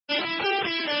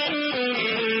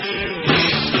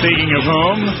Speaking of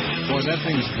whom... Boy, that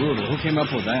thing's brutal. Who came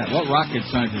up with that? What rocket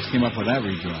scientist came up with that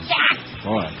rejoin?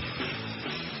 Boy,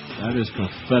 that is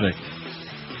pathetic.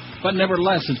 But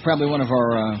nevertheless, it's probably one of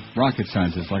our rocket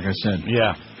scientists, like I said.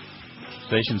 Yeah.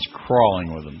 Station's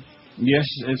crawling with them. Yes,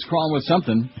 it's crawling with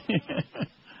something.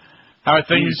 How are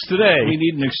things today? We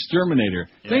need an exterminator.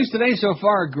 Yeah. Things today so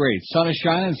far are great. Sun is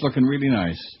shining. It's looking really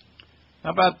nice.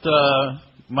 How about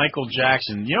Michael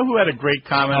Jackson? You know who had a great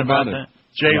comment about that?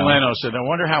 Jay Leno said, I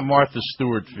wonder how Martha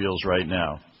Stewart feels right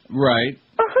now. Right.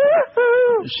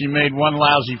 She made one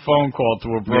lousy phone call to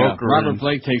a broker. Yeah. Robert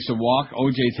Blake takes a walk.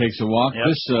 OJ takes a walk. Yep.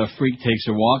 This freak takes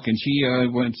a walk, and she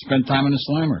went to spend time in a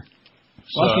slammer.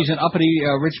 Well, she's an uppity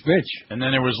rich bitch. And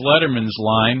then there was Letterman's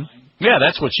line. Yeah,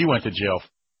 that's what she went to jail for.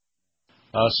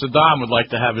 Saddam would like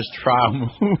to have his trial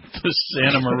moved to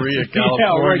Santa Maria,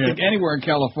 California. Yeah, right, anywhere in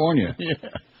California. Yeah.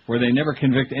 Where they never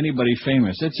convict anybody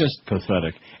famous. It's just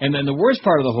pathetic. And then the worst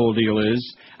part of the whole deal is,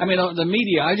 I mean, the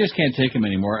media, I just can't take them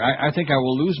anymore. I think I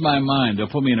will lose my mind. They'll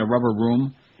put me in a rubber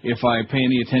room if I pay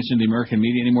any attention to the American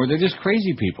media anymore. They're just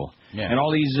crazy people. Yeah. And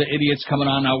all these idiots coming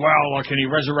on now, well, can he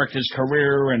resurrect his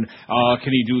career, and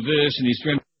can he do this, and he's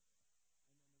doing...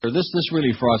 This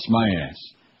really frosts my ass.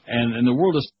 And the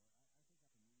world is...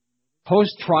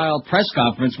 Post-trial press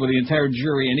conference with the entire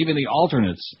jury and even the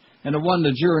alternates. And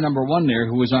the juror number one there,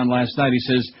 who was on last night, he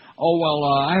says, oh, well,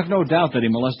 I have no doubt that he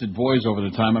molested boys over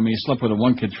the time. I mean, he slept with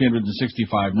one kid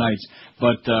 365 nights,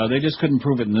 but they just couldn't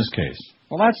prove it in this case.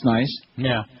 Well, that's nice.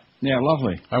 Yeah. Yeah,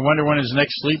 lovely. I wonder when his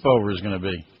next sleepover is going to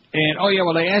be.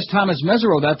 And, they asked Thomas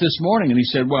Mesereau that this morning, and he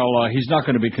said, well, he's not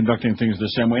going to be conducting things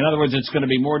the same way. In other words, it's going to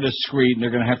be more discreet, and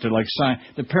they're going to have to,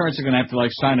 the parents are going to have to,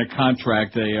 sign a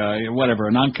contract, a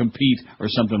non-compete or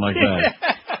something like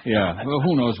that. Yeah, well,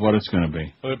 who knows what it's going to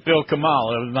be. With Bill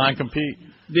Kamal, a non-compete.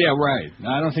 Yeah, right.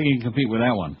 I don't think he can compete with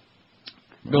that one.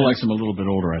 Bill likes him a little bit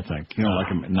older, I think. Like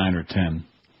him at 9 or 10.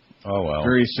 Oh, well.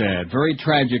 Very sad. Very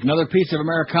tragic. Another piece of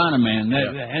Americana, man.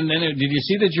 And then, did you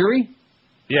see the jury?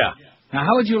 Yeah. Now,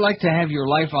 how would you like to have your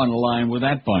life on the line with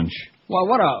that bunch? Well,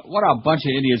 what a bunch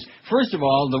of idiots. First of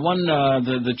all, the one,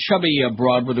 the chubby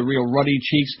broad with the real ruddy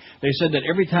cheeks, they said that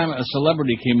every time a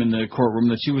celebrity came in the courtroom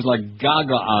that she was like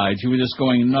gaga-eyed. She was just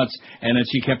going nuts, and that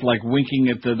she kept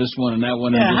winking at this one and that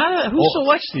one. Yeah, who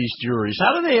selects these juries?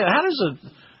 How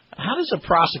does a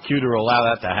prosecutor allow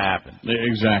that to happen?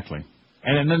 Exactly.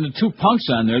 And then the two punks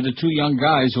on there, the two young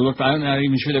guys who looked, I'm not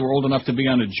even sure they were old enough to be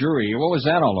on a jury. What was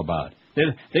that all about?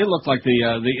 They looked like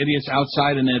the idiots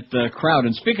outside in that crowd.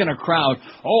 And speaking of crowd,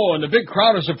 and the big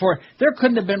crowd of support, there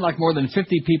couldn't have been more than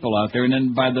 50 people out there. And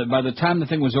then by the time the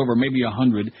thing was over, maybe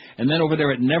 100. And then over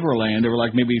there at Neverland, there were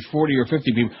maybe 40 or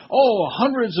 50 people. Oh,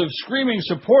 hundreds of screaming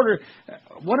supporters.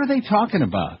 What are they talking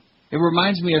about? It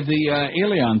reminds me of the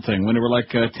Alien thing, when there were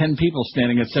 10 people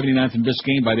standing at 79th and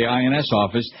Biscayne by the INS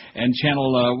office, and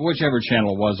whichever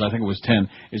channel it was, I think it was 10,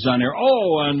 is on there.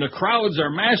 Oh, and the crowds are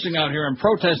massing out here in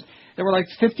protest. There were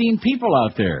 15 people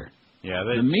out there. Yeah,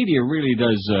 the media really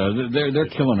does. They're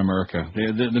killing America.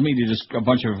 The media just a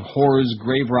bunch of whores,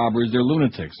 grave robbers. They're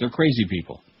lunatics. They're crazy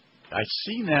people. I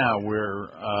see now where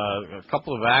a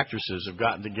couple of actresses have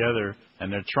gotten together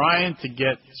and they're trying to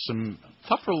get some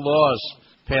tougher laws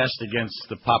passed against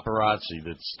the paparazzi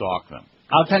that stalk them.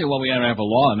 I'll tell you what we ought to have a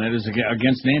law, and that is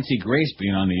against Nancy Grace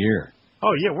being on the air.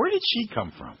 Oh, yeah. Where did she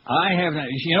come from? I have not.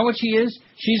 You know what she is?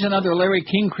 She's another Larry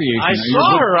King creation. I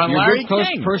saw her on Larry King.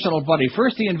 King. Personal buddy.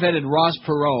 First he invented Ross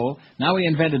Perot. Now he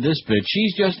invented this bitch.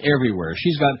 She's just everywhere.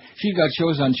 She's got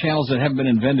shows on channels that haven't been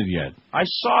invented yet. I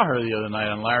saw her the other night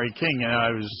on Larry King, and I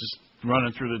was just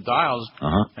running through the dials,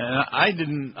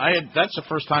 and that's the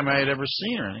first time I had ever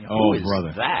seen her. And Who is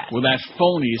brother, that with that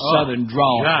phony Southern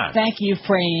drawl. God. Thank you,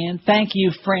 friend. Thank you,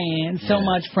 friend. So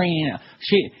much, friend.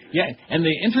 And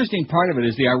the interesting part of it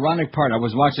is the ironic part. I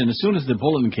was watching as soon as the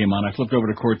bulletin came on. I flipped over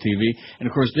to Court TV, and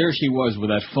of course there she was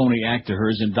with that phony act of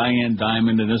hers, and Diane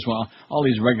Diamond, and this one, all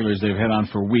these regulars they've had on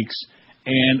for weeks.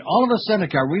 And all of a sudden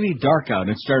it got really dark out.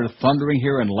 It started thundering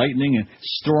here and lightning and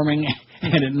storming.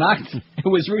 And it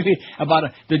was really about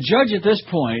the judge at this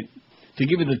point, to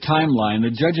give you the timeline, the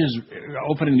judge is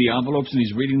opening the envelopes and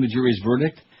he's reading the jury's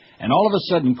verdict. And all of a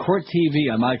sudden, Court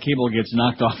TV on my cable gets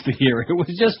knocked off the air. It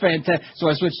was just fantastic. So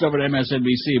I switched over to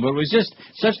MSNBC. But it was just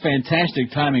such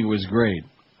fantastic timing. It was great.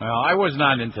 Well, I was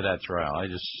not into that trial.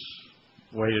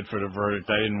 waited for the verdict.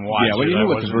 I didn't watch it. Yeah, well, you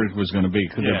knew what the verdict was going to be.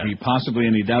 Could there be possibly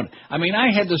any doubt? I mean, I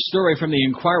had the story from the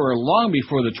Inquirer long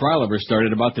before the trial ever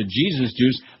started about the Jesus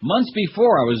juice. Months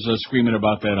before, I was screaming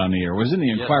about that on the air. It was in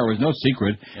the Inquirer. It was no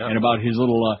secret. And about his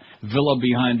little villa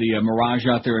behind the Mirage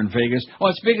out there in Vegas. Oh,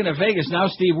 and speaking of Vegas,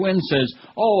 now Steve Wynn says,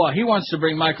 he wants to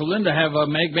bring Michael Lynn to have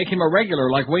make him a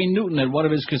regular like Wayne Newton at one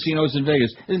of his casinos in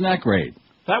Vegas. Isn't that great?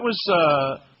 That was,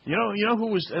 you know who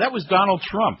was, that was Donald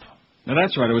Trump. No,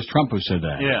 that's right. It was Trump who said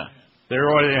that. Yeah.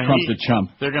 Trump the chump.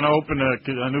 They're going to open a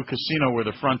new casino where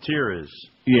the Frontier is.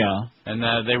 Yeah. And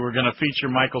they were going to feature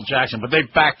Michael Jackson, but they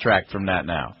backtracked from that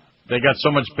now. They got so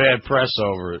much bad press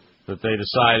over it that they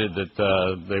decided that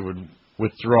they would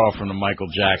withdraw from the Michael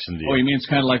Jackson deal. Oh, you mean it's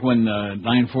kind of like when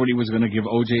 940 was going to give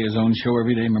O.J. his own show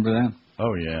every day? Remember that?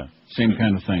 Oh, yeah. Same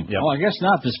kind of thing. Yep. Oh, I guess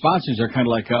not. The sponsors are kind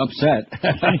of like upset.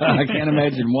 I can't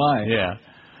imagine why. Yeah.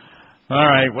 All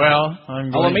right. Well,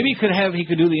 maybe he could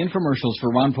do the infomercials for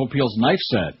Ron Popeil's knife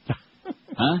set.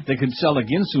 Huh? They could sell the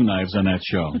Ginsu knives on that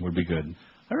show. Would be good.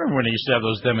 I remember when they used to have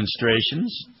those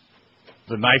demonstrations.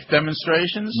 The knife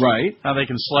demonstrations? Right. How they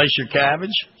can slice your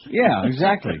cabbage? Yeah,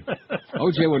 exactly.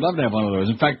 O.J. would love to have one of those.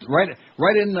 In fact, right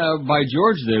in by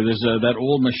George there's that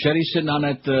old machete sitting on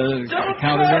that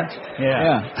counter there.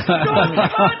 Yeah.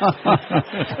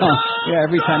 Yeah,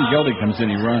 every time Geldy comes in,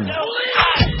 he runs.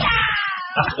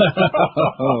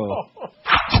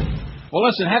 Well,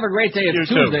 listen, have a great day. It's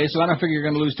Tuesday, so I don't figure you're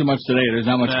going to lose too much today. There's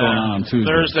not much going on Tuesday.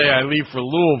 Thursday, I leave for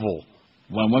Louisville.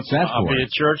 Well, what's that for? I'll be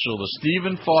at Churchill, the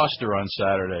Stephen Foster on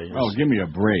Saturday. Oh, give me a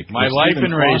break. My life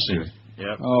in racing.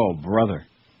 Yep. Oh, brother.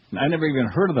 I never even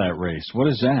heard of that race. What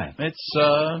is that? It's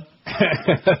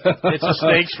a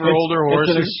stakes for older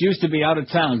horses. It's an excuse to be out of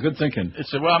town. Good thinking.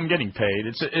 I'm getting paid.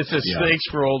 It's a stakes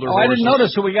for older horses. I didn't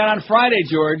notice who we got on Friday,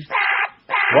 George.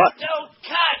 What? Don't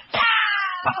cut!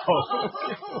 Oh.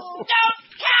 Don't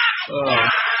cut!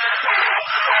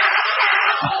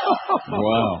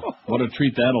 Wow. What a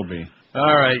treat that'll be.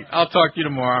 All right. I'll talk to you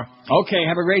tomorrow. Okay.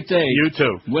 Have a great day. You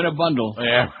too. Win a bundle.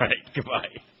 Yeah, right. Goodbye.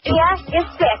 Pierre is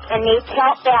sick and needs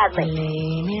help badly.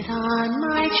 Blame it on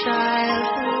my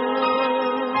childhood.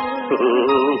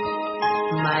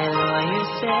 My lawyer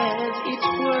says it's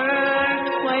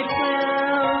worked quite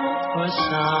well for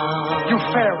some. You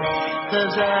fairy.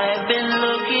 'Cause I've been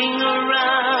looking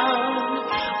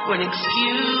around for an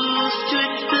excuse to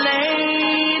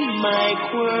explain my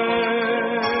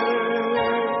quirks.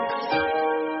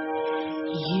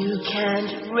 You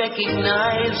can't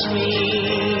recognize me.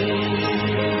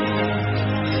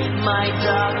 My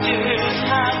doctors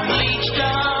have bleached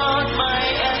out my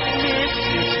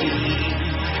ethnicity,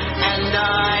 and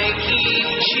I keep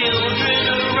children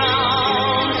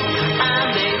around, and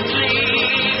they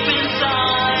sleep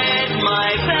inside my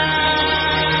bed.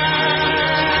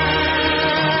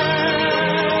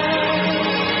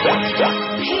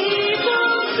 People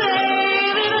say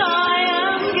that I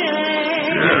am gay.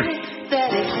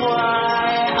 That is why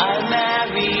I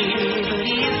married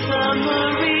Lisa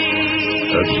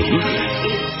Marie.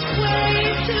 It's way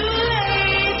too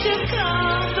late to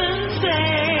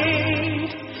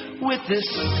compensate with this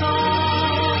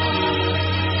song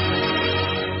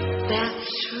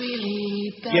that's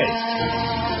really bad.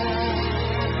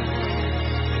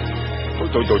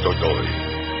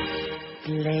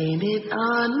 Blame it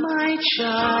on my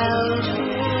childhood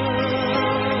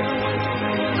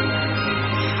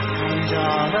and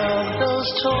all of those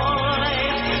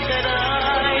toys that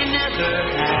I never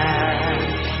had.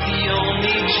 The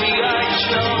only G.I.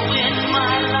 Joe in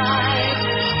my life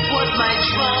was my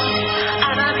trunk,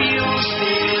 and I've used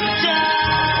it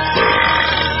down.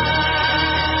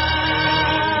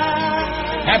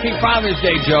 Happy Father's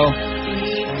Day, Joe.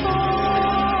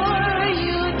 Before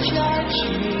you judge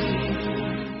me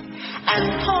and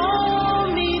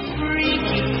call me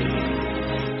freaky,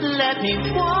 let me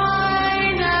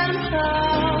whine and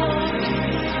pout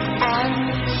and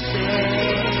say,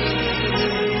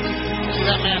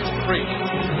 That man's a freak.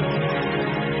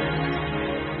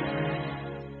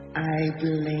 I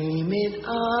blame it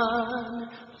on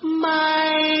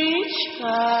my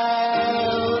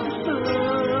childhood.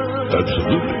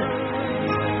 Absolutely.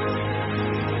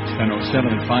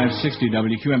 10:07 at 560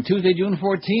 WQM. Tuesday, June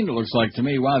 14th, it looks like to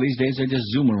me. Wow, these days they're just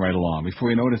zooming right along. Before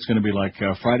you know it, it's going to be like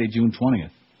Friday, June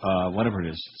 20th. Whatever it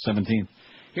is, 17th.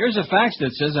 Here's a fax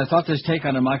that says, I thought this take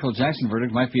on the Michael Jackson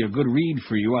verdict might be a good read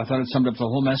for you. I thought it summed up the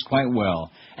whole mess quite well.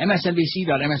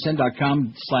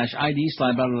 MSNBC.MSN.com/ID/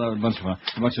 a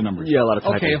bunch of numbers. Yeah, a lot of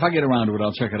typing. Okay, if I get around to it,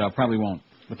 I'll check it out. Probably won't.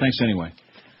 But thanks anyway.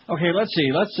 Okay, let's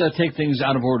see. Let's take things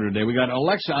out of order today. We got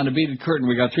Alexa on the beaded curtain.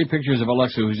 We got 3 pictures of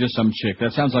Alexa, who's just some chick.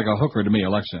 That sounds like a hooker to me,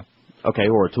 Alexa. Okay,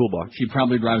 or a toolbox. She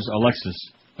probably drives a Lexus.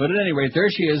 But at any rate, there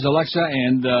she is, Alexa,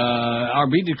 and our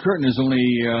beaded curtain is only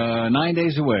 9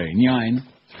 days away, 9,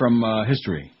 from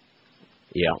history.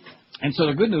 Yeah. And so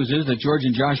the good news is that George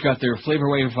and Josh got their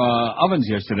Flavor Wave ovens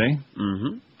yesterday.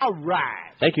 Mm-hmm. All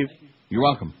right. Thank you. You're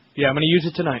welcome. Yeah, I'm going to use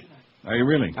it tonight. Are you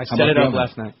really? I set it up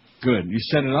last night. Good. You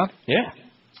set it up? Yeah.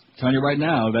 Telling you right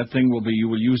now, that thing will be, you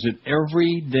will use it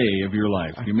every day of your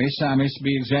life. You may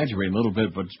be exaggerating a little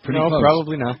bit, but it's pretty close. No,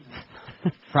 probably not.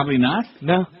 Probably not?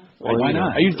 No. Why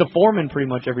not? I use the Foreman pretty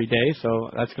much every day, so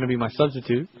that's going to be my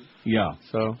substitute. Yeah.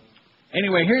 So.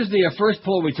 Anyway, here's the first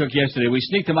poll we took yesterday. We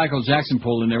sneaked the Michael Jackson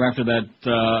poll in there after that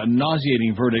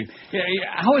nauseating verdict.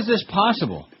 How is this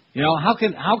possible? You know, how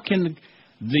can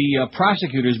the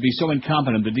prosecutors be so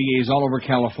incompetent, the DAs all over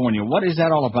California? What is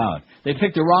that all about? They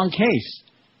picked the wrong case.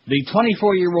 The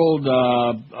 24-year-old,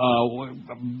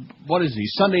 what is he,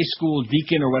 Sunday school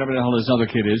deacon or whatever the hell this other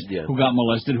kid is, who got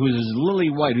molested, who's Lily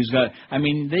White, who's got,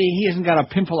 he hasn't got a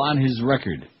pimple on his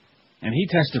record. And he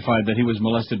testified that he was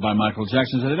molested by Michael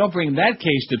Jackson. So they don't bring that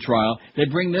case to trial. They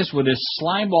bring this with this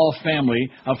slimeball family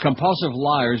of compulsive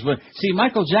liars. But see,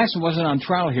 Michael Jackson wasn't on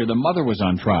trial here. The mother was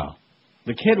on trial.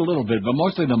 The kid a little bit, but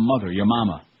mostly the mother, your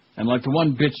mama. And like the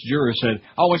one bitch juror said,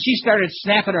 oh, when she started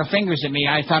snapping her fingers at me,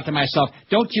 I thought to myself,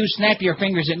 don't you snap your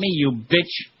fingers at me, you bitch,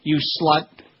 you slut.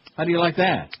 How do you like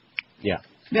that? Yeah.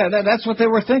 Yeah, that's what they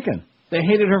were thinking. They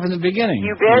hated her from the beginning.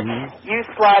 You bitch, you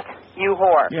slut, you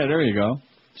whore. Yeah, there you go.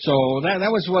 So that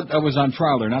was what was on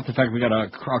trial there, not the fact we got a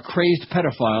crazed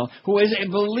pedophile who is,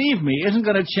 believe me, isn't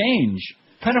going to change.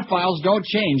 Pedophiles don't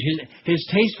change. His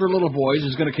taste for little boys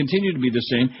is going to continue to be the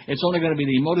same. It's only going to be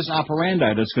the modus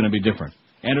operandi that's going to be different.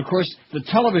 And, of course, the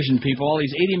television people, all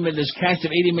these this cast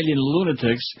of 80 million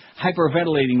lunatics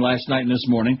hyperventilating last night and this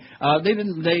morning,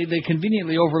 they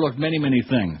conveniently overlooked many, many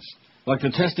things. Like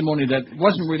the testimony that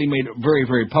wasn't really made very,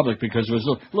 very public because it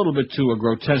was a little bit too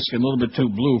grotesque and a little bit too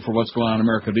blue for what's going on in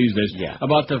America these days. Yeah.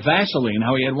 About the Vaseline,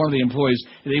 how he had one of the employees,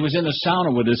 he was in the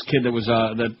sauna with this kid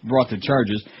that brought the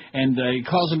charges, and he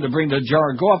calls him to bring the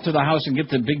jar, go up to the house and get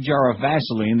the big jar of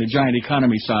Vaseline, the giant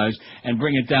economy size, and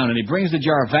bring it down. And he brings the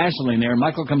jar of Vaseline there, and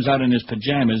Michael comes out in his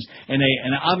pajamas in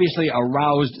an obviously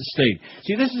aroused state.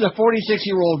 See, this is a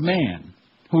 46-year-old man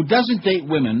who doesn't date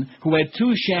women, who had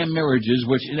 2 sham marriages,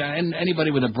 which and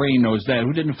anybody with a brain knows that,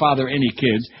 who didn't father any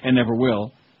kids and never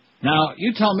will. Now,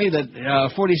 you tell me that a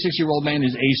 46-year-old man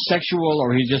is asexual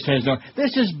or he just has no...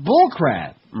 This is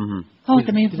bullcrap. Mm-hmm. Oh,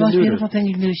 the most beautiful thing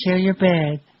you can do is share your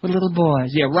bed with little boys.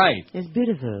 Yeah, right. It's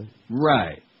beautiful.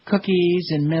 Right. Cookies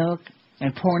and milk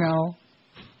and porno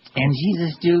and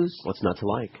Jesus juice. What's not to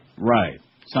like? Right.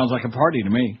 Sounds like a party to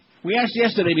me. We asked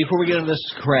yesterday, before we get into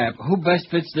this crap, who best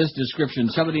fits this description?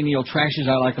 Somebody Neil trashes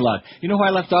I like a lot. You know who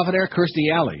I left off of there?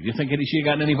 Kirstie Alley. Do you think she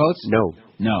gotten any votes? No.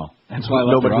 No. That's why I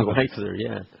left her off. Nobody likes her,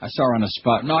 yeah. I saw her on a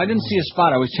spot. No, I didn't see a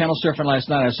spot. I was channel surfing last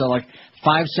night. I saw like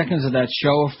 5 seconds of that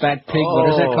show, Fat Pig. What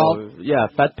is that called? Yeah,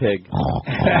 Fat Pig.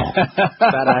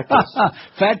 Fat actress.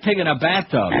 Fat Pig in a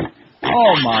bathtub.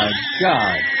 Oh, my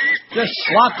God. Just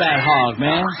slop that hog,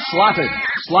 man. Slop it.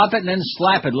 Slop it and then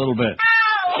slap it a little bit.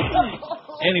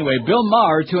 Anyway, Bill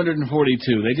Maher, 242.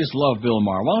 They just love Bill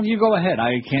Maher. Well, you go ahead.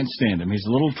 I can't stand him. He's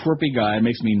a little twerpy guy. It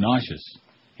makes me nauseous.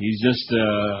 He's just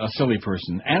a silly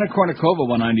person. Anna Kournikova,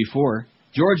 194.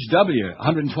 George W.,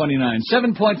 129.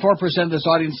 7.4% of this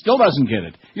audience still doesn't get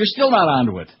it. You're still not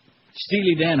onto it.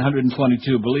 Steely Dan,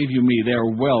 122. Believe you me, they're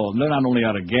not only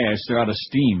out of gas, they're out of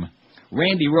steam.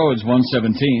 Randy Rhoads,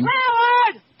 117.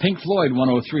 Pink Floyd,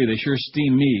 103. They sure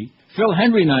steam me. Phil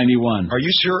Hendry, 91. Are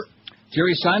you sure?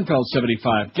 Jerry Seinfeld,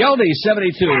 75. Geldy,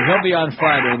 72. He'll be on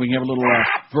Friday. We can have a little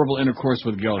verbal intercourse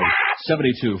with Geldy.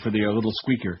 72 for the little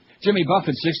squeaker. Jimmy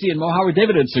Buffett, 60. And Mo Howard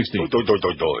David at 60.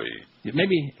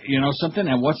 Maybe, you know something?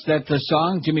 And what's that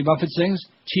song Jimmy Buffett sings?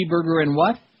 Cheeseburger and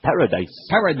what? Paradise.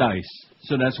 Paradise.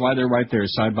 So that's why they're right there,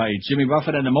 side by each. Jimmy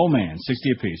Buffett and the Mo Man,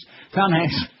 60 apiece. Tom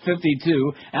Hanks,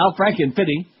 52. Al Franken,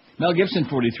 50. Mel Gibson,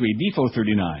 43. Defoe,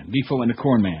 39. Defoe and the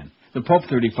Corn Man. The Pope,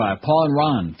 35. Paul and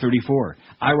Ron, 34.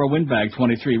 Ira Windbag,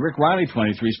 23. Rick Riley,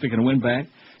 23. Speaking of Windbag.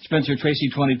 Spencer Tracy,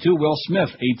 22. Will Smith,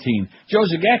 18. Joe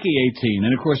Zagacki, 18.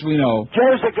 And, of course, we know...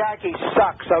 Joe Zagacki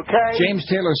sucks, okay? James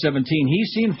Taylor, 17.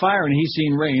 He's seen fire and he's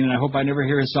seen rain, and I hope I never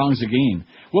hear his songs again.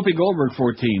 Whoopi Goldberg,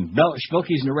 14.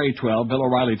 Spilky's Neray, 12. Bill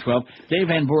O'Reilly, 12. Dave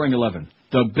Van Boring, 11.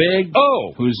 The Big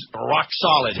who's rock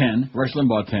solid, 10. Rush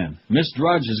Limbaugh, 10. Miss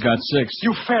Drudge has got 6.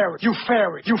 You ferret, you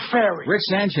ferret, you ferret. Rick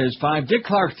Sanchez, 5. Dick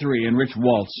Clark, 3. And Rich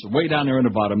Waltz, way down there in the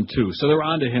bottom, 2. So they're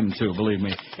on to him, too, believe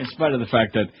me. In spite of the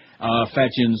fact that Fat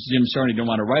Jim Sarney didn't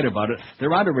want to write about it,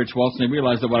 they're on to Rich Waltz, and they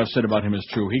realize that what I've said about him is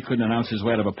true. He couldn't announce his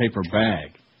way out of a paper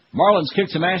bag. Marlins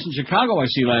kicked some ass in Chicago, I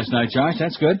see, last night, Josh.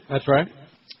 That's good. That's right.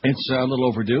 It's a little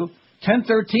overdue. 10:13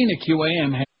 at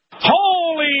QAM.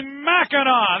 Holy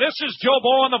Mackinac! This is Joe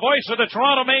Bowen, the voice of the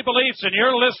Toronto Maple Leafs, and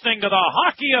you're listening to the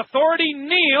Hockey Authority,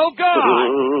 Neil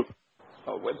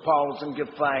God. With pause and give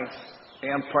thanks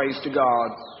and praise to God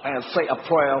and say a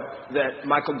prayer that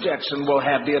Michael Jackson will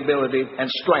have the ability and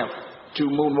strength to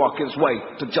moonwalk his way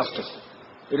to justice.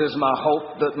 It is my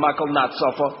hope that Michael not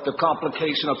suffer the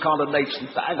complication of condemnation,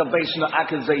 the aggravation of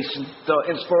accusation, the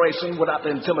inspiration without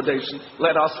the intimidation.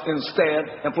 Let us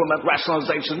instead implement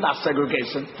rationalization, not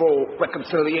segregation, for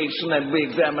reconciliation and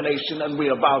re-examination and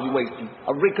re-evaluation.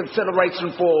 A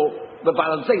reconsideration for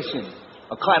revitalization,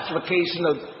 a classification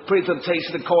of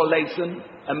presentation and correlation,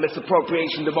 and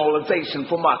misappropriation, demoralization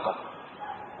for Michael.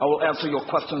 I will answer your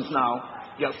questions now.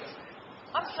 Yes.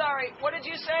 I'm sorry, what did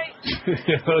you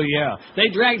say? Oh, yeah. They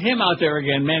dragged him out there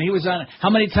again, man. He was on how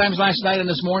many times last night and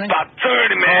this morning? About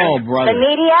 30, man. Oh, brother. The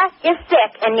media is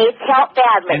sick and needs help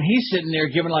badly. And he's sitting there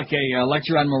giving like a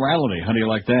lecture on morality. How do you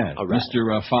like that? All right.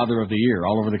 Mr. Father of the Year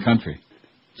all over the country.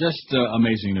 Just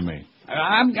amazing to me.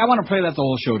 I want to play that the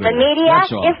whole show today. The media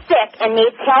is sick and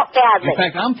needs help badly. In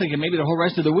fact, I'm thinking maybe the whole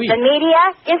rest of the week. The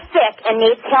media is sick and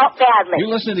needs help badly. You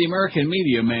listen to the American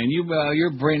media, man.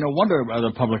 Your brain, no wonder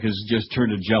the public has just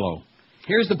turned to jello.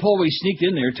 Here's the poll we sneaked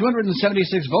in there. 276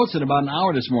 votes in about an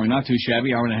hour this morning. Not too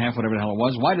shabby, hour and a half, whatever the hell it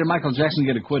was. Why did Michael Jackson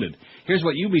get acquitted? Here's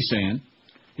what you be saying.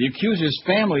 The accuser's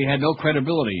family had no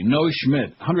credibility. No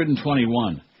Schmidt, 121.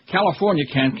 California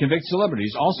can't convict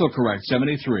celebrities. Also correct,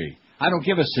 73. I don't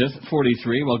give a Sith,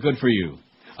 43. Well, good for you.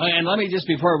 And let me just,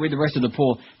 before I read the rest of the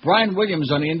poll, Brian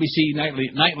Williams on the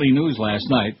NBC Nightly News last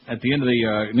night, at the end of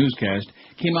the newscast,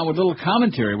 came out with a little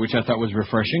commentary, which I thought was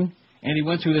refreshing. And he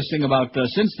went through this thing about,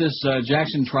 since this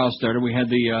Jackson trial started, we had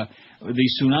the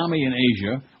tsunami in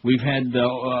Asia. We've had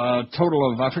a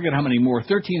total of, I forget how many more,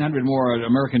 1,300 more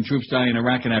American troops die in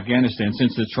Iraq and Afghanistan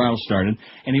since the trial started.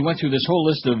 And he went through this whole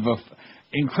list of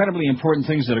incredibly important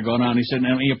things that are going on. He said,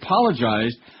 and he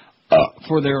apologized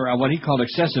for their, what he called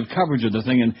excessive coverage of the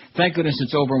thing, and thank goodness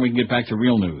it's over and we can get back to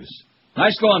real news.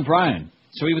 Nice going, Brian.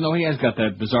 So even though he has got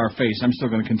that bizarre face, I'm still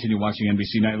going to continue watching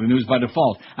NBC Nightly News by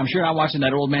default. I'm sure I'm watching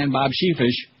that old man Bob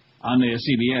Sheefish on the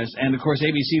CBS, and of course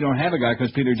ABC don't have a guy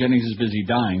because Peter Jennings is busy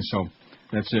dying, so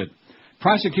that's it.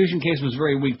 Prosecution case was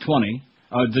very weak, 20.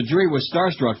 The jury was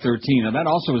starstruck, 13. Now that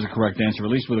also was a correct answer, at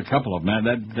least with a couple of them.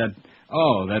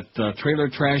 That trailer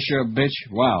trash bitch,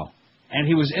 wow. And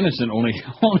he was innocent, only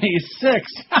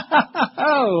 6.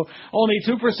 Oh, only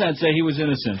 2% say he was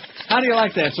innocent. How do you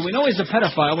like that? So we know he's a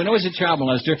pedophile. We know he's a child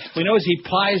molester. We know he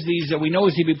plies these. We know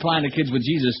he be plying the kids with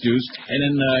Jesus juice, and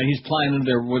then he's plying them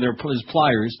with his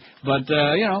pliers. But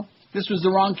this was the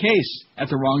wrong case at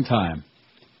the wrong time.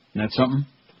 Isn't that something?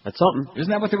 That's something. Isn't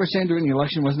that what they were saying during the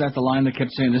election? Wasn't that the line they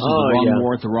kept saying? This is the wrong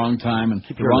war at the wrong time and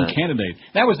the wrong candidate.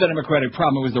 That was the Democratic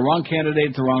problem. It was the wrong candidate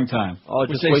at the wrong time. Oh,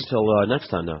 just wait till next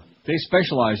time now. They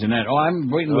specialize in that. Oh, I'm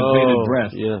waiting with bated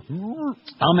breath. Yeah.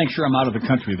 I'll make sure I'm out of the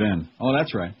country then. Oh,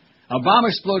 that's right. A bomb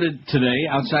exploded today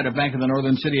outside a bank in the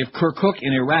northern city of Kirkuk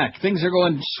in Iraq. Things are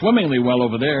going swimmingly well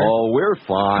over there. Oh, we're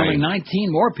fine. Killing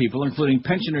 19 more people, including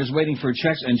pensioners waiting for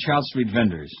checks and Child Street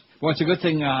vendors. Well, it's a good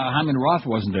thing Hyman Roth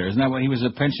wasn't there. Isn't that what he was,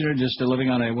 a pensioner just living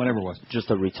on a whatever it was?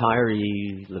 Just a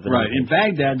retiree living. Right. In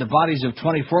Baghdad, the bodies of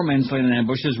 24 men slain in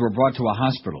ambushes were brought to a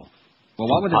hospital. Well,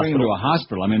 why would they bring them to a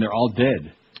hospital? I mean, they're all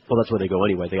dead. Well, that's where they go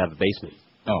anyway. They have a basement.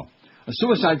 Oh. A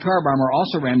suicide car bomber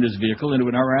also rammed his vehicle into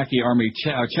an Iraqi army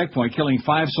checkpoint, killing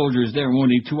 5 soldiers there and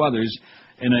wounding 2 others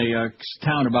in a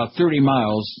town about 30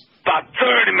 miles About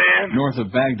 30, man. north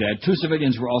of Baghdad. 2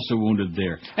 civilians were also wounded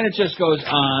there. And it just goes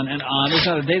on and on. There's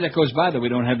not a day that goes by that we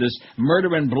don't have this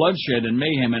murder and bloodshed and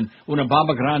mayhem and una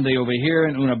bomba grande over here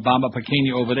and una bomba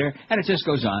pequeña over there. And it just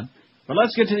goes on. But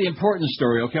let's get to the important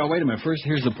story. Okay, wait a minute. First,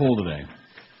 here's the poll today.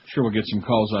 Sure, we'll get some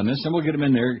calls on this, and we'll get them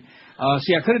in there.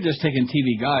 See, I could have just taken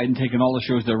TV Guide and taken all the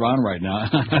shows they're on right now.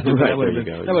 That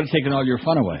would have taken all your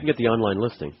fun away. You get the online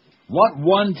listing. What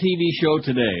one TV show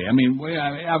today? I mean,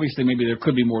 obviously, maybe there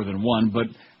could be more than one, but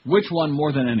which one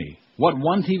more than any? What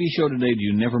one TV show today do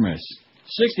you never miss?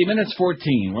 60 Minutes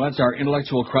 14. Well, that's our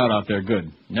intellectual crowd out there.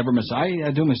 Good. Never miss.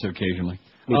 I do miss it occasionally.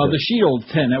 The Shield,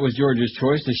 10. That was George's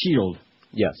choice. The Shield.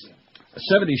 Yes.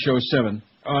 70 shows 7.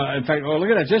 In fact, look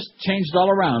at that. Just changed all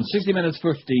around. 60 Minutes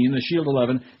 15, The Shield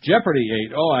 11, Jeopardy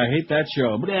 8. Oh, I hate that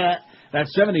show. Blah. That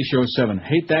 70 shows 7.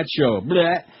 Hate that show.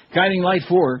 Blah. Guiding Light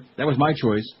 4. That was my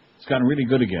choice. It's gotten really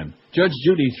good again. Judge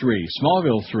Judy 3.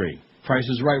 Smallville 3. Price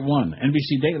is Right 1.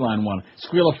 NBC Dateline 1.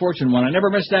 Squeal of Fortune 1. I never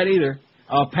missed that either.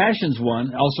 Passions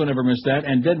 1. Also never missed that.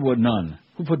 And Deadwood none.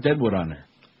 Who put Deadwood on there?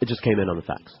 It just came in on the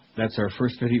fax. That's our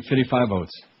first 55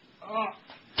 votes.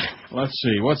 Let's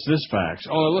see. What's this fax?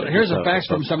 Oh, look, here's a fax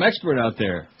from some expert out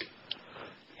there.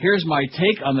 Here's my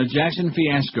take on the Jackson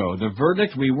fiasco. The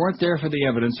verdict, we weren't there for the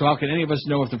evidence, so how can any of us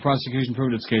know if the prosecution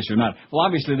proved its case or not? Well,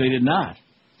 obviously they did not.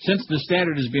 Since the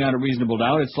standard is beyond a reasonable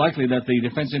doubt, it's likely that the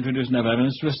defense introduced enough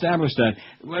evidence to establish that.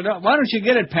 Why don't you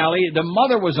get it, Pally? The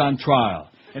mother was on trial.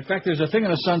 In fact, there's a thing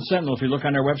in the Sun Sentinel, if you look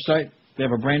on their website, they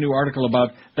have a brand new article about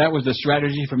that was the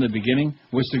strategy from the beginning,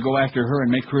 was to go after her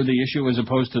and make her the issue as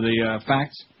opposed to the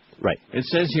facts. Right. It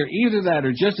says here, either that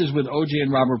or just as with O.J.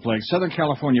 and Robert Blake, Southern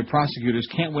California prosecutors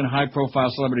can't win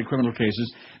high-profile celebrity criminal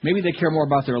cases. Maybe they care more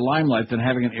about their limelight than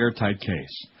having an airtight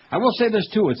case. I will say this,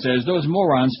 too. It says, those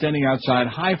morons standing outside,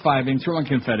 high-fiving, throwing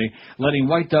confetti, letting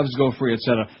white doves go free,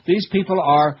 etc. These people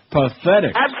are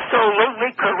pathetic.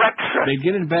 Absolutely correct, sir. They'd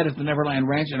get in bed at the Neverland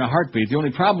Ranch in a heartbeat. The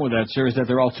only problem with that, sir, is that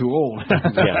they're all too old.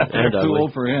 Yeah, they're too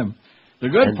old for him. The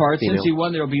good part, since he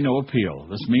won, there will be no appeal.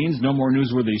 This means no more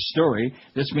newsworthy story.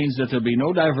 This means that there'll be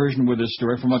no diversion with this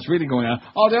story from what's really going on.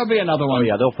 Oh, there'll be another one. Oh,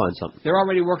 yeah, they'll find something. They're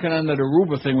already working on that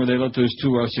Aruba thing where they let those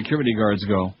two security guards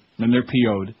go. And they're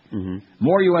PO'd. Mm-hmm.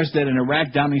 More U.S. dead in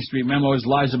Iraq, Downing Street memos,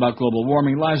 lies about global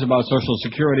warming, lies about Social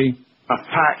Security. A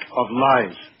pack of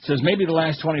lies. It says maybe the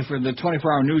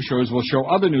 24-hour news shows will show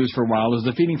other news for a while as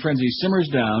the feeding frenzy simmers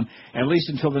down, at least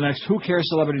until the next who cares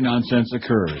celebrity nonsense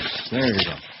occurs. There you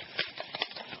go.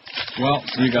 Well,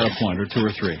 you got a point, or two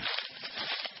or three.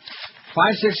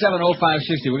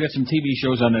 5670560. We got some TV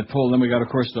shows on that poll. Then we got, of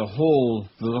course, the whole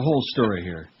story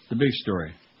here, the big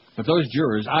story. But those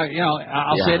jurors,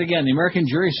 I'll say it again. The American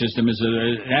jury system is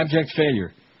an abject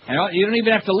failure. And you don't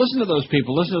even have to listen to those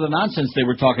people. Listen to the nonsense they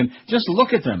were talking. Just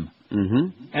look at them.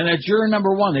 Mm-hmm. And that juror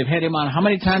number one, they've had him on how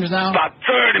many times now? About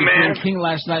 30, man. King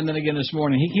last night and then again this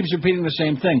morning. He keeps repeating the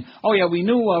same thing. Oh, yeah, we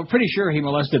knew, pretty sure he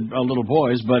molested little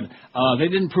boys, but they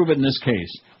didn't prove it in this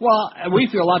case. Well, we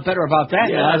feel a lot better about that.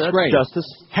 Yeah, that's great. Justice.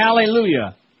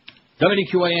 Hallelujah.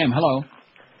 WQAM, hello.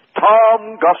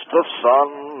 Tom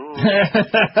Gustafson.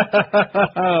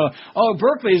 Oh,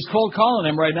 Berkeley is cold calling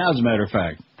him right now, as a matter of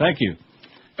fact. Thank you.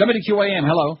 WQAM,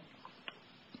 hello.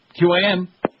 QAM,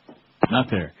 not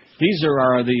there. These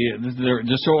are they're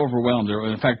just so overwhelmed.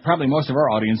 In fact, probably most of our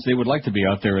audience, they would like to be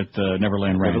out there at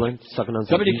Neverland Ranch. Neverland, sucking on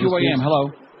some WQAM,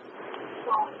 hello.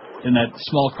 In that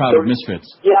small crowd of misfits.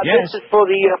 Yeah, yes. this is for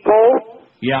the poll.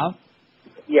 Yeah.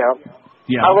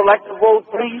 Yeah. I would like to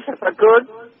vote, please, if I could.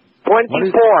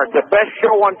 24, the best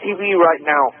show on TV right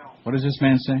now. What does this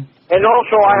man say? And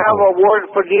also, I have a word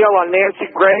for Neil on Nancy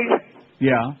Grace.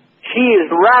 Yeah. She is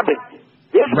rabid.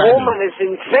 This woman is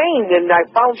insane, and I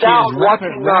found out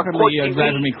watching rapidly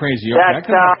driving me crazy. Okay.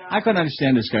 I couldn't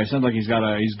understand this guy. Sounds like he's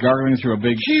gargling through a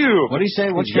big. What did he say?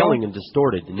 What's he's yelling and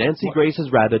distorted? Nancy Grace is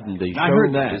rabid, and the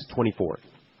show is 24.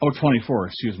 Oh, 24.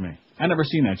 Excuse me. I never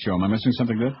seen that show. Am I missing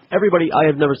something good? I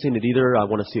have never seen it either. I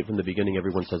want to see it from the beginning.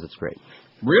 Everyone says it's great.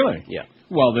 Really? Yeah.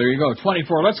 Well, there you go.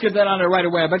 24. Let's get that on there right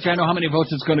away. I bet you I know how many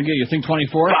votes it's going to get. You think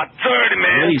 24? About 30,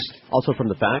 man. At least. Also from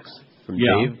the facts, from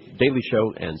Dave, Daily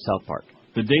Show, and South Park.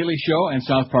 The Daily Show and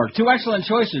South Park. Two excellent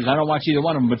choices. I don't watch either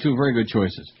one of them, but two very good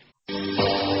choices.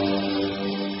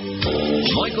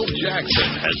 Michael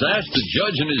Jackson has asked the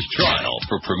judge in his trial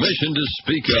for permission to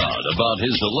speak out about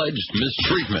his alleged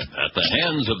mistreatment at the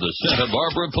hands of the Santa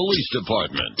Barbara Police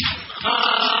Department.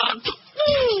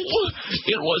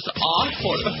 It was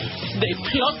awful. They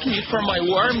plucked me from my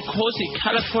warm, cozy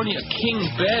California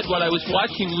king bed while I was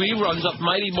watching reruns of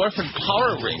Mighty Morphin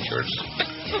Power Rangers.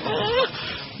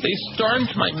 They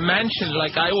stormed my mansion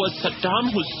like I was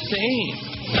Saddam Hussein.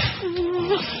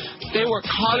 They were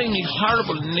calling me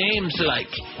horrible names like,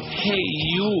 hey,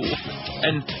 you,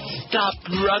 and stop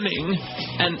running,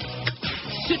 and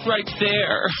sit right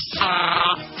there.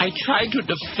 I tried to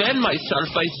defend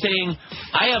myself by saying,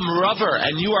 I am rubber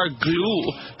and you are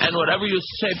glue, and whatever you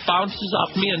say bounces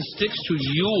off me and sticks to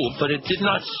you, but it did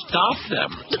not stop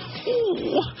them.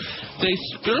 They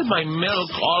spilled my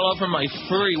milk all over my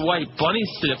furry white bunny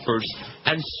slippers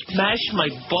and smashed my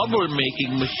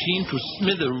bubble-making machine to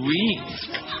smithereens.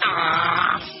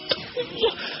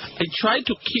 I tried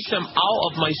to keep them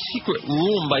out of my secret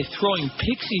room by throwing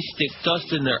pixie stick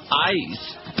dust in their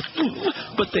eyes.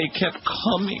 But they kept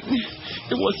coming.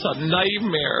 It was a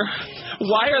nightmare.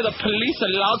 Why are the police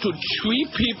allowed to treat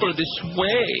people this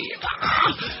way?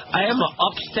 I am an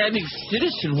upstanding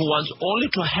citizen who wants only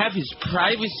to have his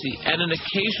privacy and an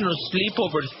occasional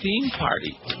sleepover theme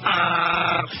party.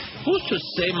 Who's to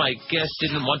say my guest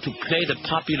didn't want to play the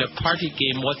popular party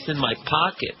game, What's in My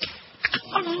Pocket?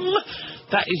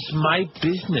 That is my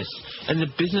business, and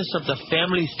the business of the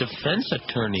family's defense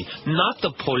attorney, not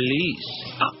the police.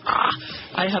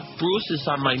 I have bruises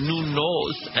on my new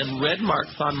nose and red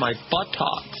marks on my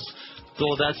buttocks,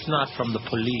 though that's not from the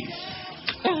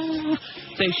police.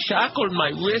 They shackled my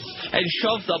wrist and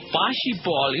shoved a bashi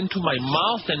ball into my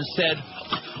mouth and said,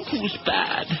 "Who's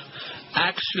bad?"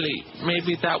 Actually,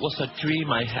 maybe that was a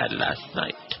dream I had last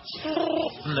night.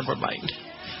 Never mind.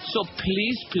 So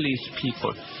please,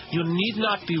 people, you need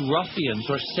not be ruffians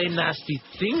or say nasty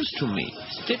things to me.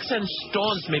 Sticks and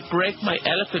stones may break my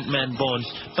elephant man bones,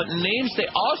 but names, they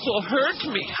also hurt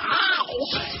me.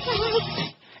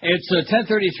 Ow! It's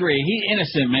 10:33. He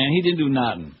innocent, man. He didn't do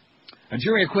nothing. A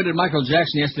jury acquitted Michael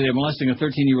Jackson yesterday of molesting a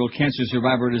 13-year-old cancer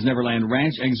survivor at his Neverland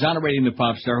Ranch, exonerating the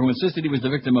pop star who insisted he was the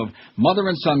victim of mother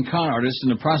and son con artists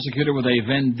and the prosecutor with a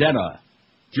vendetta.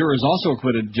 Jurors also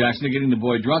acquitted Jackson of getting the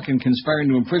boy drunk and conspiring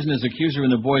to imprison his accuser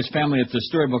and the boy's family at the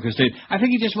Storybook estate. I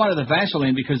think he just wanted the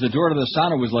Vaseline because the door to the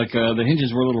sauna was like the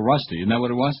hinges were a little rusty. Isn't that what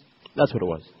it was? That's what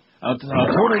it was. A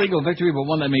total legal victory, but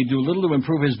one that may do little to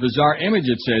improve his bizarre image,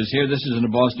 it says here. This is in the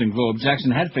Boston Globe.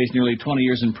 Jackson had faced nearly 20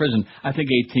 years in prison, I think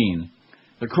 18.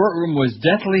 The courtroom was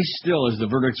deathly still as the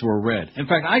verdicts were read. In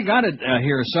fact, I got it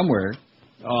here somewhere,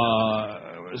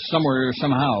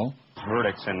 somehow.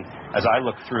 Verdicts, and as I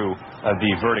look through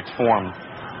the verdict form,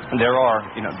 there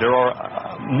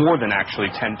are more than actually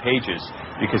 10 pages,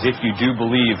 because if they do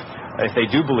believe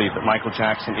that Michael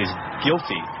Jackson is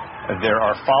guilty, there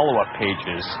are follow-up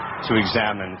pages to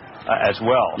examine as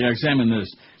well. Yeah, examine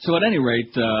this. So at any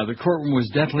rate, the courtroom was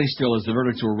deathly still as the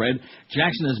verdicts were read.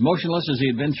 Jackson is motionless as he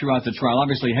had been throughout the trial,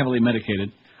 obviously heavily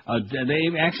medicated.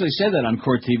 They actually said that on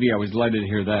Court TV. I was delighted to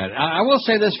hear that. I will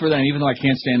say this for them, even though I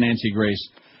can't stand Nancy Grace.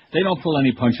 They don't pull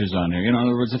any punches on there. You know, in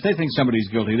other words, if they think somebody's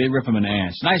guilty, they rip him an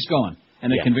ass. Nice going. And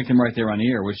they convict him right there on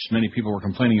the air, which many people were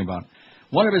complaining about.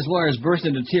 One of his lawyers burst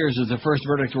into tears as the first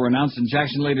verdict were announced, and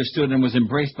Jackson later stood and was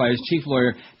embraced by his chief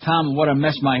lawyer, Tom What a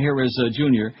Mess My Hair Is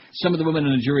Jr. Some of the women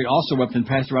in the jury also wept and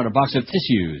passed around a box of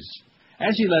tissues.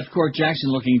 As he left court,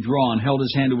 Jackson, looking drawn, held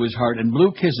his hand to his heart and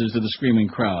blew kisses to the screaming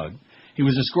crowd. He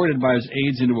was escorted by his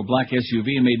aides into a black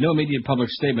SUV and made no immediate public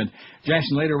statement.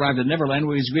 Jackson later arrived at Neverland,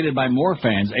 where he was greeted by more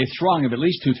fans, a throng of at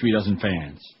least 2-3 dozen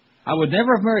fans. I would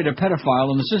never have married a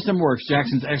pedophile, and the system works,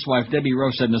 Jackson's ex-wife Debbie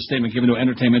Rowe said in a statement given to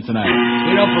Entertainment Tonight.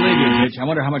 We don't believe you, bitch. I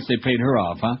wonder how much they paid her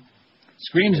off, huh?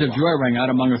 Screams of joy rang out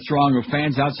among a throng of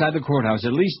fans outside the courthouse,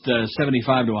 at least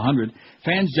 75 to 100.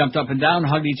 Fans jumped up and down,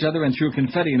 hugged each other, and threw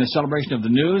confetti in a celebration of the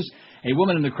news. A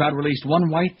woman in the crowd released one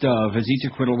white dove as each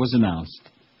acquittal was announced.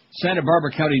 Santa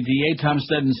Barbara County DA Tom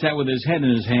Sneddon sat with his head in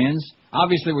his hands.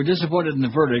 Obviously, we're disappointed in the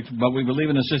verdict, but we believe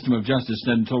in a system of justice,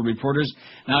 Sneddon told reporters.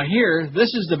 Now here, this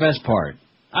is the best part.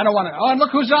 I don't want to... Oh,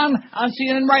 look who's on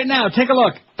CNN right now. Take a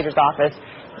look. Office.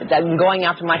 I'm going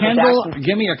after Michael Kendall, Jackson.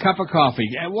 give me a cup of coffee.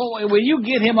 Well, will you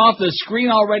get him off the screen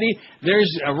already?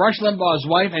 There's Rush Limbaugh's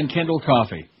wife and Kendall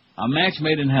Coffee. A match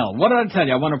made in hell. What did I tell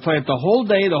you? I want to play it the whole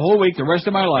day, the whole week, the rest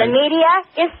of my life. The media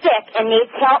is sick and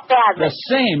needs help badly. The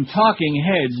same talking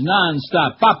heads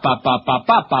non-stop. Bop, bop, bop, bop,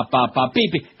 bop, bop, bop, bop,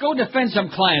 beep, beep. Go defend some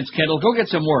clients, Kendall. Go get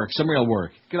some work, some real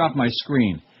work. Get off my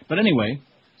screen. But anyway,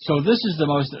 so this is the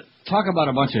most... Talk about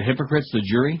a bunch of hypocrites, the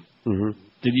jury. Mm-hmm.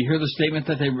 Did you hear the statement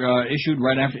that they issued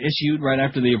right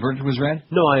after the verdict was read?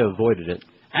 No, I avoided it.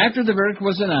 After the verdict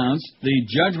was announced, the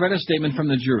judge read a statement from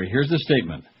the jury. Here's the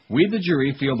statement. We, the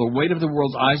jury, feel the weight of the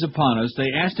world's eyes upon us. They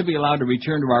ask to be allowed to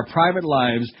return to our private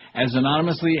lives as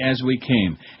anonymously as we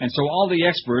came. And so all the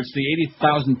experts, the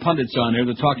 80,000 pundits on there,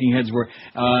 the talking heads, were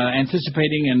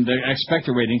anticipating and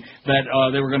expectorating that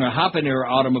they were going to hop in their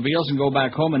automobiles and go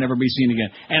back home and never be seen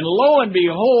again. And lo and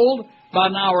behold,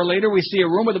 about an hour later, we see a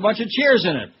room with a bunch of chairs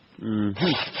in it.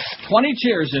 Mm-hmm. 20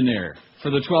 chairs in there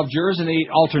for the 12 jurors and 8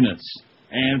 alternates.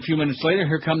 And a few minutes later,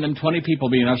 here come them 20 people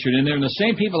being ushered in there. And the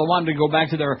same people that wanted to go back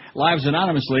to their lives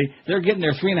anonymously, they're getting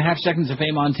their 3.5 seconds of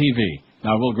fame on TV.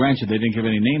 Now, I will grant you they didn't give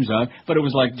any names out, but it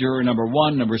was like juror number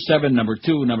 1, number 7, number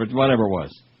 2, number whatever it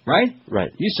was. Right?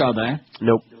 Right. You saw that.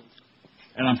 Nope.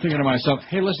 And I'm thinking to myself,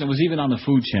 hey, listen, it was even on the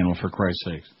Food Channel, for Christ's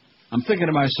sakes. I'm thinking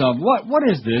to myself, what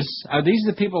is this? Are these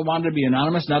the people who wanted to be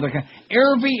anonymous? Now,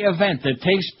 every event that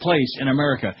takes place in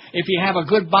America, if you have a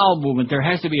good bowel movement, there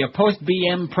has to be a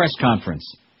post-BM press conference.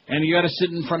 And you got to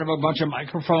sit in front of a bunch of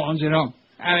microphones, you know.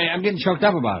 I mean, I'm getting choked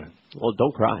up about it. Well,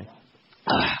 don't cry.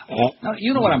 Now,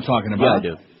 you know what I'm talking about.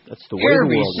 Yeah, I do. That's the way Every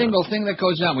the world single thing that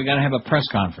goes on, we got to have a press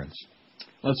conference.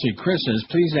 Let's see. Chris says,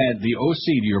 please add the OC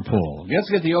to your poll. Let's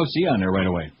get the OC on there right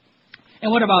away. And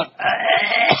what about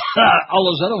all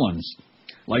those other ones?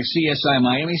 Like CSI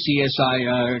Miami,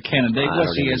 CSI Canandaigua,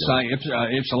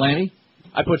 CSI Ypsilanti?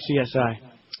 I put CSI.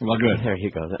 Well, good. There you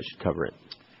go. That should cover it.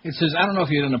 It says, I don't know if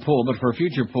you did a poll, but for a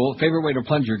future poll, favorite way to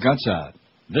plunge your guts out.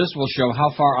 This will show how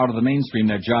far out of the mainstream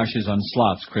that Josh is on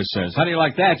slots, Chris says. How do you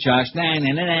like that, Josh? Nah,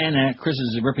 nah, nah, nah, nah. Chris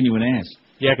is ripping you an ass.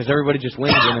 Yeah, because everybody just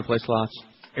wins when they play slots.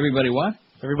 Everybody what?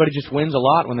 Everybody just wins a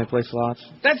lot when they play slots.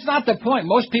 That's not the point.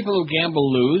 Most people who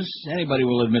gamble lose. Anybody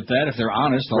will admit that if they're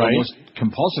honest. Although most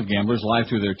compulsive gamblers lie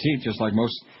through their teeth, just like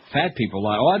most fat people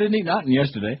lie. Oh, I didn't eat nothing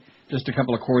yesterday. Just a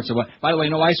couple of quarts of... By the way,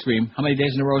 no ice cream. How many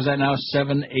days in a row is that now?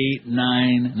 7, 8,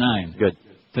 9, 9. Good.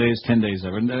 Today is 10 days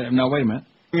of it. No, wait a minute.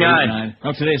 9. 9.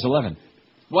 No, today is 11.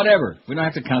 Whatever. We don't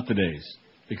have to count the days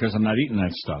because I'm not eating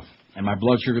that stuff. And my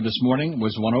blood sugar this morning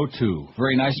was 102.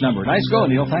 Very nice number. Nice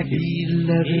going, Neil. Thank you.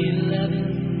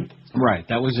 11. Right,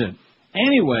 that was it.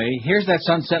 Anyway, here's that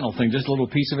Sun Sentinel thing, just a little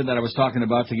piece of it that I was talking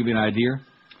about to give you an idea.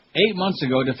 8 months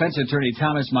ago, defense attorney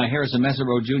Thomas My Harrison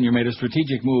Mesereau Jr. made a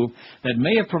strategic move that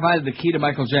may have provided the key to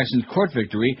Michael Jackson's court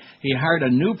victory. He hired a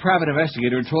new private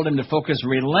investigator and told him to focus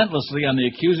relentlessly on the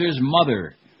accuser's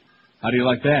mother. How do you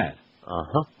like that?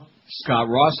 Uh-huh. Scott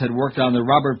Ross had worked on the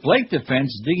Robert Blake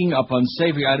defense, digging up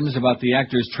unsavory items about the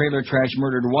actor's trailer trash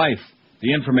murdered wife.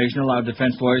 The information allowed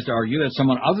defense lawyers to argue that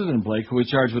someone other than Blake, who was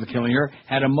charged with killing her,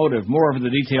 had a motive. Moreover, the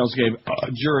details gave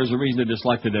jurors a reason to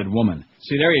dislike the dead woman.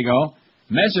 See, there you go.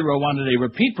 Mesereau wanted a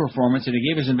repeat performance, and he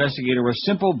gave his investigator a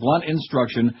simple, blunt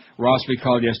instruction Ross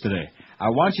recalled yesterday. I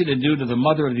want you to do to the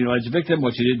mother of the alleged victim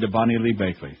what you did to Bonnie Lee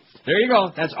Bakley. There you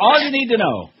go. That's all you need to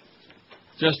know.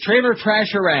 Just trailer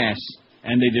trash her ass.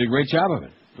 And they did a great job of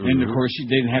it. Mm-hmm. And, of course,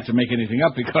 they didn't have to make anything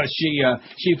up because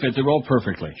she fit the role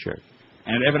perfectly. Sure.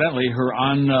 And evidently her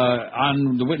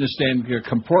on the witness stand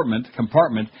compartment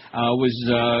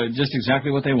was just exactly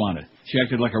what they wanted. She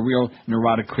acted like a real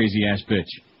neurotic, crazy-ass bitch.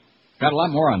 Got a lot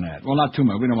more on that. Well, not too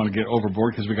much. We don't want to get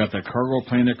overboard because we got that cargo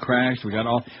plane that crashed. We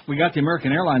got the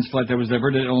American Airlines flight that was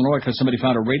diverted to Illinois because somebody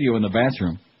found a radio in the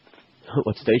bathroom.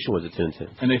 What station was it tuned to?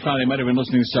 And they found they might have been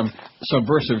listening to some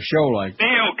subversive show like...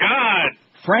 Oh, God!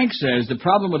 Frank says the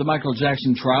problem with the Michael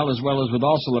Jackson trial, as well as with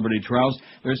all celebrity trials,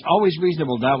 there's always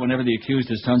reasonable doubt whenever the accused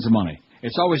has tons of money.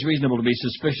 It's always reasonable to be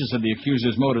suspicious of the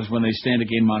accuser's motives when they stand to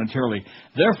gain monetarily.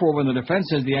 Therefore, when the defense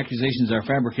says the accusations are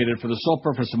fabricated for the sole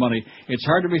purpose of money, it's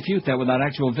hard to refute that without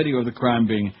actual video of the crime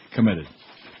being committed.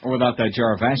 Or without that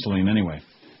jar of Vaseline, anyway.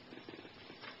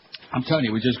 I'm telling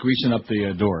you, we're just greasing up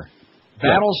the door.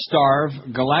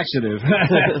 Battle-starve Galaxative.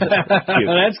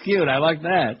 That's cute. I like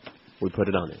that. We put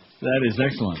it on it. That is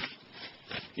excellent.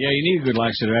 Yeah, you need a good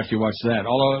laxative after you watch that.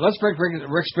 Although, let's bring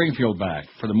Rick Springfield back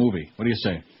for the movie. What do you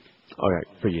say? All right,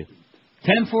 for you.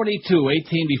 10:42,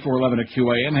 18 before 11 at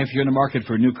QAM. If you're in the market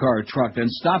for a new car or truck, then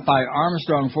stop by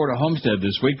Armstrong Ford of Homestead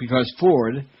this week because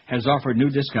Ford has offered new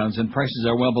discounts and prices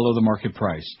are well below the market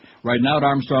price. Right now at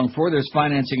Armstrong Ford, there's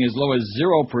financing as low as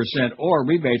 0% or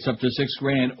rebates up to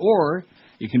 $6,000, or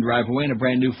you can drive away in a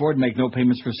brand new Ford and make no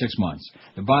payments for 6 months.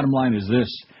 The bottom line is this.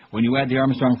 When you add the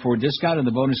Armstrong Ford discount and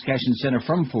the bonus cash incentive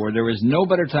from Ford, there is no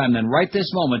better time than right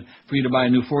this moment for you to buy a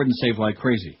new Ford and save like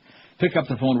crazy. Pick up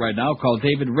the phone right now. Call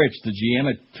David Rich, the GM,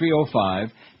 at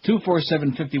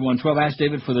 305-247-5112. Ask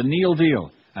David for the Neil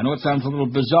deal. I know it sounds a little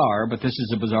bizarre, but this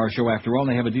is a bizarre show after all.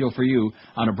 They have a deal for you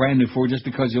on a brand new Ford just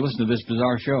because you listen to this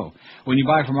bizarre show. When you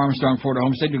buy from Armstrong Ford of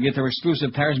Homestead, you'll get their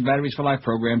exclusive Tires and Batteries for Life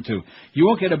program, too. You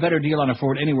won't get a better deal on a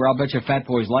Ford anywhere. I'll bet you Fat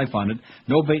Boy's life on it.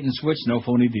 No bait and switch, no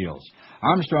phony deals.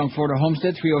 Armstrong Ford of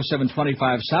Homestead,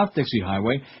 30725 South Dixie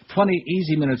Highway, 20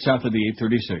 easy minutes south of the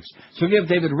 836. So give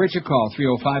David Rich a call,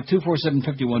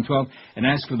 305-247-5112, and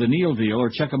ask for the Neil deal, or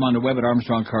check him on the web at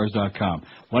ArmstrongCars.com.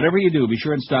 Whatever you do, be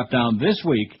sure and stop down this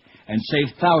week and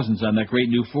save thousands on that great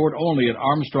new Ford only at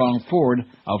Armstrong Ford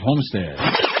of Homestead.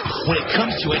 When it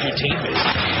comes to entertainment,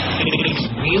 it's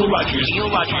Neil Rogers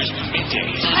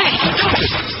Middays.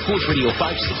 Sports Radio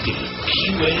 560,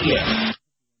 QAM.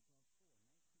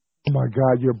 Oh my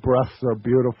God, your breasts are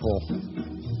beautiful.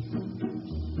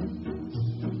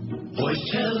 Boys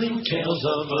telling tales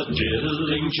of a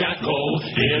diddling jackal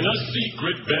in a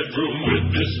secret bedroom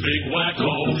with this big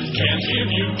wacko. Can't give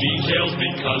you details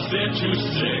because they're too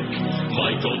sick.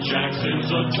 Michael Jackson's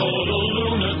a total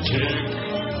lunatic.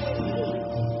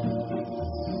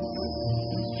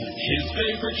 His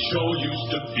favorite show used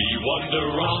to be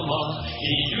Wonderama.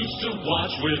 He used to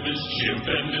watch with his chimp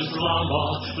and his llama.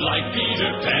 Like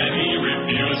Peter Pan, he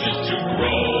refuses to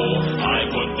grow.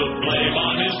 I put the blame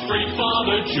on his freak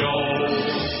father Joe.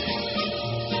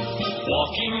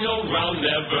 Walking around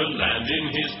Neverland in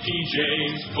his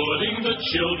PJs, putting the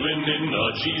children in the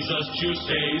Jesus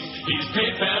Tuesdays. He's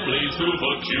paid families who've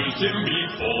accused him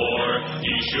before.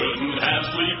 He shouldn't have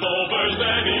sleepovers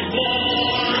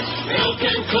anymore. Milk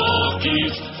and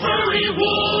cookies, furry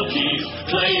Wookiees,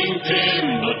 playing pin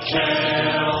the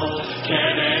tail.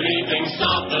 Can anything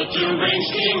stop the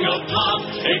deranged king of pop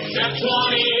except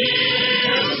 20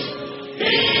 years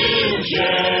Neil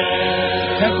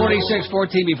Jam. 10:46,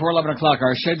 14 before 11 o'clock.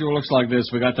 Our schedule looks like this.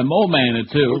 We got the Mo Man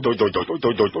at 2.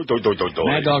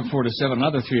 Mad Dog 4 to 7,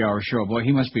 another 3-hour show. Boy,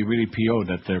 he must be really PO'd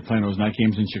that they're playing those night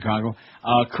games in Chicago.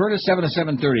 Curtis 7 to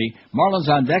 7:30. Marlins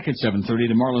on deck at 7:30.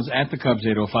 The Marlins at the Cubs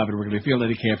 8:05 at Wrigley Field.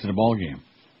 Eddie K after the ball game.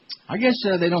 I guess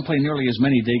they don't play nearly as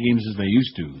many day games as they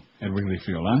used to at Wrigley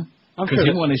Field, huh? Because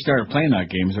even when they started playing night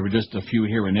games, there were just a few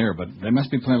here and there, but they must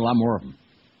be playing a lot more of them.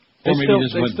 They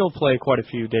still play quite a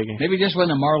few day games. Maybe just when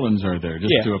the Marlins are there,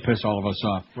 just to piss all of us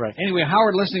off. Right. Anyway,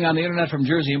 Howard listening on the Internet from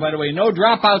Jersey. And by the way, no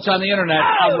dropouts on the Internet.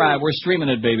 All right, we're streaming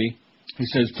it, baby. He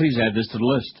says, please add this to the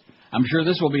list. I'm sure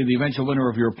this will be the eventual winner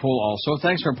of your poll also.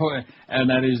 Thanks for and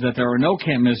that is that there are no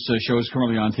can't miss shows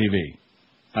currently on TV.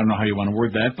 I don't know how you want to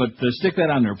word that, but stick that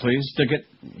on there, please. Stick it.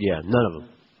 Yeah, none of them.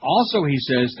 Also, he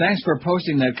says, thanks for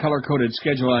posting that color-coded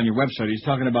schedule on your website. He's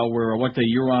talking about what day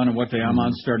you're on and what day I'm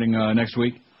on starting next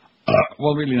week.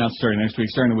 Well, really not starting next week,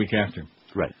 starting the week after.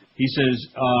 Right. He says,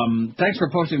 thanks for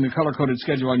posting the color-coded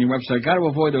schedule on your website. Got to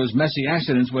avoid those messy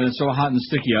accidents when it's so hot and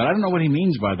sticky out. I don't know what he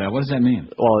means by that. What does that mean?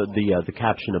 Well, the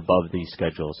caption above the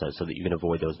schedule says so that you can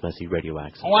avoid those messy radio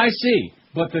accidents. Oh, I see.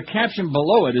 But the caption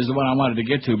below it is the one I wanted to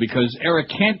get to because Eric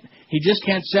just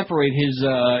can't separate his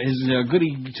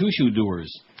goody two-shoe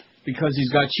doers because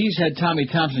he's got Cheesehead Tommy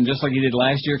Thompson, just like he did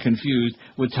last year, confused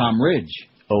with Tom Ridge,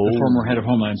 the former head of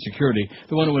Homeland Security,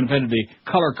 the one who invented the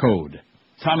color code.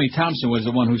 Tommy Thompson was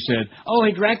the one who said,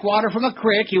 he drank water from a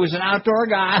creek, he was an outdoor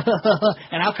guy,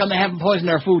 and how come they haven't poisoned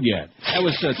our food yet? That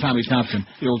was Tommy Thompson,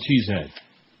 the old cheesehead.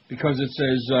 Because it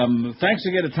says, thanks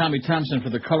again to Tommy Thompson for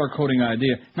the color-coding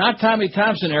idea. Not Tommy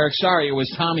Thompson, Eric, sorry, it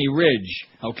was Tommy Ridge,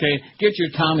 okay? Get your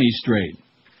Tommies straight.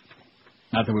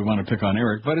 Not that we want to pick on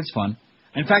Eric, but it's fun.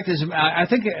 In fact, I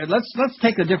think let's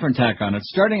take a different tack on it.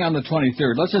 Starting on the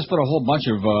 23rd, let's just put a whole bunch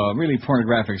of really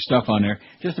pornographic stuff on there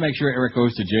just to make sure Eric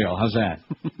goes to jail. How's that?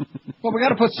 Well, we got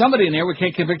to put somebody in there. We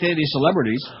can't convict any of these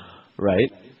celebrities. Right.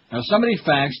 Now, somebody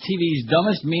faxed TV's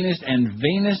dumbest, meanest, and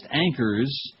vainest anchors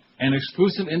an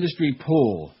exclusive industry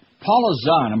poll. Paula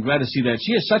Zahn, I'm glad to see that.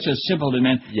 She is such a simpleton,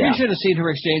 man. Yeah. You should have seen her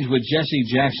exchange with Jesse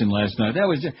Jackson last night. That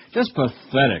was just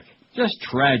pathetic. Just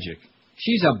tragic.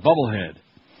 She's a bubblehead.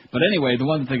 But anyway, the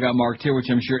one that they got marked here, which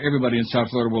I'm sure everybody in South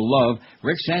Florida will love,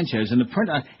 Rick Sanchez. And the print,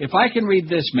 if I can read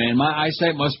this, man, my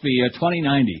eyesight must be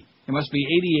 20/90. It must be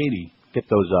 80/80. Get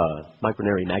those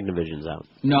Micronary Magnavisions out.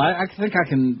 No, I think I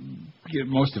can get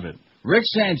most of it. Rick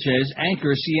Sanchez,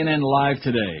 anchor CNN Live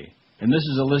today. And this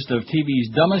is a list of TV's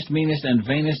dumbest, meanest, and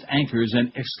vainest anchors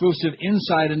and exclusive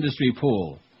inside industry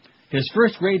pool. His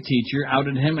first grade teacher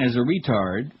outed him as a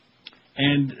retard,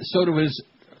 and so do his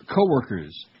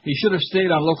co-workers. He should have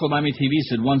stayed on local Miami TV,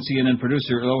 said one CNN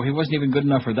producer, although he wasn't even good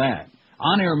enough for that.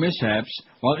 On-air mishaps.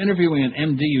 While interviewing an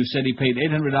MD who said he paid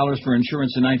 $800 for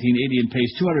insurance in 1980 and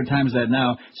pays 200 times that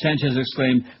now, Sanchez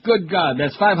exclaimed, "Good God,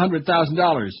 that's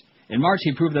 $500,000. In March,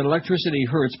 he proved that electricity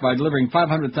hurts by delivering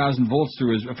 50,000 volts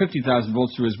through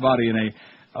his body in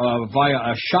via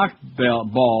a shock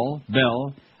bell.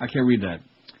 I can't read that.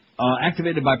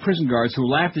 Activated by prison guards who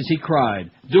laughed as he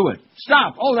cried. Do it.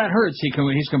 Stop. Oh, that hurts.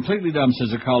 He's completely dumb,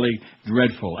 says a colleague.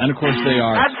 Dreadful. And, of course, they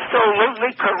are.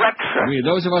 Absolutely correct, sir.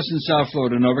 Those of us in South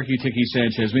Florida know Ricky Tiki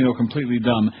Sanchez. We know completely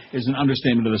dumb is an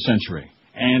understatement of the century.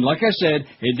 And like I said,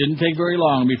 it didn't take very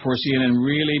long before CNN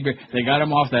they got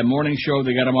him off that morning show,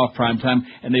 they got him off primetime,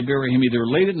 and they bury him either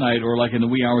late at night or like in the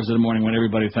wee hours of the morning when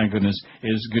everybody, thank goodness,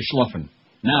 is geschluffen.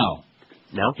 Now,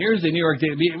 here's the New York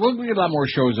Daily. We'll get a lot more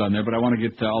shows on there, but I want to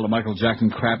get all the Michael Jackson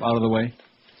crap out of the way.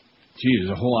 Geez,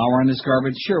 a whole hour on this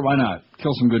garbage? Sure, why not?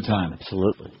 Kill some good time.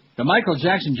 Absolutely. The Michael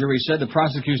Jackson jury said the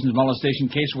prosecution's molestation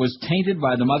case was tainted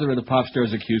by the mother of the pop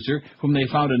star's accuser, whom they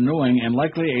found annoying and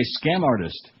likely a scam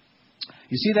artist.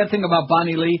 You see that thing about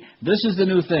Bonnie Lee? This is the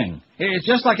new thing. It's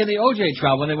just like in the O.J.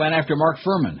 trial when they went after Mark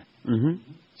Furman. Mm-hmm.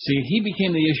 See, he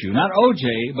became the issue. Not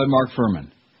O.J., but Mark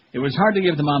Furman. It was hard to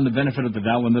give the mom the benefit of the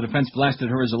doubt when the defense blasted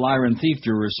her as a liar and thief,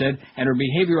 jurors said, and her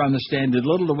behavior on the stand did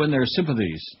little to win their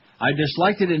sympathies. I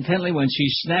disliked it intently when she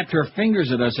snapped her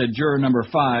fingers at us, said juror number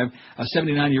 5, a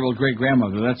 79-year-old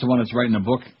great-grandmother. That's the one that's writing a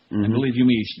book. Mm-hmm. And believe you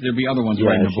me, there'll be other ones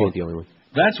writing a book. The only one.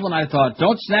 That's when I thought,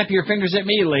 don't snap your fingers at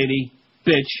me, lady.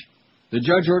 Bitch. The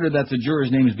judge ordered that the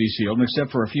jurors' names be sealed, and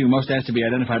except for a few, most asked to be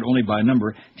identified only by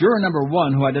number. Juror number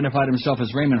 1, who identified himself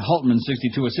as Raymond Hultman,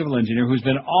 62, a civil engineer, who's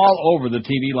been all over the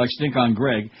TV like Stink on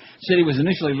Greg, said he was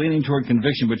initially leaning toward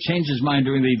conviction, but changed his mind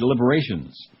during the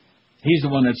deliberations. He's the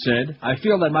one that said, I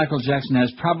feel that Michael Jackson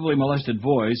has probably molested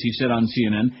boys, he said on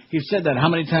CNN. He said that how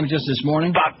many times just this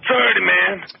morning? About 30,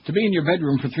 man. To be in your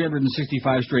bedroom for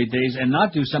 365 straight days and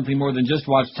not do something more than just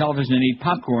watch television and eat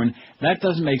popcorn, that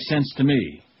doesn't make sense to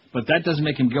me. But that doesn't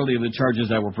make him guilty of the charges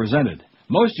that were presented.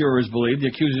 Most jurors believe the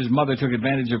accuser's mother took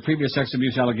advantage of previous sex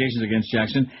abuse allegations against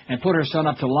Jackson and put her son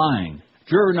up to lying.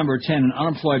 Juror number 10, an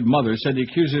unemployed mother, said the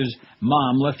accuser's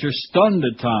mom left her stunned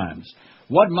at times.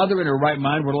 What mother in her right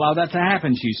mind would allow that to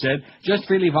happen, she said. Just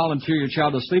freely volunteer your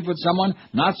child to sleep with someone?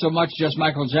 Not so much just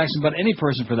Michael Jackson, but any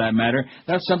person for that matter.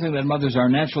 That's something that mothers are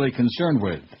naturally concerned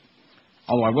with.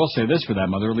 Although I will say this for that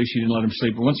mother, at least she didn't let him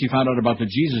sleep. But once he found out about the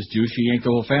Jesus juice, she yanked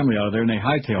the whole family out of there and they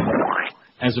hightailed it.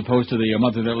 As opposed to the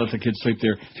mother that let the kids sleep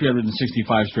there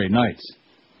 365 straight nights.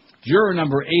 Juror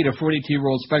number 8, a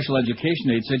 42-year-old special education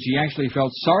aide, said she actually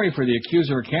felt sorry for the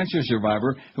accuser, a cancer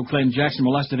survivor, who claimed Jackson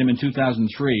molested him in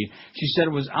 2003. She said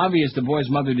it was obvious the boy's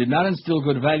mother did not instill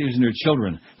good values in her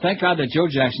children. Thank God that Joe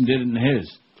Jackson did it in his.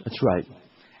 That's right.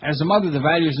 As a mother, the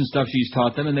values and stuff she's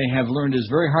taught them and they have learned is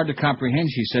very hard to comprehend,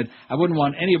 she said. I wouldn't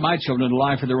want any of my children to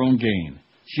lie for their own gain.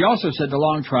 She also said the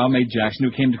long trial made Jackson,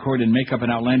 who came to court in makeup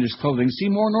and outlandish clothing,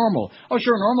 seem more normal. Oh,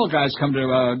 sure, normal guys come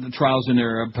to the trials in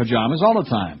their pajamas all the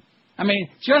time. I mean,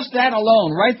 just that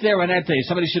alone, right there on that day,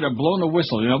 somebody should have blown the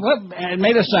whistle, you know, and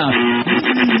made a sound.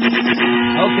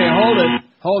 Okay,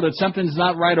 hold it. Something's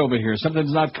not right over here.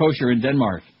 Something's not kosher in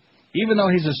Denmark. Even though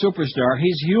he's a superstar,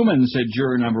 he's human, said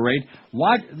juror number 8.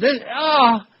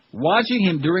 Watching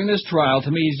him during this trial, to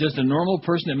me, he's just a normal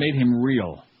person that made him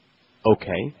real.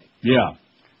 Okay. Yeah.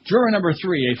 Juror number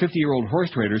 3, a 50-year-old horse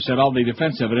trader, said all the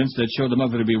defense evidence that showed the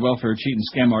mother to be a welfare cheat and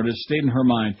scam artist stayed in her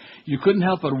mind. You couldn't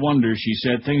help but wonder, she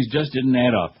said. Things just didn't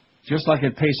add up. Just like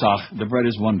at Pesach, the bread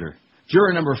is wonder.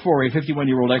 Juror number 4, a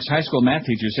 51-year-old ex-high school math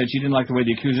teacher, said she didn't like the way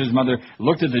the accuser's mother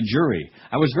looked at the jury.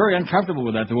 I was very uncomfortable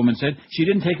with that, the woman said. She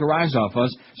didn't take her eyes off us,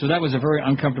 so that was a very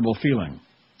uncomfortable feeling.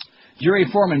 Jury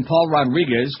foreman Paul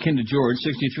Rodriguez, kin to George,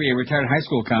 63, a retired high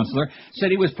school counselor,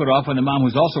 said he was put off when the mom,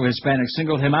 who's also Hispanic,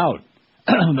 singled him out.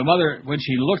 The mother, when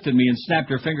she looked at me and snapped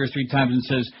her fingers 3 times and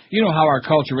says, you know how our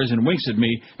culture is, and winks at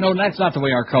me. No, that's not the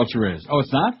way our culture is. Oh,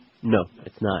 it's not? No,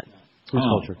 it's not. Whose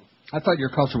culture? I thought your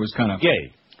culture was kind of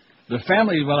gay. The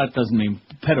family, well, that doesn't mean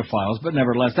pedophiles, but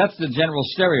nevertheless, that's the general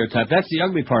stereotype. That's the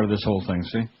ugly part of this whole thing,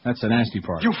 see? That's the nasty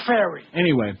part. You fairy.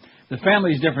 Anyway, the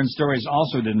family's different stories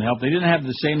also didn't help. They didn't have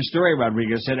the same story,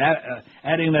 Rodriguez said,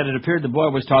 adding that it appeared the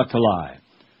boy was taught to lie.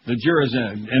 The jurors,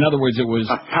 in other words, it was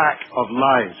a pack of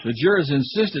lies. The jurors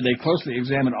insisted they closely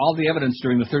examined all the evidence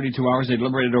during the 32 hours they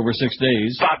deliberated over 6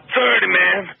 days. About 30,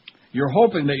 man. You're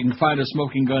hoping that you can find a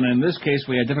smoking gun, and in this case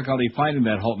we had difficulty finding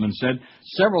that, Holtman said.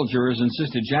 Several jurors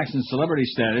insisted Jackson's celebrity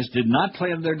status did not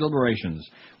play into their deliberations.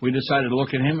 We decided to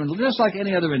look at him just like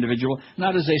any other individual,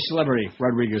 not as a celebrity,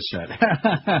 Rodriguez said.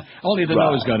 Only the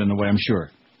nose got in the way, I'm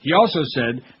sure. He also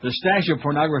said the stash of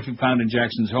pornography found in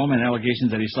Jackson's home and allegations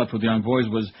that he slept with young boys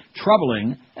was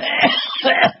troubling,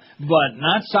 but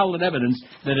not solid evidence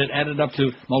that it added up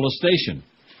to molestation.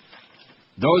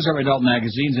 Those are adult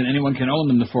magazines, and anyone can own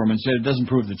them, the foreman said. It doesn't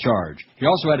prove the charge. He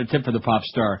also had a tip for the pop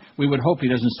star. We would hope he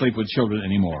doesn't sleep with children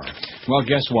anymore. Well,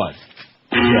 guess what?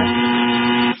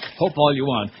 Yeah. Hope all you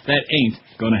want. That ain't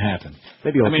going to happen.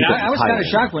 Maybe I was kind of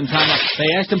shocked one time.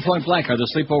 They asked him point blank, are the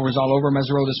sleepovers all over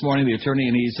Mesereau this morning, the attorney,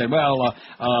 and he said, well,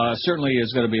 certainly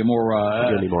it's going to be a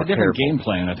different careful game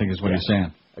plan, I think is what he's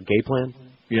saying. A gay plan?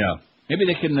 Yeah. Maybe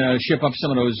they can ship up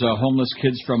some of those homeless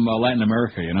kids from Latin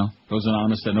America, you know, those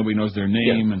anonymous that nobody knows their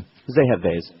name. Yeah, and they have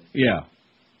vase. Yeah.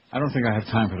 I don't think I have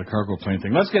time for the cargo plane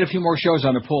thing. Let's get a few more shows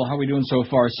on the pull. How are we doing so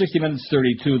far? 60 Minutes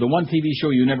 32, the one TV show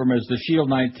you never missed, The Shield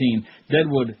 19,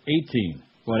 Deadwood 18.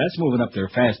 Boy, that's moving up there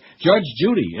fast. Judge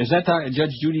Judy, is that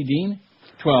Judge Judy Dean?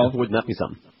 12. Wouldn't that be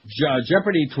something?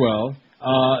 Jeopardy 12.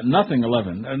 Nothing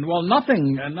 11. Well,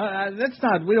 nothing. That's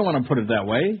not. We don't want to put it that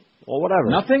way. Well, whatever.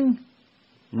 Nothing.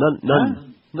 None.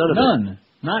 None of None.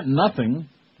 it. Not nothing.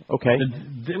 Okay.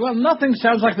 Well, nothing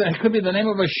sounds like that. It could be the name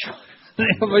of a show. The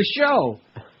name of a show.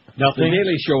 Nothing. The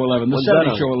Daily Show 11. The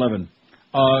 70 Show 11.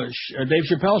 Dave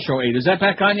Chappelle Show 8. Is that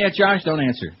back on yet, Josh? Don't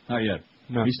answer. Not yet.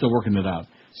 No. He's still working it out.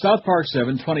 South Park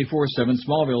 7, 24/7,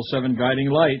 Smallville 7, Guiding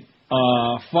Light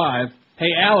 5.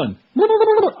 Hey, Alan.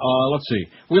 Let's see.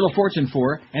 Wheel of Fortune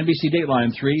 4, NBC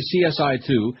Dateline 3, CSI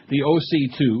 2, The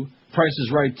OC 2, Price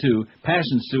is Right 2,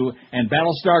 Passions 2, and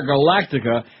Battlestar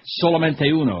Galactica Solamente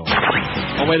Uno.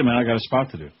 Oh, wait a minute. I got a spot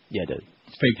to do. Yeah, I did.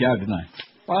 Faked you out, didn't I?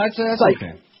 Well, that's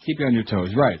okay. Keep you on your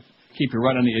toes. Right. Keep you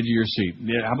right on the edge of your seat.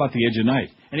 Yeah, how about The Edge of Night?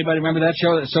 Anybody remember that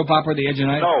show, that soap opera, The Edge of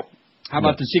Night? No. How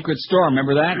about The Secret Storm?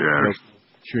 Remember that? Yeah.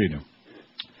 Sure you do.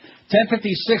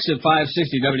 10:56 at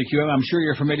 560 WQM. I'm sure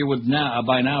you're familiar with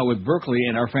by now with Berkeley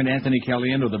and our friend Anthony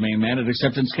Caliendo, the main man at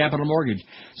Acceptance Capital Mortgage.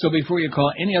 So before you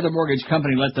call any other mortgage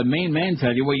company, let the main man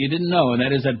tell you what you didn't know, and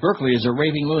that is that Berkeley is a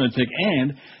raving lunatic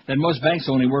and that most banks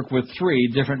only work with 3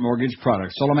 different mortgage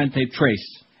products. Solamente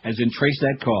Trace, as in trace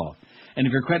that call. And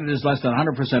if your credit is less than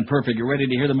 100% perfect, you're ready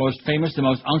to hear the most famous, the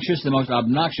most unctuous, the most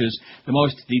obnoxious, the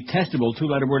most detestable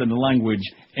two-letter word in the language,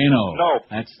 NO. No.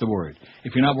 That's the word.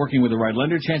 If you're not working with the right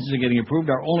lender, chances of getting approved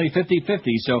are only 50-50.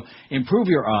 So improve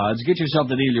your odds. Get yourself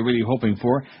the deal you're really hoping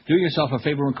for. Do yourself a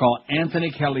favor and call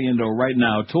Anthony Caliendo right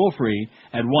now, toll-free,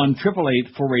 at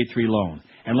 1-888-483-LOAN.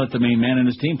 And let the main man and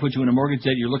his team put you in a mortgage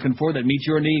that you're looking for that meets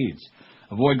your needs.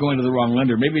 Avoid going to the wrong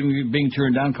lender, maybe being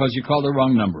turned down because you called the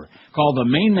wrong number. Call the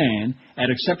main man at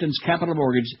Acceptance Capital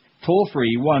Mortgage,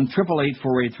 toll-free,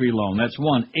 1-888-483-LOAN. That's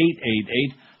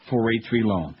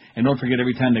 1-888-483-LOAN. And don't forget,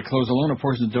 every time they close a loan, a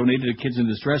portion is donated to kids in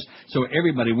distress, so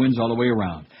everybody wins all the way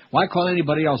around. Why call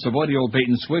anybody else? Avoid the old bait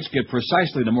and switch. Get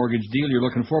precisely the mortgage deal you're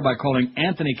looking for by calling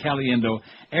Anthony Caliendo,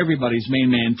 everybody's main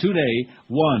man, today,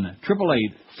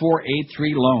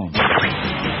 1-888-483-LOAN.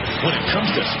 When it comes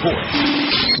to sports,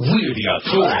 we're the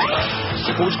authority.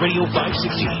 Sports Radio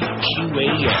 560,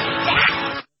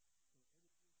 QAM.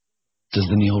 This is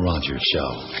the Neil Rogers Show.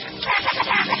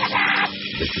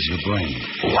 This is your brain.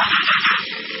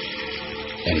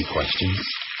 Any questions?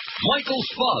 Michael's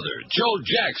father, Joe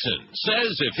Jackson,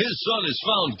 says if his son is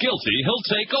found guilty, he'll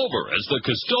take over as the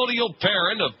custodial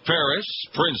parent of Paris,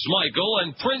 Prince Michael,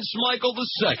 and Prince Michael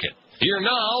II. Here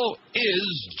now is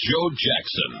Joe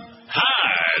Jackson.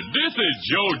 Hi, this is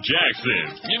Joe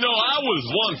Jackson. You know, I was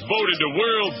once voted the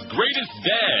world's greatest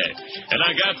dad, and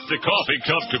I got the coffee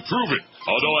cup to prove it,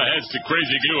 although I had to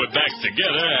crazy glue it back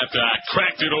together after I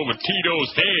cracked it over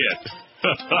Tito's head.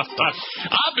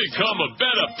 I've become a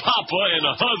better papa and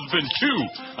a husband, too.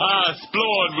 I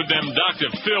explored with them Dr.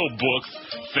 Phil books,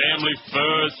 Family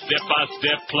First,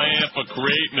 Step-by-Step Plan for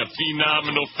Creating a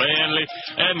Phenomenal Family,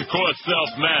 and, of course,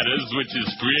 Self Matters, which is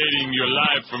creating your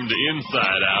life from the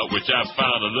inside out, which I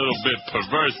found a little bit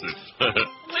perversive.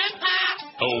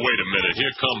 Oh, wait a minute.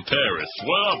 Here come Paris.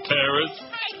 What up, Paris?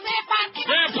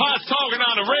 Grandpa's talking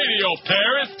on the radio,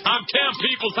 Paris. I'm telling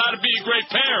people how to be a great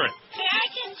parent.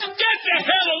 Get the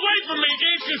hell away from me!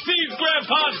 Can't you see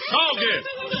Grandpa's talking?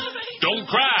 Don't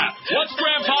cry. What's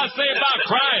Grandpa say about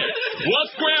crying? What's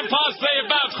Grandpa say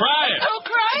about crying? Don't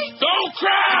cry. Don't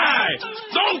cry!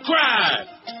 Don't cry!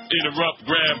 Interrupt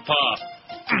Grandpa.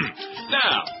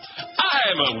 Now, I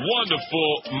am a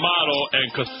wonderful model and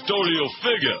custodial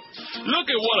figure. Look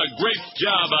at what a great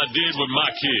job I did with my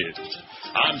kids.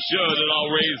 I'm sure that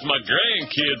I'll raise my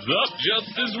grandkids up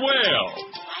just as well.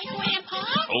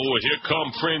 Oh, here come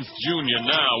Prince Jr.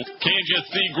 now. Can't you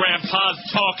see Grandpa's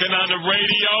talking on the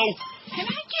radio? Can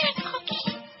I get a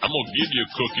cookie? I'm going to give you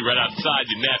a cookie right outside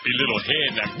your nappy little head.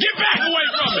 Now, get back away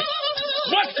from me!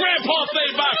 What's Grandpa say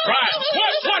about crying?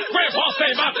 What's Grandpa say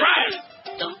about crying?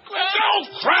 Don't cry. Don't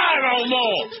cry no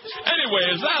more! Anyway,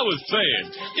 as I was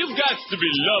saying, you've got to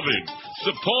be loving,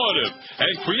 supportive,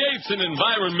 and creates an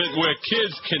environment where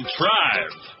kids can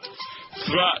thrive.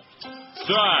 Thrive.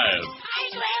 Hi,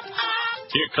 Grandpa.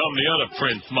 Here come the other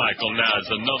Prince Michael now. It's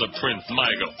another Prince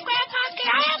Michael. Grandpa, can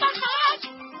I have a hug?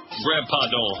 Grandpa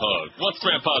don't hug. What's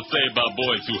Grandpa say about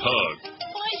boys who hug?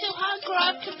 Boys who hug grow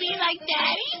up to be like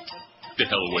Daddy. Get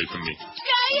the hell away from me. Can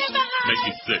I have a hug? Make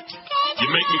me sick. You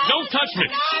make me... Don't touch me.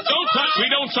 Don't touch me.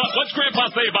 Don't touch. What's Grandpa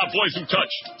say about boys who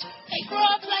touch? They grow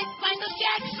up like Michael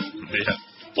Jackson. Yeah.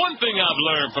 One thing I've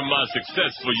learned from my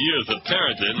successful years of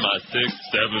parenting, my 6,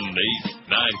 7,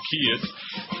 8, 9 kids,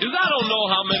 is I don't know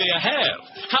how many I have.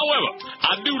 However,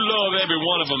 I do love every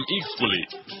one of them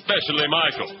equally, especially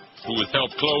Michael, who has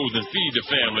helped clothe and feed the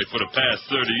family for the past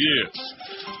 30 years.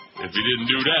 If he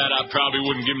didn't do that, I probably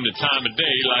wouldn't give him the time of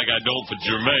day like I don't for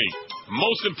Jermaine.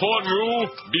 Most important rule,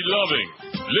 be loving,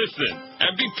 listen,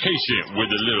 and be patient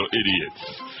with the little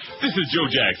idiots. This is Joe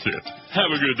Jackson.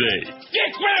 Have a good day. Get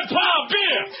Grandpa a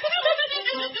beer!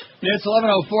 It's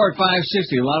 11:04 at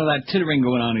 560. A lot of that tittering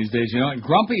going on these days. You know,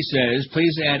 Grumpy says,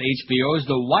 please add HBO's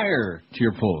The Wire to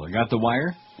your poll. You got The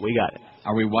Wire? We got it.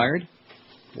 Are we wired?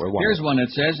 We're wired. Here's one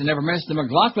that says, never miss the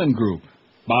McLaughlin Group.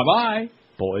 Bye-bye.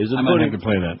 Boys I and might pudding. have to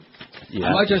play that. Yeah.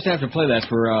 I might just have to play that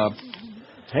for old,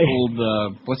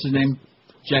 what's his name?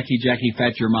 Jackie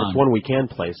Fat Your Mom. It's one we can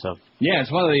play, so. Yeah,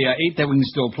 it's one of the 8 that we can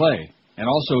still play. And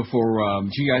also for,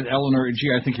 Eleanor,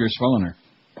 I think you're swelling her.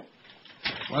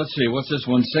 Let's see, what's this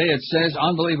one say? It says,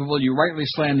 unbelievable, you rightly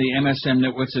slammed the MSM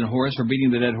nitwits and horse for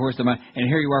beating the dead horse. And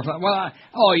here you are. Well,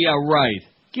 oh, yeah, right.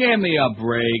 Give me a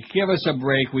break. Give us a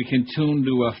break. We can tune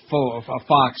to a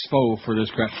Fox faux for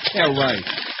this crap. Yeah, right.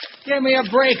 Give me a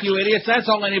break, you idiots. That's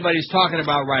all anybody's talking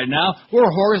about right now. We're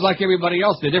whores like everybody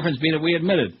else. The difference being that we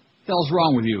admit it. What the hell's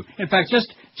wrong with you? In fact,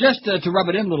 just to rub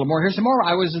it in a little more, here's some more.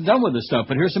 I was done with this stuff,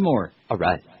 but here's some more. All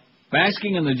right.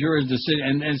 Basking in the juror's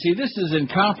decision, and see, this is in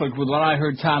conflict with what I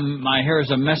heard Tom My Hair's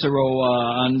a Messero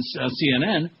on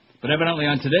CNN. But evidently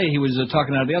on Today, he was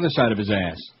talking out of the other side of his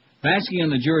ass. Basking on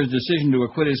the juror's decision to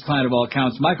acquit his client of all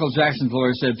counts, Michael Jackson's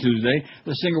lawyer said Tuesday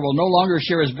the singer will no longer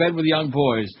share his bed with young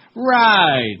boys.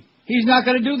 Right. He's not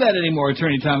going to do that anymore,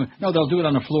 Attorney Tom. No, they'll do it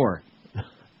on the floor.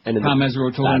 Tom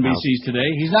Mesereau told NBC's Today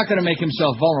he's not going to make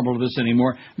himself vulnerable to this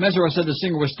anymore. Mesereau said the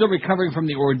singer was still recovering from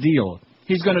the ordeal.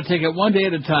 He's going to take it one day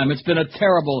at a time. It's been a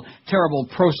terrible, terrible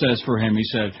process for him, he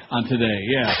said on Today.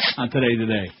 Yeah, on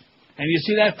Today. And you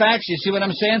see that fax? You see what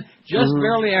I'm saying? Just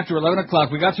barely after 11 o'clock.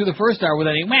 We got through the first hour with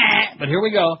any meh, but here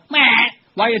we go. Meh.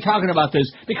 Why are you talking about this?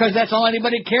 Because that's all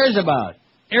anybody cares about.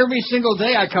 Every single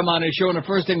day I come on this show, and the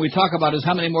first thing we talk about is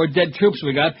how many more dead troops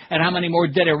we got and how many more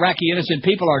dead Iraqi innocent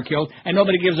people are killed, and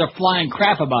nobody gives a flying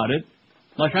crap about it.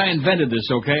 Like I invented this,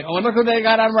 okay? Oh, and look what they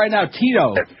got on right now.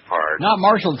 Tito. That's hard. Not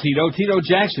Marshall Tito, Tito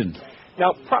Jackson.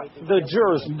 Now, the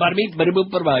jurors...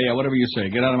 Yeah, whatever you say.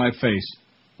 Get out of my face.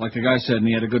 Like the guy said, and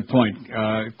he had a good point.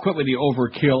 Quit with the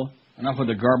overkill. Enough with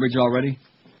the garbage already.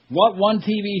 What one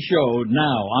TV show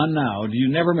now do you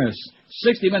never miss?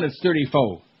 60 Minutes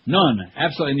 34. None.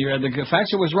 Absolutely. And the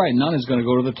faxer was right. None is going to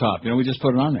go to the top. You know, we just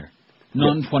put it on there.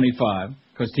 None 25,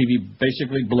 because TV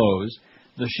basically blows.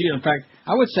 The Shield, in fact,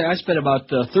 I would say I spent about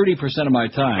 30% of my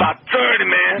time. About 30,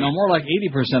 man. No, more like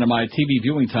 80% of my TV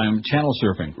viewing time channel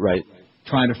surfing. Right.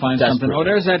 Trying to find something. Oh,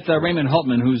 there's that Raymond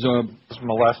Hultman who's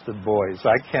molested boys.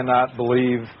 I cannot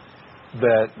believe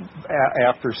that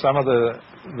after some of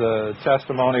the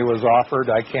testimony was offered,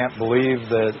 I can't believe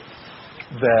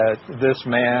that this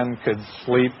man could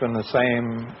sleep in the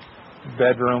same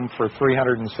bedroom for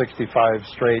 365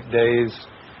 straight days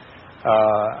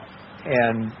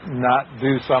and not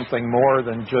do something more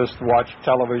than just watch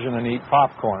television and eat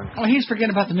popcorn. Oh, he's forgetting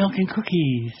about the milk and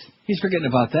cookies. He's forgetting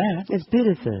about that. It's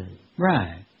beautiful.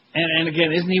 Right. And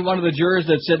again, isn't he one of the jurors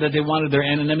that said that they wanted their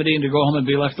anonymity and to go home and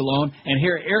be left alone? And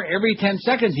here, every 10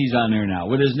 seconds he's on there now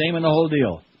with his name and the whole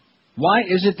deal. Why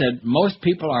is it that most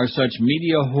people are such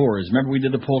media whores? Remember we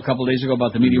did the poll a couple of days ago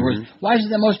about the media whores? Why is it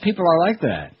that most people are like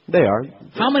that? They are.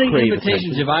 How many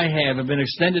invitations have been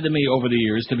extended to me over the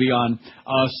years to be on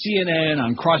CNN,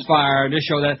 on Crossfire, this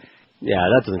show, that? Yeah,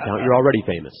 that doesn't count. You're already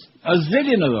famous. A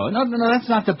zillion of those. No, that's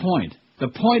not the point. The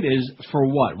point is, for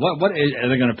what? What is, are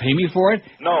they going to pay me for it?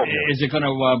 No. Is it going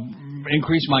to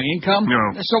increase my income?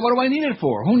 No. So what do I need it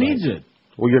for? Who needs it?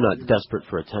 Well, you're not desperate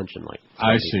for attention, like.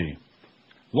 I see.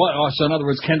 What? Oh, so in other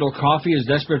words, Kendall Coffey is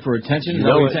desperate for attention? You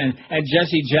know it. And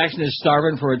Jesse Jackson is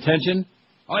starving for attention?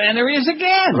 Oh, and there he is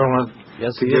again! I don't want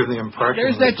to give the impression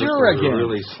There's that juror this is again. a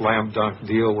really slam dunk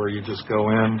deal where you just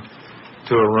go in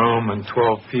to a room and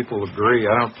 12 people agree.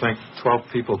 I don't think 12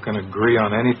 people can agree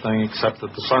on anything except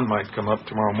that the sun might come up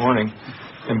tomorrow morning.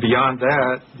 And beyond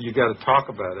that, you got to talk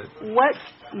about it. What?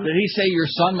 Did he say your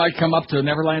son might come up to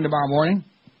Neverland tomorrow morning?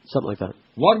 Something like that.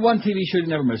 What one TV show you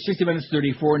never miss? 60 Minutes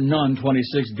 34, None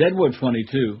 26, Deadwood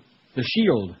 22, The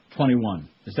Shield 21.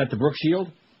 Is that the Brooke Shield?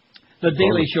 The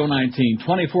Daily Show 19,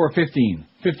 24 15,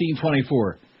 15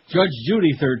 24, Judge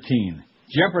Judy 13,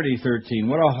 Jeopardy 13.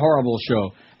 What a horrible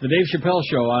show. The Dave Chappelle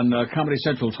Show on Comedy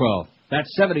Central 12. That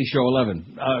 70 Show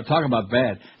 11. Talk about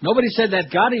bad. Nobody said that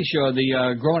Gotti show,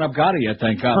 the Growing Up Gotti yet,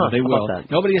 thank God, but they will.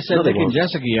 Nobody has said Dick and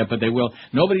Jessica yet, but they will.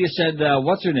 Nobody has said,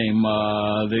 what's her name,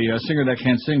 the singer that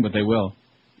can't sing, but they will.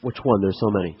 Which one? There's so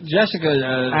many.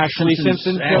 Jessica Ashley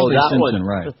Simpson. Ashley that Simpson, one.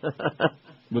 right.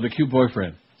 With a cute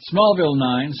boyfriend. Smallville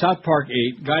 9, South Park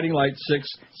 8, Guiding Light 6,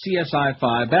 CSI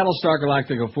 5, Battlestar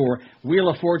Galactica 4, Wheel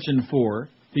of Fortune 4,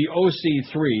 The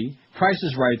OC 3, Price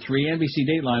is Right 3, NBC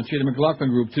Dateline 3, The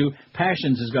McLaughlin Group 2,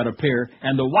 Passions has got a pair,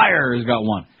 and The Wire has got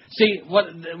one. See,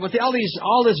 with all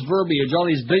this verbiage, all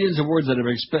these billions of words that have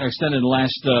extended in the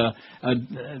last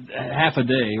half a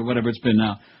day, or whatever it's been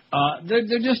now,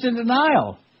 they're just in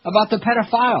denial about the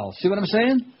pedophile. See what I'm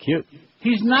saying? Cute.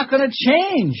 He's not going to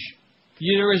change.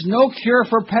 There is no cure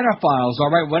for pedophiles, all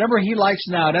right? Whatever he likes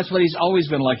now, that's what he's always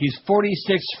been like. He's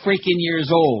 46 freaking years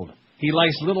old. He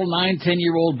likes little 9,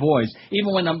 10-year-old boys.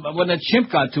 Even when the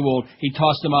chimp got too old, he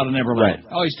tossed him out of Neverland.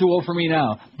 Right. Oh, he's too old for me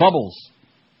now. Bubbles.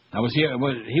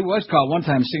 He was caught one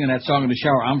time singing that song in the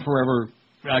shower, I'm Forever...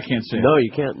 I can't say it. No, you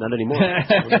can't. Not anymore.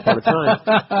 Once upon a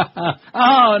time.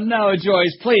 Oh, no,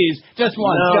 Joyce, please. Just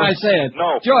once. No. Guys, say it.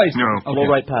 No. Joyce. No. Okay. We'll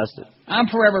right past it. I'm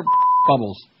Forever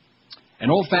Bubbles. An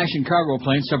old-fashioned cargo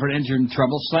plane suffered engine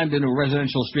trouble, slammed into a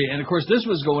residential street. And, of course, this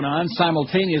was going on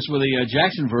simultaneous with the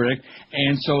Jackson verdict.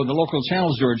 And so the local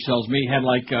channels, George tells me, had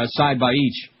like side by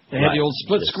each. They had the old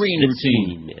split-screen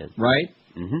routine, right?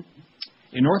 Mm-hmm.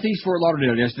 In northeast Fort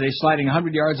Lauderdale yesterday, sliding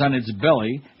 100 yards on its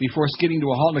belly before skidding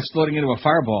to a halt and exploding into a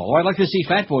fireball. Oh, I'd like to see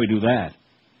Fat Boy do that.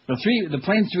 The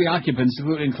plane's 3 occupants,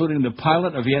 including the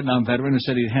pilot, a Vietnam veteran who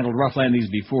said he'd handled rough landings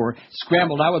before,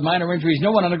 scrambled out with minor injuries.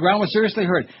 No one on the ground was seriously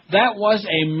hurt. That was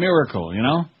a miracle, you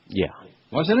know? Yeah.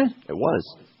 Wasn't it? It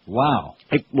was. Wow.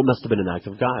 It must have been an act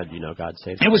of God, you know, God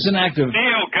saved. It was an act of...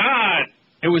 Neil, God!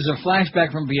 It was a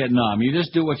flashback from Vietnam. You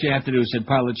just do what you have to do, said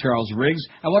pilot Charles Riggs.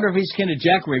 I wonder if he's kin to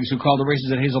Jack Riggs, who called the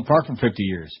races at Hazel Park for 50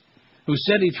 years. Who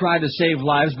said he tried to save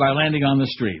lives by landing on the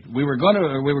street. We were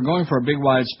going for a big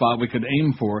wide spot we could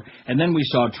aim for, and then we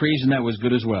saw trees, and that was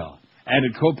good as well.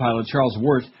 Added co-pilot Charles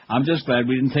Wirth, I'm just glad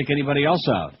we didn't take anybody else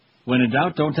out. When in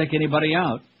doubt, don't take anybody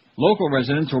out. Local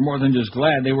residents were more than just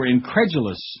glad. They were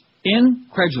incredulous.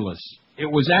 Incredulous. It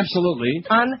was absolutely...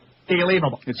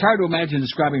 unbelievable. It's hard to imagine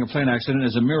describing a plane accident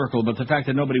as a miracle, but the fact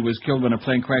that nobody was killed when a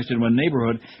plane crashed in one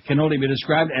neighborhood can only be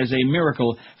described as a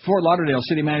miracle, Fort Lauderdale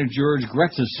City Manager George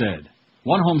Gretzes said.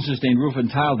 One home sustained roof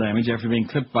and tile damage after being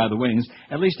clipped by the wings.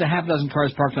 At least a half dozen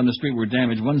cars parked on the street were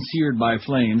damaged, one seared by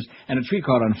flames, and a tree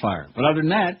caught on fire. But other than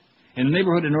that, in a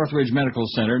neighborhood in Northridge Medical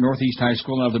Center, Northeast High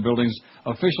School, and other buildings,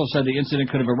 officials said the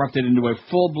incident could have erupted into a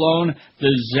full-blown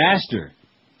disaster.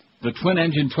 The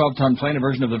twin-engine 12-ton plane, a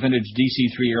version of the vintage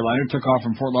DC-3 airliner, took off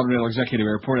from Fort Lauderdale Executive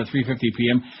Airport at 3:50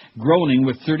 p.m., groaning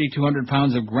with 3,200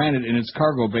 pounds of granite in its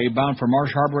cargo bay, bound for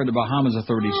Marsh Harbor in the Bahamas,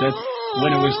 authorities said.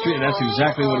 That's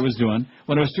exactly what it was doing.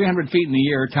 When it was 300 feet in the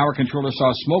air, tower controller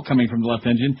saw smoke coming from the left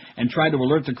engine and tried to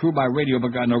alert the crew by radio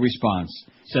but got no response,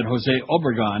 said Jose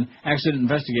Obregon, accident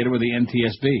investigator with the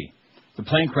NTSB. The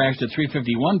plane crashed at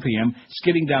 3:51 p.m.,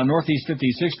 skidding down Northeast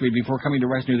 56th Street before coming to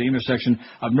rest near the intersection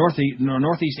of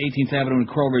Northeast 18th Avenue and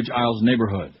Coral Ridge Isles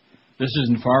neighborhood. This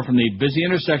isn't far from the busy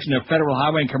intersection of Federal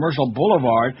Highway and Commercial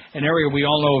Boulevard, an area we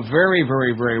all know very,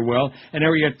 very, very well, an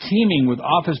area teeming with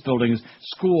office buildings,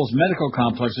 schools, medical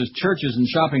complexes, churches, and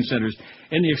shopping centers.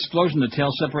 In the explosion, the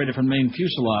tail separated from the main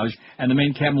fuselage, and the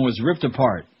main cabin was ripped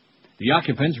apart. The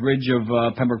occupants, Riggs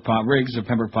of Pembroke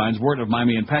Pines, Wirt of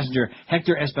Miami, and passenger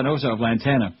Hector Espinosa of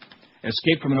Lantana,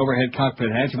 escaped from an overhead cockpit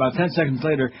hatch. About 10 seconds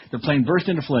later, the plane burst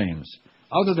into flames.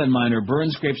 Other than minor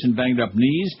burns, scrapes, and banged-up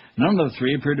knees, none of the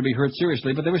 3 appeared to be hurt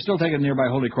seriously, but they were still taken to nearby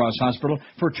Holy Cross Hospital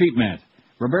for treatment.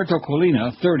 Roberto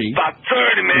Colina, 30,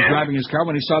 was driving his car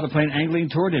when he saw the plane angling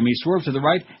toward him. He swerved to the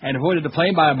right and avoided the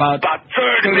plane by about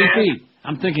 30 feet.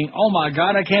 I'm thinking, oh, my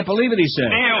God, I can't believe it, he said.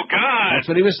 Neil, God! That's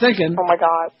what he was thinking. Oh, my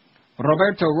God.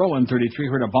 Roberto Rowan, 33,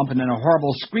 heard a bump and then a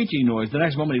horrible screeching noise. The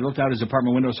next moment he looked out his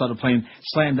apartment window, saw the plane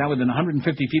slam down within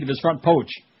 150 feet of his front porch.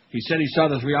 He said he saw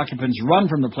the 3 occupants run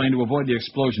from the plane to avoid the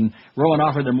explosion. Rowan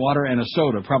offered them water and a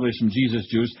soda, probably some Jesus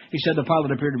juice. He said the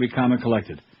pilot appeared to be calm and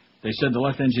collected. They said the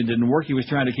left engine didn't work. He was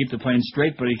trying to keep the plane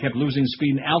straight, but he kept losing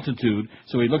speed and altitude,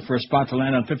 so he looked for a spot to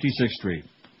land on 56th Street.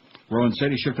 Rowan said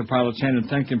he shook the pilot's hand and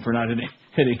thanked him for not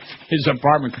hitting his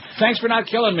apartment. Thanks for not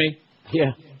killing me.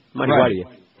 Yeah, mighty right. You.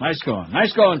 Nice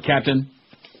going, Captain.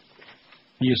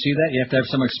 You see that? You have to have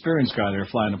some experienced guy there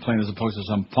flying a plane as opposed to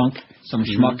some punk, some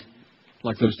schmuck,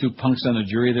 like those 2 punks on the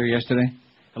jury there yesterday.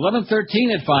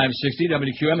 11:13 at 560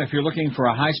 WQM. If you're looking for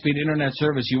a high-speed internet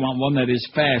service, you want one that is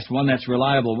fast, one that's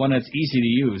reliable, one that's easy to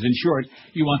use. In short,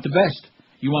 you want the best.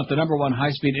 You want the #1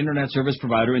 high-speed internet service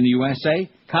provider in the USA,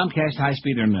 Comcast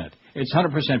High-Speed Internet. Its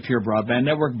 100% pure broadband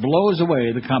network blows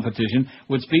away the competition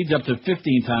with speeds up to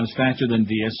 15 times faster than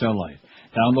DSL Lite.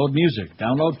 Download music,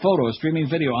 download photos, streaming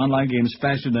video, online games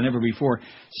faster than ever before.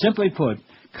 Simply put,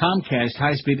 Comcast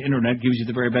High-Speed Internet gives you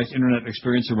the very best internet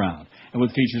experience around. And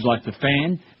with features like the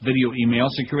Fan, Video Email,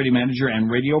 Security Manager,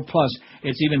 and Radio Plus,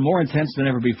 it's even more intense than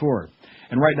ever before.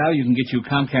 And right now, you can get you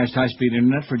Comcast High-Speed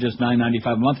Internet for just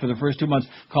 $9.95 a month for the first 2 months.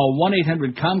 Call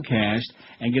 1-800-COMCAST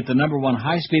and get the #1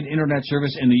 high-speed Internet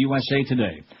service in the USA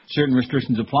today. Certain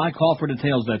restrictions apply. Call for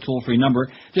details. That toll-free number.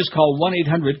 Just call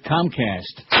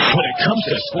 1-800-COMCAST. When it comes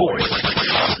to sports,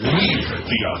 we're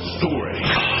the authority.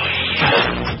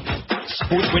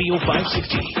 Sports Radio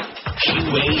 560,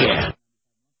 QAM.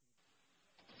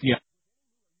 Yeah.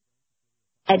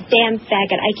 A damn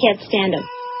faggot. I can't stand him.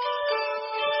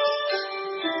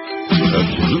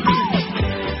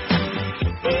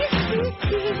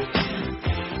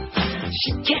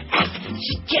 She can't act,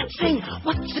 she can't sing.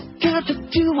 What's a girl to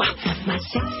do? My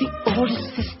sexy older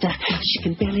sister, she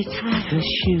can barely tie her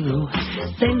shoe.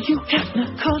 Then Hugh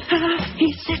Hefner called her.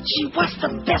 He said she was the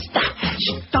best.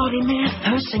 She thought he meant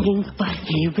her singing, but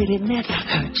he really meant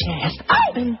her chest. Oh!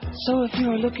 And so if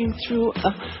you're looking through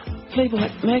a Playboy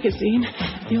magazine,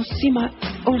 you'll see my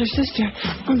older sister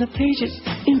on the pages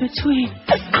in between.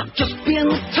 I've just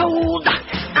been told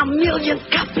 1,000,000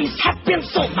 copies have been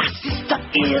sold. My sister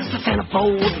is a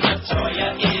centerfold.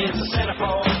 Latoya is a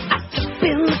centerfold. I've just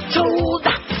been told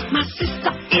my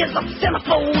sister is a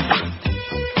centerfold.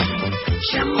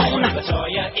 Shimon.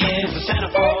 Latoya is a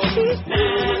centerfold. Na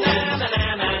na na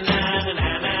na na na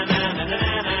na na na na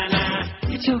na na.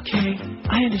 It's okay.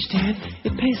 I understand.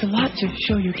 It pays a lot to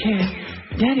show you care.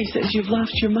 Daddy says you've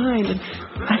lost your mind, and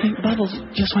I think Bubbles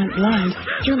just went blind.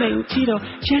 Jermaine, Tito,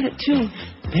 Janet, too.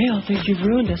 They all think you've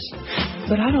ruined us.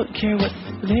 But I don't care what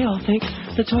they all think.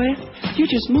 Latoya, you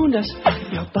just mooned us.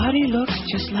 Your body looks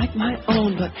just like my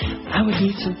own, but I would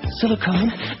need some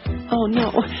silicone. Oh,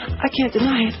 no, I can't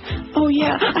deny it. Oh,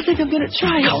 yeah, I think I'm going to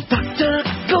try it. Call Dr.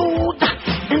 Gold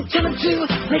and tell him to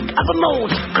make up a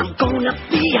mold. I'm going to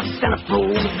be a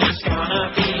centerfold. He's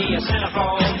gonna be a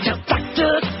centerfold. Tell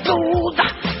Dr. Gold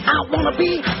I want to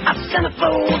be a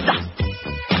centerfold.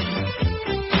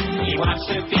 He wants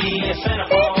to be a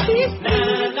centerfold. Na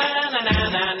na na na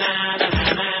na na na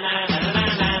na na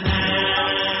na na.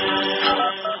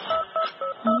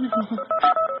 Oh, no.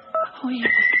 Oh,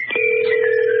 yeah.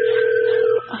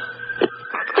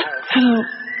 Hello,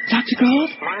 Dr. Gold?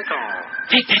 Michael.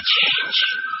 Take that change.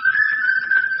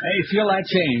 Hey, feel that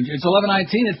change. It's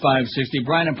 11:19 at 560.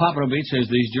 Brian and Pompano Beach says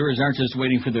these jurors aren't just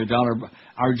waiting for their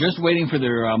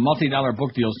multi-dollar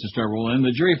book deals to start rolling in.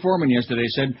 The jury foreman yesterday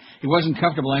said he wasn't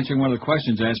comfortable answering one of the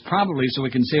questions asked, probably so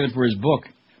he can save it for his book.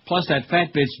 Plus that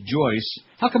fat bitch Joyce.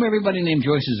 How come everybody named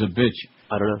Joyce is a bitch?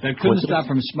 I don't know. That couldn't stop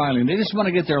from smiling. They just want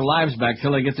to get their lives back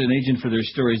till they get an agent for their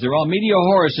stories. They're all media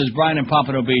horror, says Brian in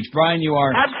Pompano Beach. Brian, you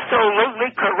are... Absolutely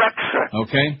correct, sir.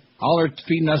 Okay. All they're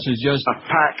feeding us is just... a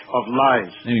pack of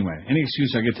lies. Anyway, any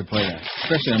excuse I get to play that,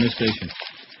 especially on this station.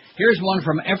 Here's one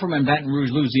from Ephraim in Baton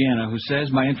Rouge, Louisiana, who says,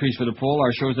 my entries for the poll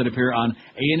are shows that appear on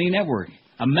A&E Network.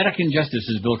 American Justice,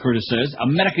 as Bill Curtis says.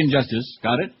 American Justice.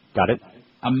 Got it? Got it.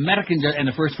 American Justice. And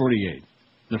the First 48.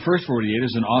 The First 48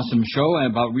 is an awesome show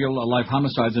about real-life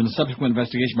homicides and the subsequent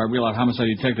investigation by real-life homicide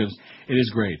detectives. It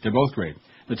is great. They're both great.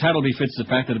 The title befits the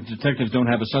fact that if detectives don't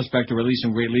have a suspect to release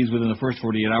some great leads within the first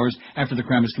 48 hours after the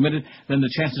crime is committed, then the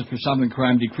chances for solving the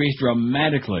crime decrease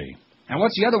dramatically. And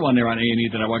what's the other one there on A&E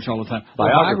that I watch all the time?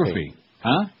 Biography.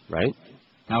 Huh? Right.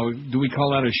 Now, do we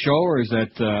call that a show, or is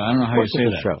that, I don't know how you say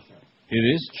that. Show. It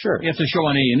is? Sure. It's a show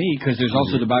on A&E because there's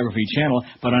also the Biography channel,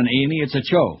 but on A&E it's a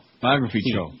show, Biography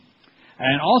show.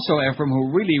 And also, Ephraim,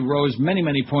 who really rose many,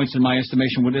 many points in my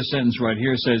estimation with this sentence right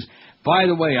here, says, by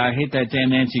the way, I hate that damn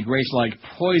Nancy Grace like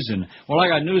poison. Well, I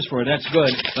got news for her. That's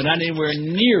good, but not anywhere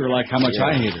near like how much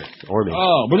I hate her. Or me.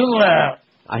 Oh, blah.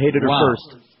 I hated her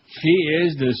first. She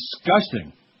is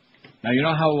disgusting. Now, you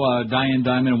know how Diane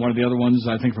Diamond and one of the other ones,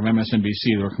 I think from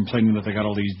MSNBC, they were complaining that they got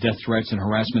all these death threats and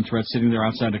harassment threats sitting there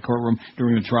outside the courtroom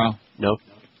during the trial? No.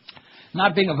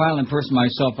 Not being a violent person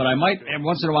myself, but I might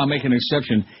once in a while make an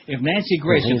exception. If Nancy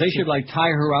Grace, if they should like tie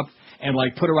her up and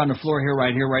like put her on the floor here,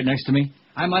 right next to me,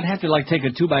 I might have to like take a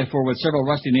 2x4 with several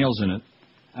rusty nails in it.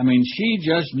 I mean, she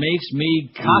just makes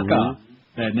me caca,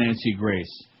 that Nancy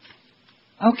Grace.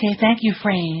 Okay, thank you,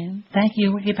 friend. Thank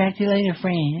you. We'll get back to you later,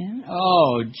 friend.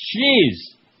 Oh,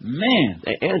 jeez. Man.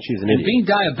 And she's an and idiot. being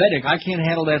diabetic, I can't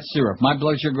handle that syrup. My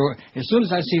blood sugar, as soon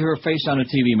as I see her face on the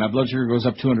TV, my blood sugar goes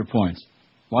up 200 points.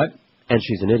 What? And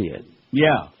she's an idiot.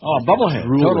 Yeah. Oh, bubblehead.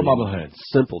 Total bubblehead.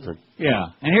 Simpleton. Yeah.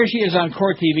 And here she is on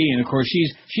Court TV, and of course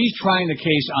she's trying the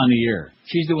case on the air.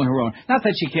 She's doing her own. Not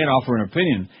that she can't offer an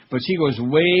opinion, but she goes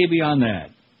way beyond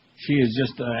that. She is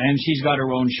just, and she's got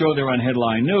her own show there on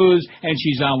Headline News, and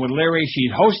she's on with Larry.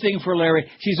 She's hosting for Larry.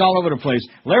 She's all over the place.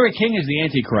 Larry King is the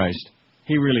Antichrist.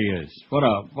 He really is. What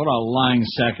a lying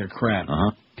sack of crap.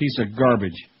 Piece of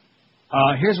garbage.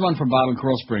 Here's one from Bob in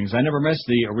Coral Springs. I never missed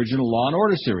the original Law and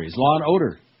Order series. Law and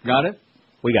Order. Got it?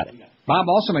 We got it. Bob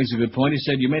also makes a good point. He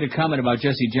said, you made a comment about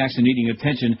Jesse Jackson needing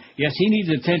attention. Yes, he needs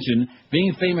attention.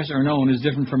 Being famous or known is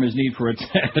different from his need for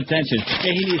attention.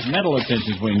 Yeah, he needs mental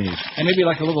attention is what he needs. And maybe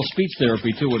like a little speech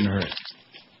therapy, too, wouldn't hurt.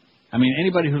 I mean,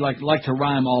 anybody who like to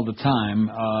rhyme all the time,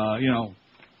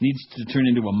 needs to turn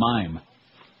into a mime.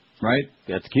 Right?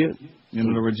 That's cute. In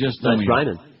other words, just... Nice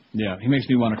rhyming. Yeah, he makes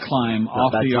me want to climb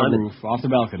off the roof, off the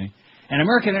balcony.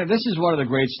 And this is one of the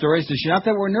great stories. Not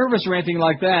that we're nervous or anything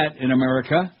like that in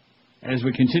America, as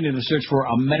we continue to search for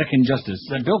American justice.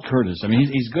 Bill Curtis, I mean,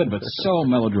 he's good, but so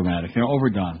melodramatic,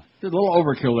 overdone. A little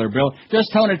overkill there, Bill.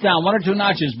 Just tone it down 1 or 2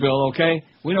 notches, Bill, okay?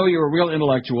 We know you're a real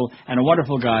intellectual and a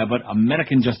wonderful guy, but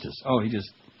American justice. Oh, he just...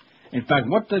 In fact,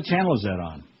 what the channel is that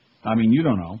on? I mean, you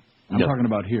don't know. I'm talking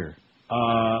about here.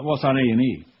 Well, it's on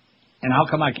A&E. And how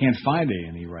come I can't find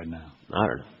A&E right now? I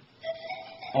don't know.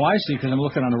 Oh, I see, because I'm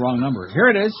looking on the wrong number. Here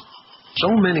it is. So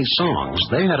many songs,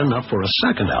 they had enough for a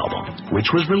second album, which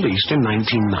was released in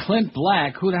 1990. Clint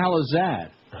Black? Who the hell is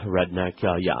that? redneck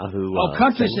Yahoo.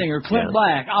 Country thing. singer Clint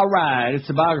Black. All right, it's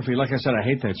a biography. Like I said, I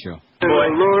hate that show. Boy,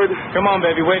 Lord, come on,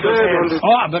 baby, wave those hands.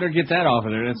 Oh, I better get that off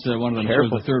of there. That's one of them shows,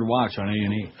 the third watch on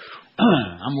A&E.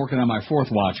 I'm working on my fourth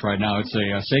watch right now. It's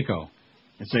a Seiko.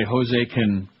 It's a Jose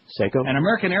Seiko? An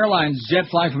American Airlines jet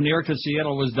flying from New York to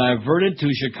Seattle was diverted to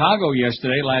Chicago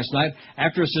last night,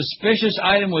 after a suspicious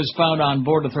item was found on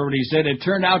board. Authorities said it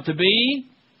turned out to be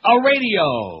a radio.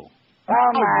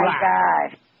 Oh, my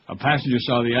God. A passenger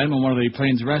saw the item in one of the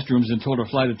plane's restrooms and told a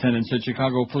flight attendant, said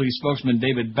Chicago police spokesman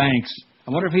David Banks.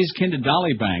 I wonder if he's kin to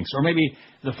Dolly Banks, or maybe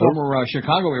the former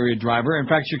Chicago area driver. In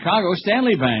fact, Chicago,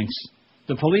 Stanley Banks.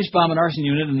 The police bomb and arson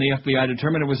unit and the FBI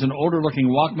determined it was an older-looking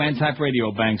Walkman-type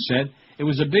radio, Banks said. It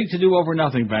was a big to-do over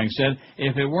nothing, Banks said.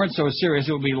 If it weren't so serious,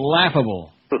 it would be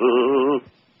laughable.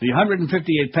 The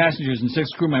 158 passengers and 6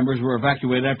 crew members were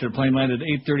evacuated after the plane landed at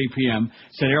 8:30 p.m.,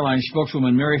 said airline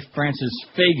spokeswoman Mary Frances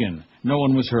Fagan. No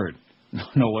one was hurt.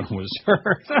 No one was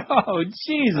hurt. Oh,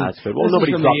 Jesus. That's good. Well,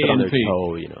 nobody dropped it on their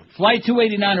toe, you know. Flight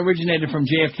 289 originated from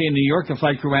JFK in New York. The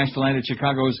flight crew asked to land at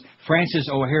Chicago's Francis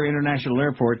O'Hare International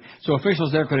Airport so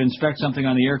officials there could inspect something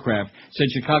on the aircraft, said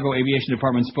Chicago Aviation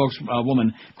Department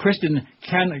spokeswoman Kristen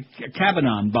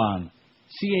Cabanon.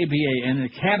 C-A-B-A-N,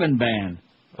 cabin ban.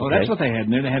 Oh, Okay. that's what they had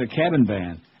in there. They had a cabin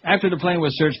ban. After the plane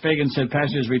was searched, Fagan said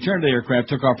passengers returned to the aircraft,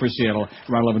 took off for Seattle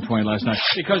around 11:20 last night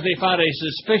because they found a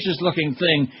suspicious-looking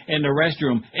thing in the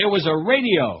restroom. It was a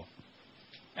radio.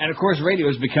 And, of course, radio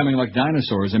is becoming like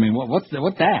dinosaurs. I mean, what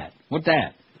that? What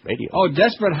that? Radio. Oh,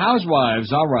 Desperate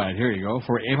Housewives. All right, here you go.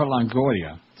 For Eva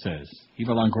Longoria, it says.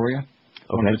 Eva Longoria?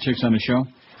 One of the chicks on the show.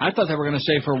 I thought they were going to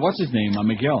say for, what's his name,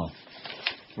 Miguel.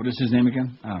 What is his name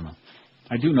again? I don't know.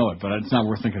 I do know it, but it's not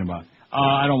worth thinking about.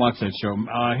 I don't watch that show.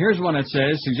 Here's one that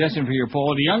says, suggestion for your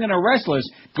poll, The Young and the Restless,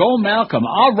 go Malcolm.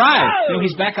 All right. You know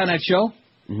he's back on that show?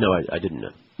 No, I didn't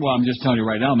know. Well, I'm just telling you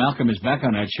right now, Malcolm is back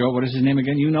on that show. What is his name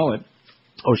again? You know it.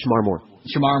 Oh, Shamar Moore.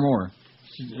 Shamar Moore.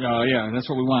 Yeah, that's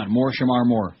what we want. More Shamar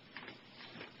Moore.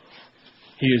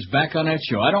 He is back on that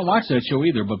show. I don't watch that show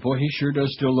either, but boy, he sure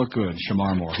does still look good,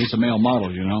 Shamar Moore. He's a male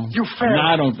model, you know. You fair. No,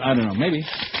 I don't know. Maybe.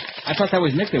 I thought that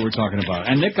was Nick they were talking about.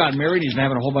 And Nick got married. He's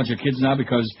having a whole bunch of kids now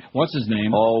because, what's his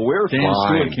name? Oh, we're Dan fine.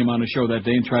 Stewart came on the show that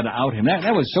day and tried to out him.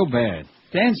 That was so bad.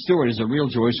 Dan Stewart is a real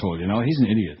Joyce hole, you know. He's an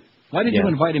idiot. Why did you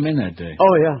invite him in that day?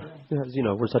 Oh, yeah. You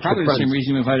know, we're such Probably good the friends. same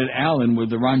reason you invited Alan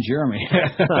with the Ron Jeremy.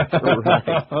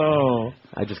 Right. Oh.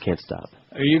 I just can't stop.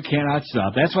 You cannot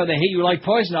stop. That's why they hate you like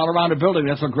poison all around the building.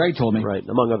 That's what Greg told me. Right,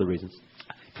 among other reasons.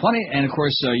 20, and of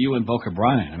course, you and Boca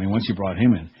Brian. I mean, once you brought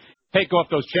him in. Take off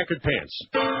those checkered pants.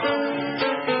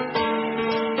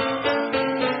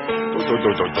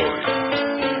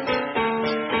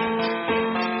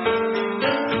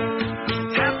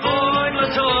 Tabloid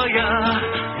Latoya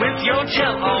with your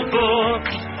tell-all book,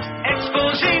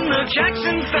 exposing the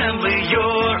Jackson family.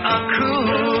 You're a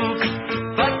kook,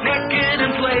 but naked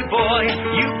and playboy,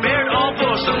 you bared all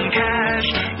for some cash.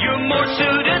 You're more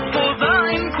suited for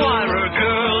the Inquirer,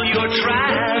 girl. You're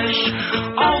trash.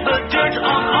 All the dirt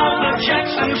on all the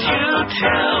Jacksons you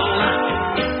tell.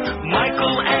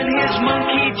 Michael and his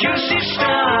monkey juicy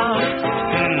stuff.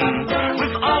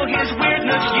 With all his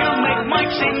weirdness, you make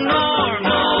Mike seem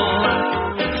normal.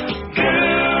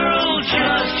 Girl,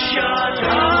 just shut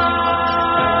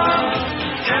up.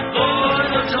 Tabloid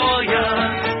Latoya,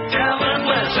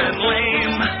 talentless and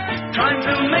lame, trying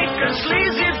to make a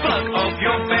sleazy buck of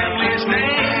your family's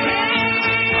name.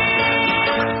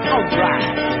 All right.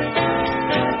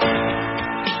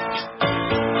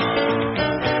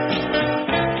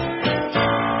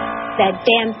 That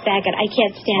damn faggot. I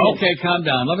can't stand it. Okay, calm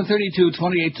down. 11:32,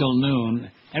 28 till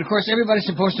noon. And, of course, everybody's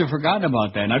supposed to have forgotten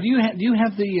about that. Now, do you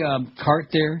have the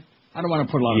cart there? I don't want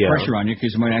to put a lot of pressure on you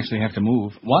because you might actually have to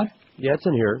move. What? Yeah, it's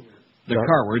in here. The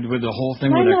cart with the whole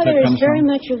thing My where that mother clip is comes very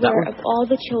from? much aware of all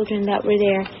the children that were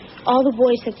there, all the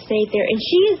boys that stayed there. And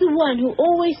she is the one who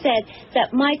always said that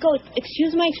Michael,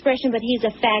 excuse my expression, but he's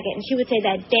a faggot. And she would say,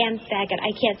 that damn faggot. I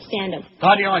can't stand him.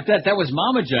 How do you like that? That was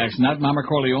Mama Jackson, not Mama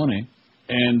Corleone.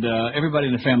 And everybody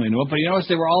in the family knew it. But you notice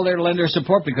they were all there to lend their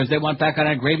support because they went back on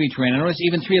that gravy train. I noticed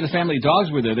even 3 of the family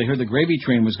dogs were there. They heard the gravy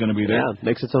train was going to be there. Yeah,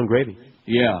 makes its own gravy.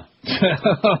 Yeah.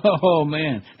 Oh,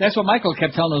 man. That's what Michael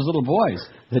kept telling those little boys.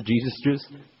 The Jesus juice?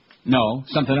 No,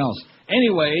 something else.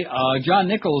 Anyway, John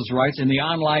Nichols writes in the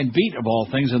online beat of all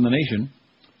things in the nation,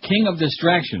 King of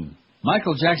Distraction.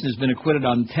 Michael Jackson has been acquitted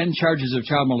on 10 charges of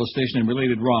child molestation and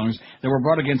related wrongs that were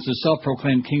brought against the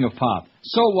self-proclaimed King of Pop.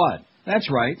 So what? That's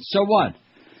right. So what?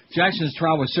 Jackson's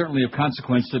trial was certainly of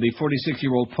consequence to the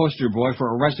 46-year-old poster boy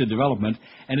for Arrested Development,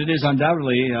 and it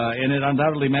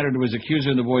undoubtedly mattered to his accuser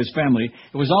and the boy's family.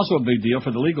 It was also a big deal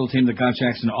for the legal team that got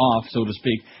Jackson off, so to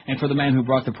speak, and for the man who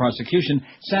brought the prosecution,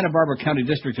 Santa Barbara County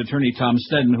District Attorney Tom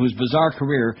Stedman, whose bizarre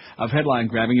career of headline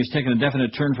grabbing has taken a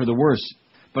definite turn for the worse.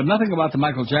 But nothing about the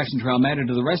Michael Jackson trial mattered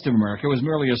to the rest of America. It was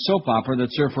merely a soap opera that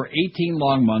served for 18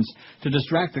 long months to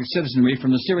distract the citizenry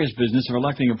from the serious business of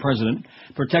electing a president,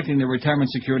 protecting their retirement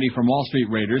security from Wall Street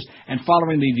raiders, and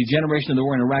following the degeneration of the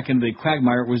war in Iraq into the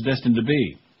quagmire it was destined to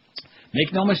be.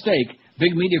 Make no mistake,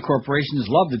 big media corporations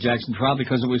loved the Jackson trial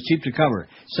because it was cheap to cover.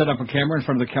 Set up a camera in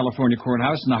front of the California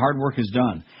courthouse and the hard work is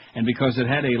done. And because it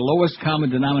had a lowest common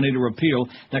denominator appeal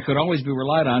that could always be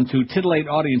relied on to titillate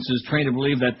audiences trained to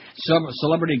believe that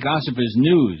celebrity gossip is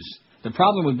news. The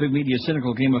problem with big media's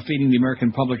cynical game of feeding the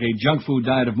American public a junk food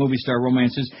diet of movie star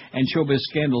romances and showbiz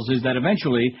scandals is that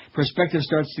eventually perspective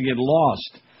starts to get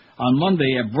lost. On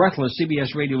Monday, a breathless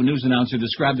CBS radio news announcer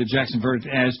described the Jackson verdict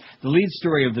as the lead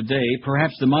story of the day,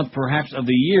 perhaps the month, perhaps of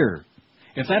the year.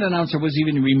 If that announcer was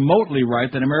even remotely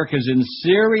right, then America is in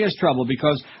serious trouble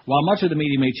because while much of the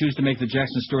media may choose to make the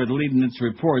Jackson story the lead in its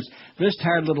reports, this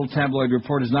tired little tabloid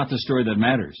report is not the story that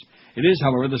matters. It is,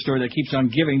 however, the story that keeps on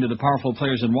giving to the powerful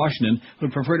players in Washington who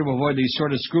prefer to avoid the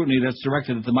sort of scrutiny that's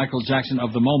directed at the Michael Jackson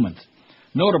of the moment.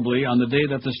 Notably, on the day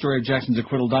that the story of Jackson's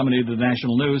acquittal dominated the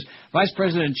national news, Vice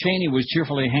President Cheney was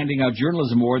cheerfully handing out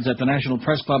journalism awards at the National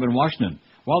Press Club in Washington.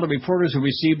 While the reporters who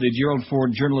received the Gerald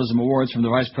Ford Journalism Awards from the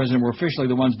Vice President were officially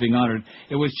the ones being honored,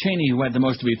 it was Cheney who had the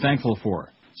most to be thankful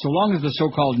for. So long as the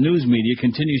so-called news media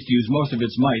continues to use most of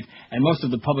its might and most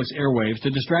of the public's airwaves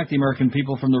to distract the American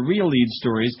people from the real lead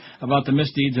stories about the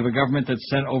misdeeds of a government that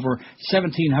sent over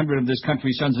 1,700 of this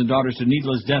country's sons and daughters to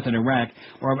needless death in Iraq,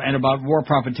 and about war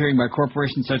profiteering by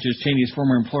corporations such as Cheney's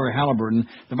former employer Halliburton,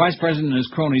 the Vice President and his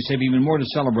cronies have even more to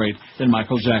celebrate than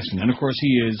Michael Jackson. And, of course,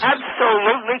 he is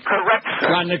absolutely correct,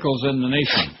 sir. John Nichols in the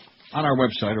Nation on our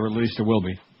website, or at least it will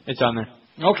be. It's on there.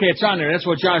 Okay, it's on there. That's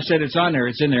what Josh said. It's on there.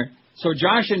 It's in there. So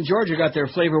Josh and Georgia got their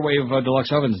Flavor Wave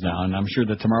deluxe ovens now, and I'm sure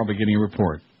that tomorrow we'll be getting a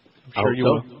report. I'm sure you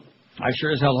will. I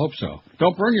sure as hell hope so.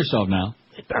 Don't burn yourself now.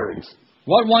 It burns.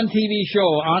 What one TV show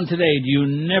on today do you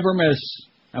never miss?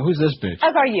 Now, who's this bitch?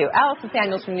 As are you. Allison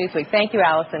Samuels from Newsweek. Thank you,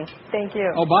 Allison. Thank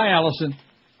you. Oh, bye, Allison.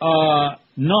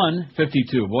 None,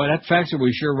 52. Boy, that facts are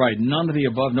we sure right. None of the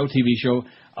above, no TV show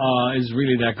is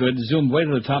really that good. Zoomed way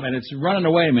to the top, and it's running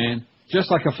away, man.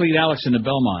 Just like a Fleet Alex in the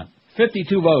Belmont.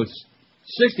 52 votes.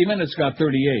 60 Minutes got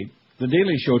 38. The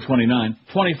Daily Show, 29.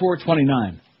 24,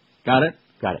 29. Got it?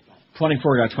 Got it.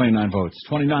 24 got 29 votes.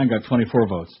 29 got 24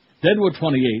 votes. Deadwood,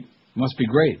 28. Must be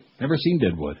great. Never seen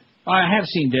Deadwood. I have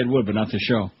seen Deadwood, but not the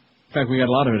show. In fact, we got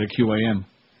a lot of it at QAM.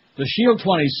 The Shield,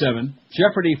 27.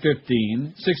 Jeopardy,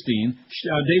 15. 16.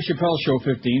 Dave Chappelle Show,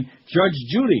 15. Judge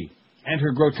Judy and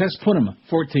her grotesque Punim,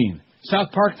 14.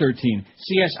 South Park, 13.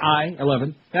 CSI,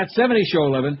 11. That 70 Show,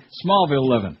 11. Smallville,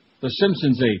 11. The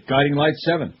Simpsons, 8. Guiding Light,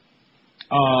 7.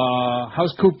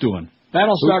 How's Coop doing?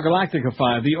 Battlestar Galactica,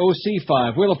 5. The OC,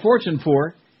 5. Wheel of Fortune,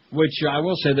 4. Which, I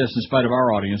will say this, in spite of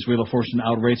our audience, Wheel of Fortune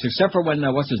outrates, except for when,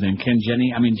 what's his name,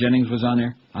 Jennings was on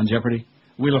there, on Jeopardy.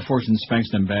 Wheel of Fortune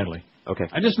spanks them badly. Okay.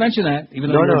 I just mentioned that,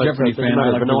 even though you're a Jeopardy fan.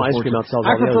 I like Wheel of Fortune.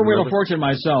 I prefer Wheel of Fortune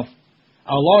myself.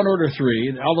 Law and Order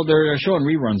 3, although they're showing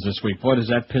reruns this week. Boy, does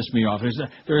that piss me off.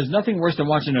 There is nothing worse than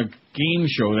watching a game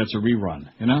show that's a rerun,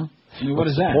 you know? I mean, what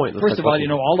is that? First of all, you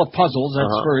know all the puzzles,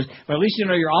 that's first. But at least you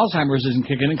know your Alzheimer's isn't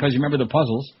kicking in because you remember the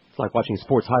puzzles. It's like watching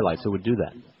sports highlights. It would do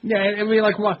that. Yeah, it would be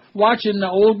like watching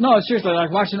seriously,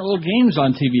 like watching old games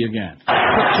on TV again.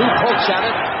 Put two pokes at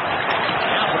it.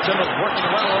 Appleton was working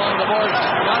well along the boards.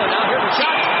 Got it out here to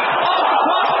shot. Off the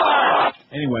crossbar!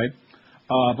 Anyway,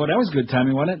 but that was good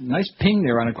timing, wasn't it? Nice ping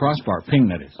there on a crossbar. Ping,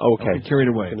 that is. Okay.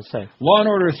 Carried away. I was going to say. Law and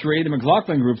Order 3, The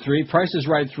McLaughlin Group 3, Price is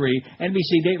Right 3,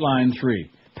 NBC Dateline 3.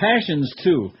 Passions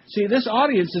 2. See, this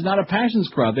audience is not a Passions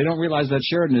crowd. They don't realize that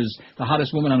Sheridan is the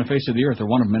hottest woman on the face of the earth, or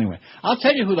one of them anyway. I'll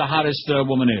tell you who the hottest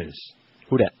woman is.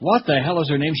 Who that? What the hell is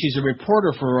her name? She's a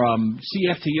reporter for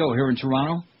CFTO here in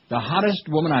Toronto. The hottest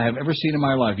woman I have ever seen in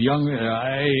my life. Young,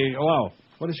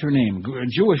 what is her name? A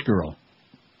Jewish girl.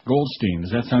 Goldstein.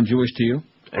 Does that sound Jewish to you?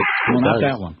 No, not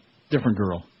that one. Different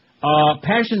girl.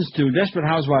 Passions 2, Desperate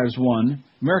Housewives 1,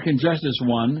 American Justice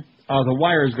 1, The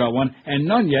Wire's got 1, and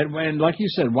none yet. And like you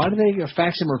said, why do they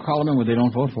fax him or call him in when they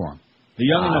don't vote for him? The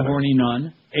Young and the Horny,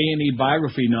 none. A&E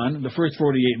Biography, none. The First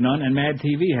 48, none. And Mad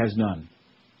TV has none.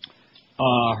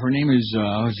 Her name is,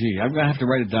 I'm going to have to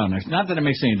write it down next. Not that it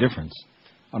makes any difference,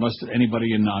 unless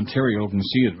anybody in Ontario can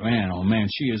see it. Man, oh man,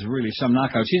 she is really some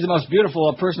knockout. She's the most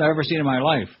beautiful person I've ever seen in my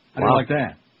life. I don't like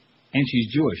that. And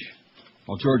she's Jewish.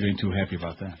 Well, George ain't too happy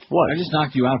about that. What? I just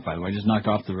knocked you out, by the way. I just knocked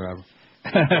off the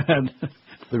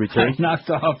the return? I knocked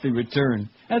off the return.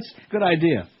 That's a good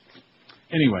idea.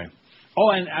 Anyway. Oh,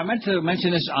 and I meant to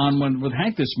mention this with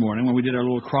Hank this morning when we did our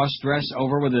little cross-dress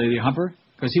over with the Humper,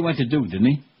 because he went to Duke, didn't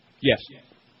he? Yes.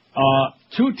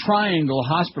 2 triangle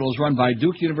hospitals run by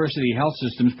Duke University Health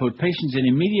Systems put patients in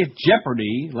immediate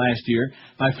jeopardy last year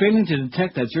by failing to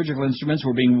detect that surgical instruments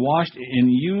were being washed in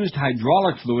used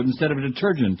hydraulic fluid instead of a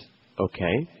detergent.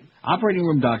 Okay. Operating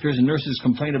room doctors and nurses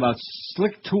complained about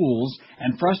slick tools,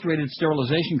 and frustrated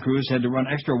sterilization crews had to run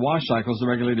extra wash cycles, the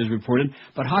regulators reported,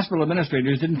 but hospital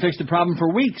administrators didn't fix the problem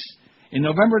for weeks. In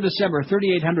November and December,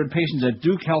 3,800 patients at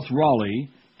Duke Health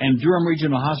Raleigh and Durham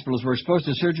Regional Hospitals were exposed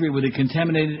to surgery with the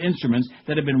contaminated instruments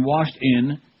that had been washed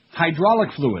in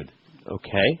hydraulic fluid.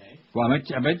 Okay. Well,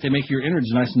 I bet they make your innards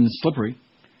nice and slippery.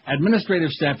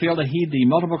 Administrative staff failed to heed the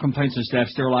multiple complaints of staff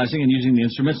sterilizing and using the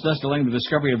instruments, thus delaying the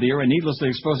discovery of the error and needlessly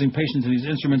exposing patients to these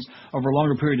instruments over a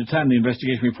longer period of time, the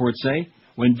investigation reports say.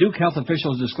 When Duke Health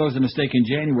officials disclosed the mistake in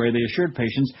January, they assured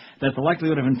patients that the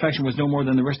likelihood of infection was no more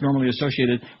than the risk normally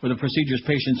associated with the procedures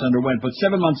patients underwent. But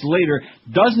 7 months later,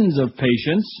 dozens of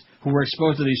patients who were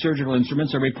exposed to these surgical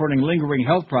instruments are reporting lingering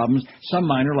health problems, some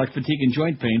minor like fatigue and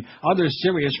joint pain, others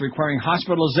serious requiring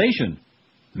hospitalization.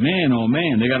 Man, oh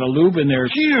man, they got a lube in their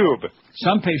tube.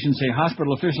 Some patients say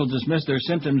hospital officials dismissed their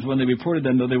symptoms when they reported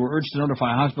them, though they were urged to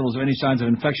notify hospitals of any signs of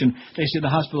infection. They say the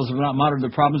hospitals have not monitored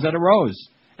the problems that arose.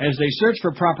 As they search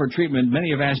for proper treatment,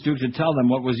 many have asked Duke to tell them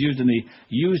what was used in the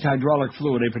used hydraulic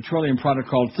fluid, a petroleum product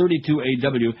called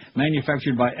 32AW,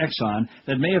 manufactured by Exxon,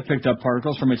 that may have picked up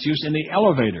particles from its use in the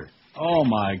elevator. Oh,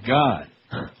 my God.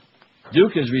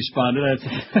 Duke has responded.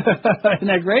 Isn't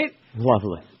that great?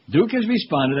 Lovely. Duke has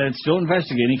responded that it's still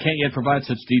investigating, can't yet provide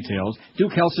such details.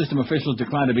 Duke Health System officials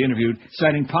declined to be interviewed,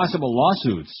 citing possible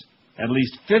lawsuits. At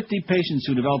least 50 patients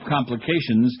who develop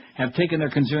complications have taken their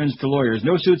concerns to lawyers.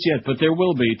 No suits yet, but there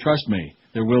will be. Trust me,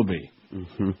 there will be.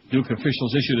 Mm-hmm. Duke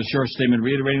officials issued a short statement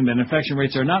reiterating that infection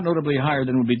rates are not notably higher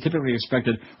than would be typically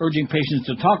expected, urging patients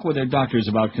to talk with their doctors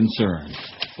about concerns,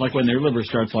 like when their liver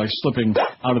starts slipping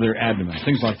out of their abdomen,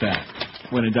 things like that.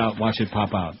 When in doubt, watch it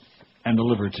pop out. And the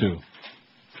liver, too.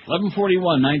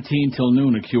 11:41, 19 till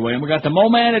noon at QA, and we got the Mo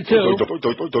Man at 2. The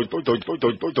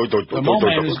Mo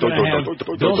Man is going to have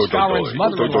Bill Skowron's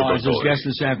mother-in-law as his guest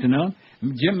this afternoon.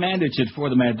 Jim Mandich at 4,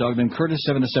 the Mad Dog, then Curtis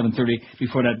 7 to 7:30.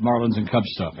 Before that, Marlins and Cubs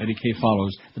stuff. Eddie K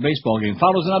follows the baseball game.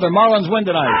 Follows another Marlins win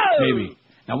tonight, maybe.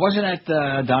 Now, wasn't that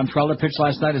Don Trella pitched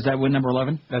last night? Is that win number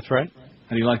 11? That's right.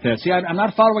 How do you like that? See, I'm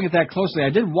not following it that closely. I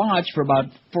did watch for about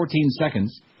 14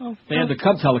 seconds. They had the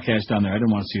Cub telecast on there. I didn't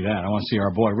want to see that. I want to see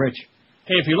our boy Rich.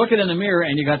 Hey, if you look in the mirror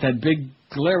and you got that big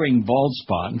glaring bald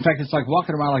spot, in fact, it's like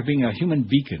walking around like being a human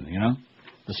beacon, you know?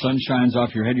 The sun shines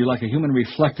off your head. You're like a human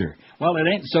reflector. Well, it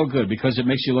ain't so good because it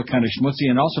makes you look kind of schmutzy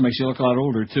and also makes you look a lot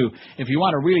older, too. If you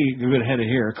want a really good head of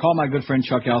hair, call my good friend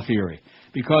Chuck Alfieri.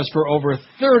 Because for over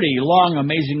 30 long,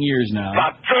 amazing years now,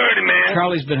 about 30, man,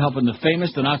 Charlie's been helping the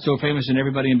famous, the not-so-famous, and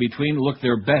everybody in between look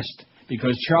their best.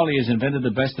 Because Charlie has invented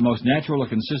the best, the most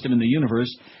natural-looking system in the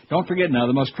universe. Don't forget now,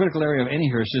 the most critical area of any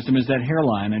hair system is that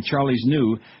hairline, and Charlie's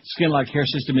new skin-like hair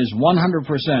system is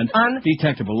 100%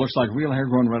 undetectable. Looks like real hair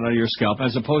growing right out of your scalp,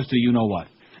 as opposed to you-know-what.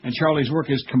 And Charlie's work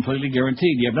is completely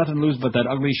guaranteed. You have nothing to lose but that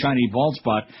ugly, shiny, bald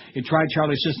spot. You tried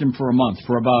Charlie's system for a month,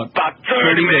 for about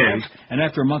 30 days. And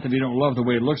after a month, if you don't love the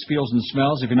way it looks, feels, and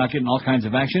smells, if you're not getting all kinds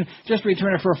of action, just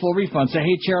return it for a full refund. Say,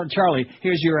 hey, Charlie,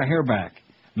 here's your hair back.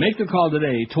 Make the call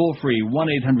today, toll-free,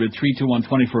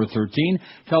 1-800-321-2413.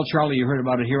 Tell Charlie you heard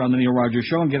about it here on the Neil Rogers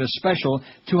Show and get a special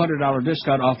 $200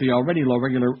 discount off the already low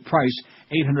regular price,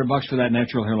 $800 for that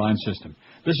natural hairline system.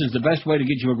 This is the best way to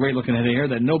get you a great-looking head of hair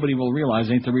that nobody will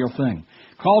realize ain't the real thing.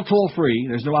 Call toll-free.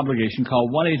 There's no obligation. Call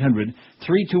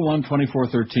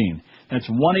 1-800-321-2413. That's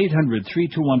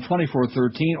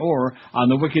 1-800-321-2413, or on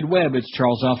the wicked web, it's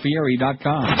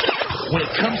charlesalfieri.com. When it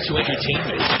comes to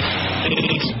entertainment,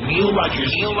 it's Neil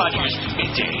Rogers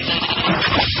Middays.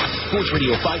 Sports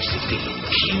Radio 560,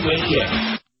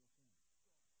 QAM.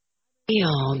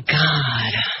 Oh,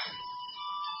 God.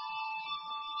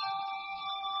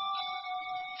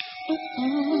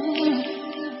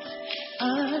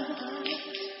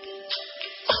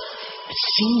 It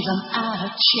seems I'm out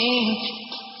of change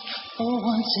for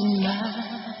once in my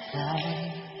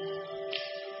life.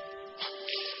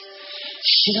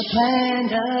 Should have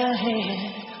planned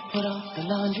ahead, put off the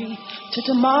laundry to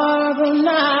tomorrow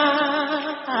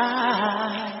night.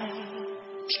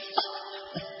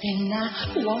 But then I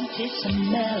wanted some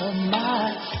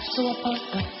melamine, so I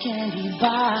bought a candy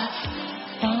bar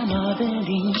from a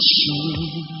vending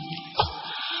machine.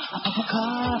 I put a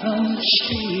car on the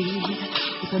street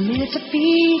with for me to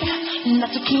feed.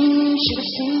 Not a king should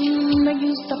have seen the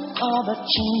use of all the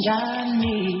change I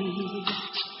need.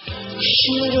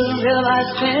 Should have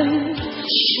realized then,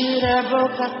 should have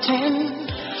broke that 10,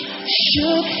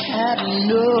 should have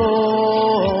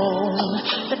known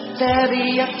that there'd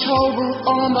be a toll booth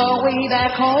on the way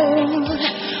back home.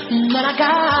 But I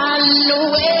got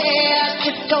nowhere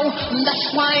to go, that's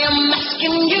why I'm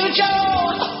asking you,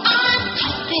 Joe. I'm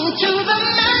talking to the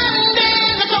man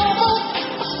in the toll booth.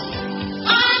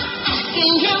 I'm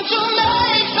asking him to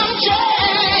make some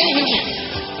change.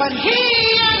 But he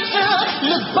answered,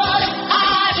 look, buddy,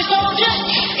 I just told you,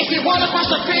 if you want to cross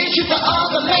the bridge, you the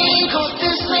other lane, 'cause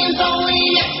this lane's only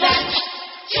exact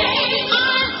change.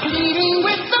 I'm pleading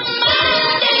with the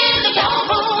man in the toll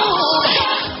booth.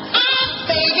 I'm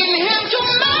begging him to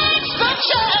make some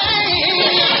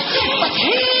change. But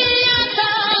he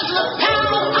answers, look,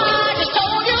 pal, I just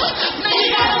told you, maybe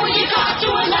you gotta win your car to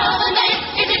another lane.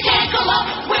 If you can't come up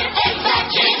with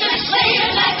exact change, then it's late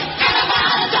at night, and I'm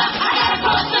out of time. I gotta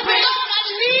cross the bridge. All I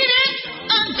need is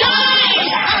a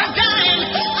dime, a dime,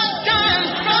 a dime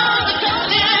from the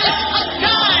soldier, a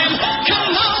dime.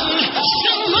 Come on,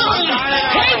 come on,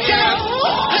 hey Joe,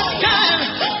 a dime,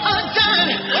 come on,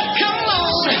 come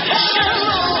on.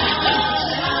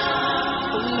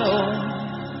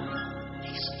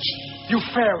 You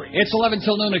fairy. It's 11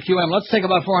 till noon at QM. Let's take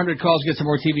about 400 calls, get some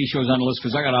more TV shows on the list,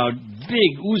 because I got a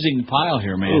big oozing pile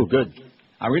here, man. Oh, good.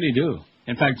 I really do.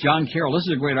 In fact, John Carroll, this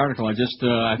is a great article. I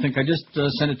think I just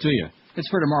sent it to you. It's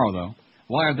for tomorrow, though.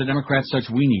 Why are the Democrats such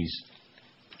weenies?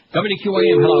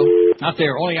 WQAM, hello. Not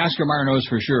there. Only Oscar Mayer knows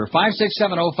for sure.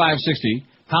 5670560,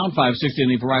 pound 560 in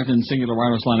the Verizon Singular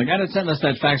Wireless line. The guy that sent us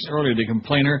that fax earlier, the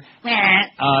complainer.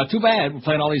 Too bad. We're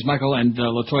playing all these Michael and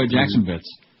LaToya Jackson bits.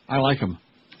 I like them.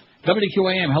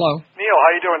 WQAM, hello. Neil, how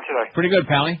you doing today? Pretty good,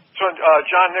 Pally. So,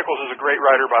 John Nichols is a great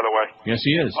writer, by the way. Yes,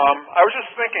 he is. I was just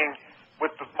thinking,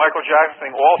 with the Michael Jackson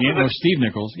thing, all through Steve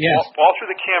Nichols, yes. All through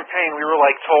the campaign, we were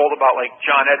told about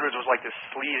John Edwards was this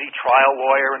sleazy trial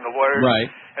lawyer, and the lawyers. Right.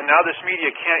 And now this media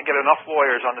can't get enough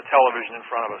lawyers on the television in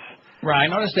front of us. Right.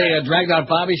 I noticed they dragged out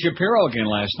Bobby Shapiro again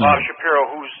last night. Bob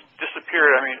Shapiro, who's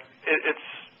disappeared. I mean,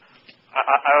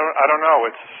 I don't know.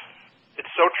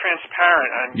 It's so transparent,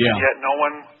 and yet no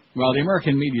one. Well, the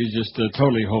American media is just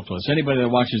totally hopeless. Anybody that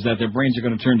watches that, their brains are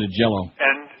going to turn to jello.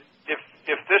 And if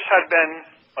this had been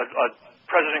a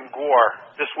President Gore,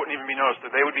 this wouldn't even be noticed.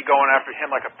 They would be going after him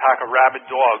like a pack of rabid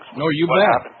dogs. No, you what bet.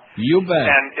 Happened. You bet.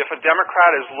 And if a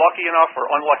Democrat is lucky enough or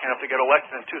unlucky enough to get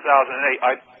elected in 2008,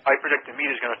 I predict the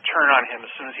media is going to turn on him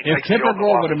as soon as he takes the oath of office. If Tipper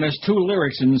Gore would have missed 2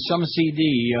 lyrics in some CD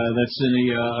that's in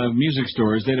the music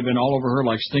stores, they'd have been all over her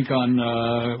like stink on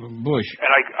Bush.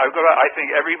 And I think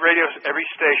every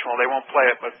station, well, they won't play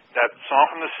it, but that song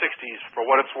from the 60s, For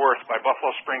What It's Worth, by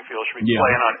Buffalo Springfield, should be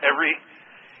playing on every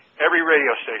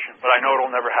radio station. But I know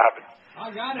it'll never happen.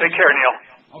 I got it. Take care, Neil.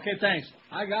 Okay, thanks.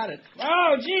 I got it.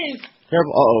 Oh, jeez.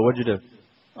 Careful. Uh-oh, what'd you do?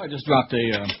 I just dropped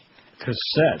a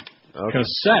cassette. Okay.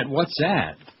 Cassette? What's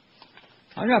that?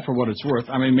 I got For What It's Worth.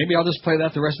 I mean, maybe I'll just play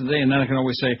that the rest of the day, and then I can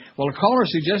always say, well, a caller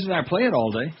suggested I play it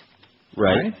all day.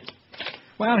 Right.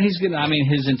 Well, he's good. I mean,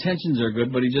 his intentions are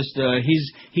good, but he's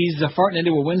farting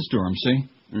into a windstorm, see?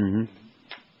 Mm-hmm.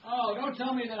 Oh, don't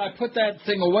tell me that I put that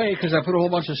thing away, because I put a whole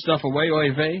bunch of stuff away,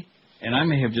 and I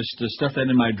may have just stuffed that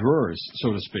in my drawers,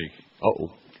 so to speak.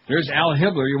 Uh-oh. There's Al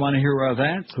Hibbler. You want to hear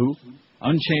that? Who?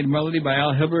 Unchained Melody by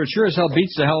Al Hibbler. It sure as hell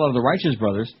beats the hell out of the Righteous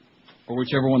Brothers, or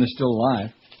whichever one is still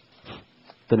alive.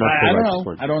 I don't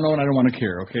know. I don't know, and I don't want to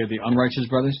care, okay? The Unrighteous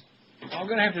Brothers. I'm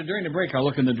going to have to, during the break, I'll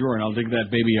look in the drawer, and I'll dig that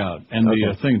baby out. And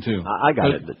the thing, too. I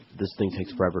got it, but this thing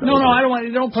takes forever to No, open. I don't want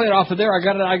you. Don't play it off of there. I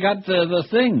got the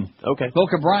thing. Okay.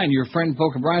 Boca Brian, your friend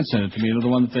Boca Brian sent it to me. You know, the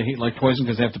one that they hate like poison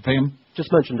because they have to pay him?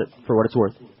 Just mentioned it, For What It's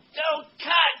Worth.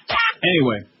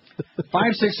 Anyway,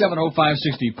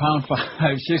 5670560, pound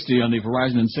 560 on the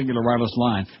Verizon and Singular Wireless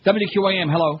line.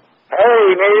 WQAM, hello. Hey,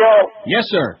 Neil. Yes,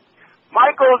 sir.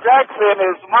 Michael Jackson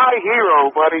is my hero,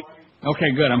 buddy.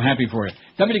 Okay, good. I'm happy for you.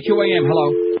 WQAM,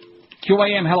 hello.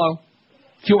 QAM, hello.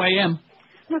 QAM.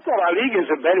 Look at Rodriguez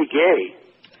and Betty Gay.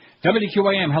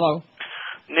 WQAM, hello.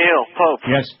 Neil Pope.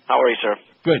 Yes. How are you, sir?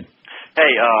 Good.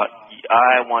 Hey,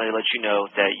 I wanted to let you know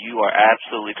that you are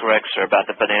absolutely correct, sir, about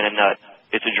the banana nut.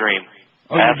 It's a dream.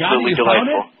 Oh, absolutely delightful.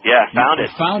 Found it? Yeah, found it.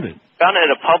 Found it. Found it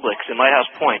at a Publix in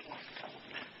Lighthouse Point.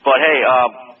 But hey,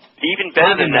 even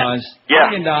better than that.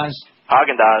 Yeah.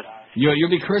 Haagen-Dazs. You'll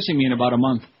be cursing me in about a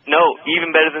month. No,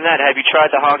 even better than that. Have you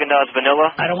tried the Haagen-Dazs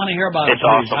vanilla? I don't want to hear about it. It's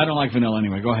awesome. I don't like vanilla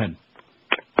anyway. Go ahead.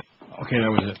 Okay,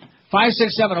 that was it.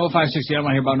 5670560. I don't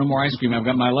want to hear about no more ice cream. I've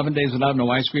got my 11 days without no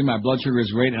ice cream. My blood sugar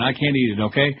is great, and I can't eat it,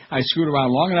 okay? I screwed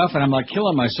around long enough, and I'm like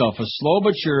killing myself. A slow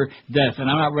but sure death, and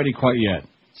I'm not ready quite yet.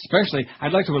 Especially,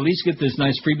 I'd like to at least get this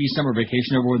nice freebie summer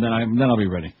vacation over with, then I'll be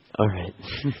ready. All right.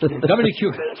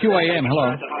 WQAM,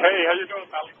 hello. Hey, how you doing,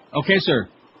 Pally? Okay, sir.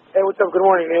 Hey, what's up? Good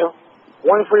morning, Neil.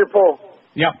 One for your poll.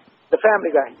 Yep. The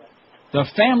Family Guy. The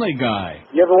Family Guy.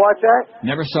 You ever watch that?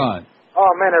 Never saw it.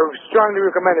 Oh, man, I strongly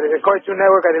recommend it. It's Cartoon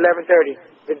Network at 11:30.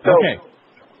 It's dope. Okay.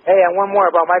 Hey, and one more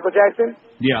about Michael Jackson.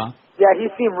 Yeah. Yeah,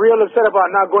 he seemed real upset about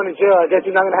not going to jail. I guess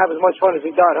he's not going to have as much fun as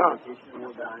he thought,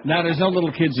 huh? Now, there's no little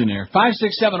kids in there.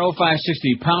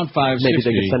 5670560, pound 560. Maybe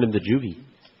they could send him to juvie.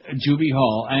 Juvie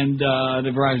Hall, and the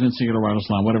Verizon Singular Wireless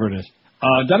Line, whatever it is.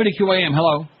 WQAM,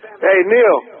 hello. Hey,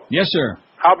 Neil. Yes, sir.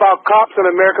 How about Cops and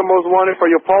America Most Wanted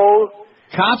for your polls?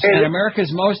 Cops and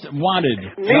America's Most Wanted.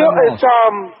 Neil,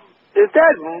 is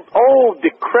that old,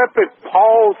 decrepit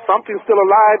Paul something still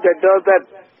alive that does that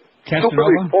super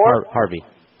report? Harvey.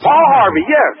 Paul Harvey,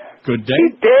 yes. Good day.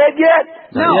 He's dead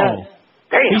yet? No.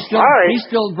 Damn, He's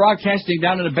still broadcasting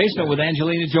down in the basement with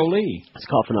Angelina Jolie. He's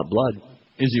coughing up blood.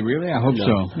 Is he really? I hope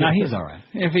so. No, he's all right.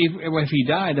 If he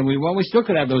died, then we still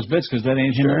could have those bits because that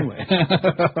ain't him anyway.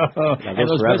 And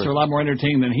those bits are a lot more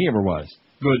entertaining than he ever was.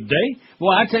 Good day.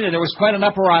 Well, I tell you, there was quite an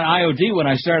uproar on IOD when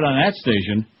I started on that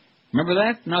station. Remember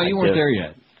that? No, you weren't there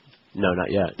yet. No,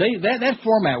 not yet. That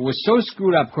format was so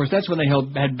screwed up. Of course, that's when they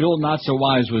had Bill Not So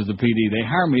Wise was the PD. They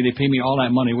hired me. They paid me all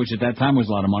that money, which at that time was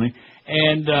a lot of money.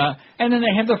 And then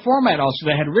they had the format also.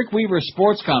 They had Rick Weaver's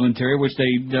sports commentary, which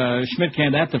they Schmidt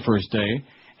canned that the first day.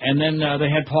 And then they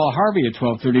had Paul Harvey at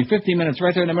 12:30, 15 minutes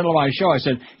right there in the middle of my show. I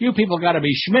said, "You people got to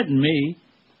be Schmitting me."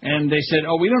 And they said,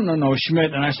 "Oh, we don't know no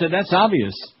Schmidt." And I said, "That's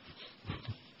obvious."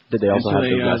 Did they also have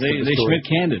the rest of the they story? Schmidt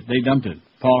canned it. They dumped it.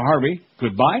 Paul Harvey,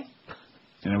 goodbye.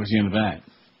 And that was the end of that.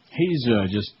 He's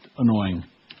just annoying.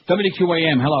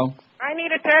 WQAM, hello. I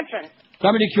need attention.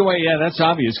 WQAM, yeah, that's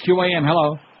obvious. QAM,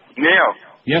 hello. Neil.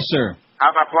 Yes, sir.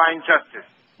 How about Blind Justice?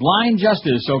 Blind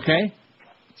Justice, okay.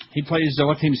 He plays,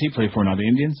 what team does he play for now, the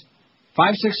Indians?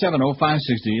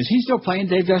 5670560. Is he still playing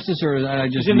Dave Justice, or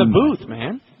just... He's in the booth,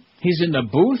 man. He's in the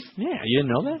booth? Yeah, you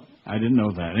didn't know that? I didn't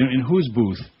know that. In whose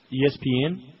booth?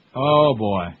 ESPN. Oh,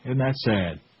 boy. Isn't that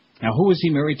sad? Now, who was he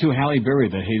married to? Halle Berry,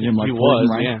 that hated him like he was,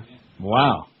 right? yeah.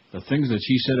 Wow. The things that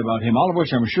she said about him, all of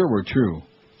which I'm sure were true.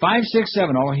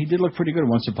 567, oh, he did look pretty good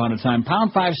once upon a time.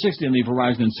 Pound 560 in the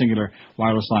Verizon Singular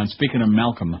Wireless Line. Speaking of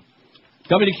Malcolm.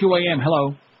 WQAM,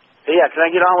 hello. Yeah, can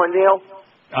I get on with Neil?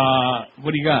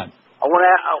 What do you got? I want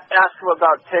to ask him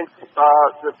about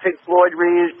the Pink Floyd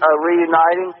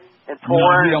reuniting and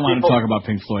touring. No, we don't want to talk about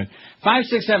Pink Floyd.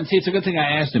 567, see, it's a good thing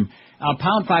I asked him.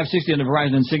 Pound 560 on the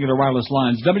Verizon Singular Wireless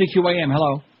Lines. WQAM,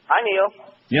 hello. Hi, Neil.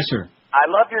 Yes, sir. I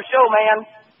love your show, man.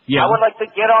 Yeah. I would like to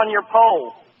get on your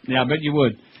poll. Yeah, I bet you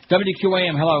would.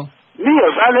 WQAM, hello. Neil,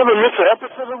 I never miss an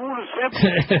episode of Who the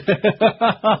Simpsons.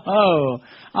 Oh,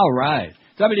 all right.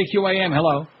 WQAM,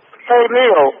 hello. Hey,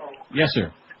 Neil. Yes, sir.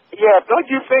 Yeah, don't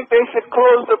you think they should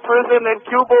close the prison in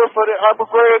Cuba for the Abu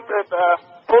Ghraib and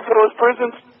Poconos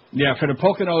prisons? Yeah, for the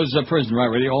Poconos prison, right,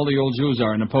 where all the old Jews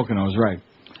are in the Poconos, right.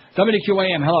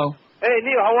 WQAM, hello. Hey,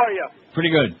 Neil, how are you? Pretty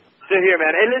good. Sit here,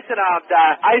 man. Hey, listen, the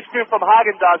ice cream from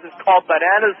Haagen-Dazs is called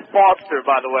Bananas Foster,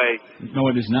 by the way. No,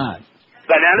 it is not.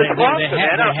 Bananas Foster,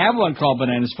 they have one called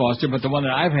Bananas Foster, but the one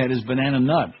that I've had is Banana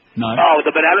Nut. Oh,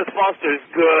 the Bananas Foster is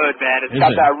good, man. It's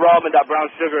got that rum and that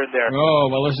brown sugar in there. Oh,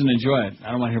 well, listen, enjoy it.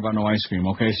 I don't want to hear about no ice cream,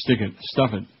 okay? Stick it.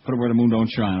 Stuff it. Put it where the moon don't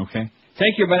shine, okay?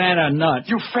 Take your Banana Nut.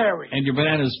 You fairy. And your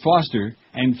Bananas Foster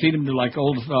and feed them to like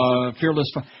old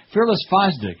Fearless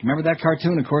Fosdick. Remember that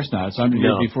cartoon? Of course not. It's 100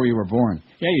 years before you were born.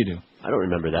 Yeah, you do. I don't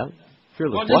remember that.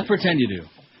 Fearless Well, just pretend you do.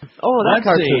 Oh, that Let's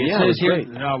cartoon. see. Yeah, It says here,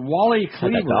 great. Wally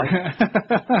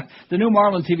Cleaver. The new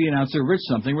Marlin TV announcer,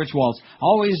 Rich Waltz,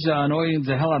 always annoying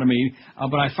the hell out of me,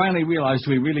 but I finally realized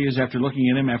who he really is after looking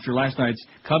at him after last night's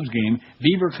Cubs game.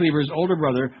 Beaver Cleaver's older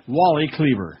brother, Wally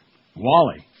Cleaver.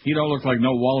 Wally. He don't look like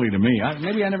no Wally to me.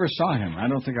 Maybe I never saw him. I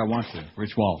don't think I want to.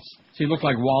 Rich Waltz. Does he look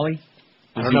like Wally?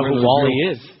 I don't know who Wally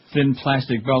is. Thin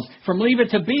plastic belts. From Leave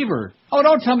It to Beaver. Oh,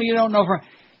 don't tell me you don't know.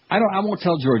 I won't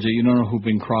tell Georgia you don't know who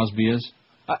Bing Crosby is.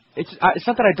 It's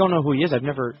not that I don't know who he is. I've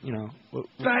never, you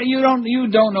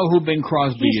don't know who Bing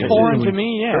Crosby is. He's foreign to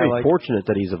me, yeah. Very fortunate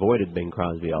that he's avoided Bing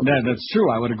Crosby. That's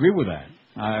true. I would agree with that.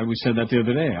 We said that the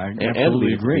other day. I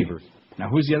absolutely agree. Now,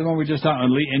 who's the other one we just saw?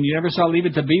 And you never saw Leave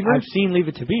It to Beaver? I've seen Leave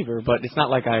It to Beaver, but it's not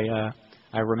like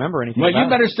I remember anything. Well, about you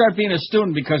better start being a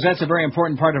student because that's a very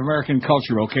important part of American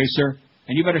culture, okay, sir?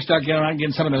 And you better start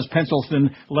getting some of those pencil-thin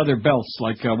leather belts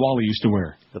like Wally used to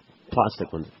wear. The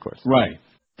plastic ones, of course. Right.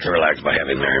 to relax by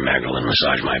having Mary Magdalene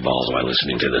massage my balls while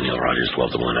listening to the Neil Rogers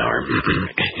 12 to 1 hour.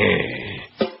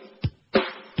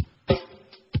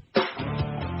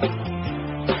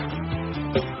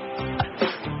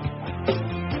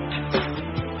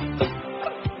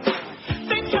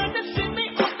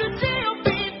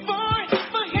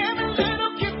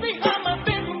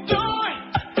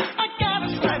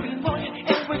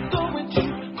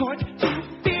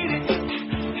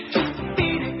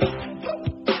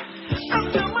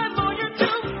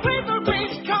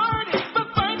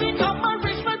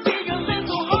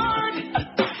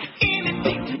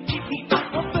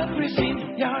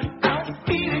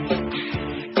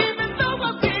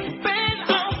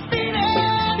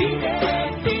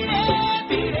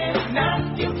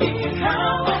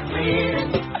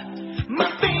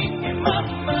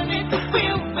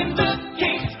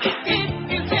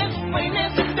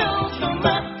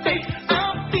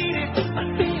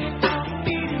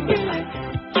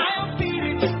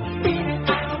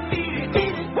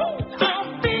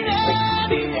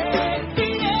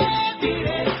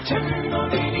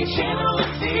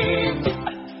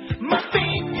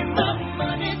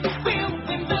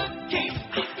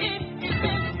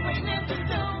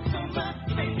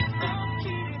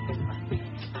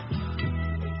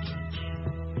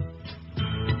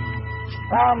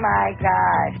 Oh, my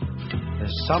God.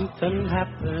 There's something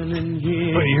happening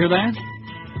here. Oh, you hear that?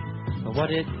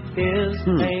 What it is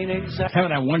ain't exactly...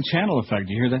 Having that one channel effect.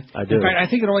 You hear that? I do. In fact, I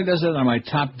think it only does that on my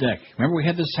top deck. Remember we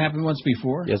had this happen once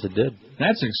before? Yes, it did.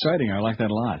 That's exciting. I like that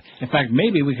a lot. In fact,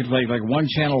 maybe we could play like one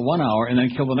channel 1 hour and then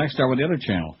kill the next hour with the other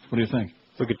channel. What do you think?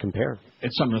 We could compare.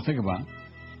 It's something to think about.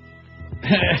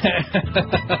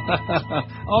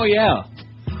 Oh, yeah.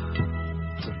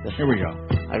 Here we go.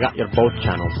 I got your both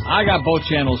channels. I got both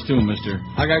channels too, mister.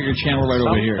 I got your channel right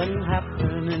over here. Something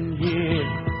happening here.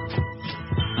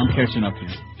 I'm catching up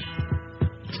here.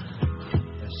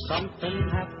 There's something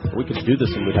happening. We could do this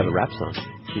and we'd have a rap song.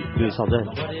 We could do this all day.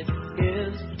 What it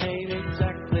is ain't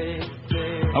exactly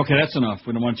clear. Okay, that's enough.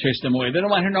 We don't want to chase them away. They don't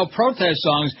want to hear no protest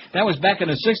songs. That was back in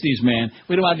the 60s, man.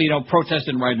 We don't want to be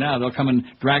protesting right now. They'll come and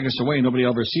drag us away and nobody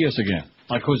will ever see us again.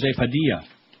 Like Jose Padilla.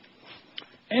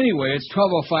 Anyway, it's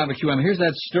 12:05 at QM. Here's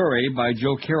that story by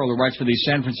Joe Carroll, who writes for the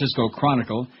San Francisco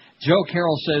Chronicle. Joe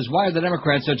Carroll says, why are the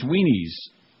Democrats such weenies?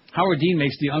 Howard Dean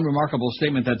makes the unremarkable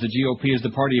statement that the GOP is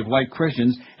the party of white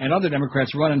Christians, and other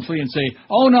Democrats run and flee and say,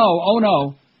 oh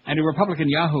no. And a Republican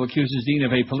Yahoo accuses Dean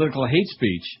of a political hate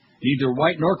speech. Neither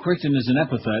white nor Christian is an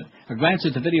epithet. A glance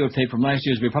at the videotape from last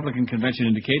year's Republican convention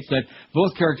indicates that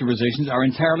both characterizations are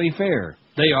entirely fair.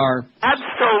 They are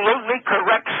absolutely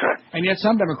correct, sir. And yet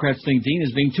some Democrats think Dean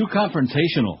is being too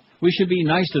confrontational. We should be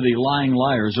nice to the lying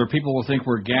liars, or people will think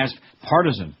we're gasp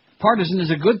partisan. Partisan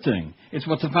is a good thing. It's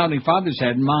what the Founding Fathers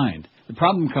had in mind. The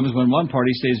problem comes when one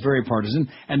party stays very partisan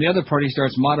and the other party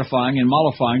starts modifying and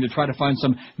mollifying to try to find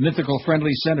some mythical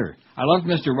friendly center. I loved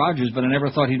Mr. Rogers, but I never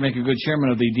thought he'd make a good chairman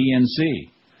of the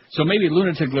DNC. So maybe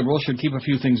lunatic liberals should keep a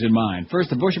few things in mind. First,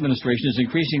 the Bush administration is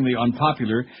increasingly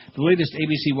unpopular. The latest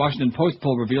ABC Washington Post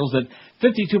poll reveals that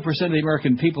 52% of the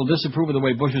American people disapprove of the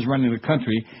way Bush is running the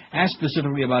country. Asked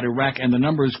specifically about Iraq, and the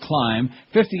numbers climb.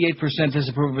 58%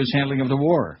 disapprove of his handling of the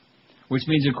war. Which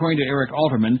means, according to Eric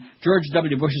Alterman, George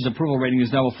W. Bush's approval rating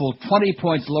is now a full 20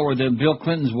 points lower than Bill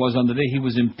Clinton's was on the day he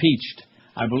was impeached.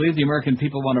 I believe the American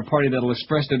people want a party that will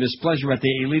express their displeasure at the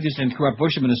elitist and corrupt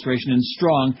Bush administration in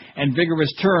strong and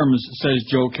vigorous terms, says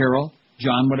Joe Carroll.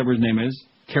 John, whatever his name is.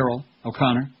 Carroll.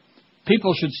 O'Connor.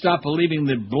 People should stop believing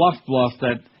the bluff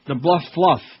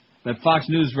that Fox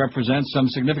News represents some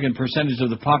significant percentage of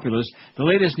the populace. The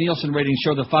latest Nielsen ratings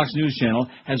show the Fox News channel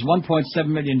has 1.7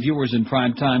 million viewers in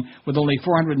prime time, with only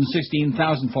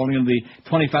 416,000 falling in the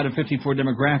 25 to 54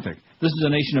 demographic. This is a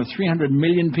nation of 300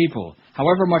 million people.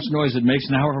 However much noise it makes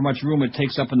and however much room it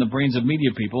takes up in the brains of media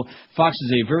people, Fox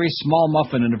is a very small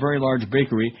muffin in a very large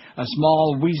bakery, a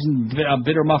small, wizened,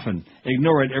 bitter muffin.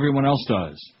 Ignore it, everyone else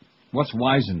does. What's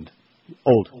wizened?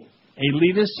 Old.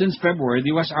 Elitist. Since February, the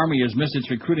U.S. Army has missed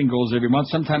its recruiting goals every month,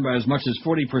 sometimes by as much as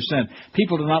 40%.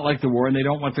 People do not like the war, and they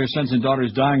don't want their sons and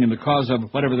daughters dying in the cause of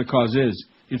whatever the cause is.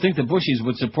 You'd think the Bushies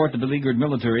would support the beleaguered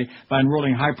military by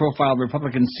enrolling high-profile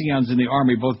Republican scions in the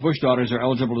Army. Both Bush daughters are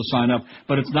eligible to sign up,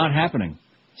 but it's not happening.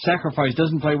 Sacrifice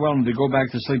doesn't play well when they go back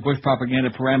to sleep Bush propaganda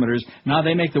parameters. Now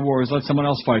they make the wars, let someone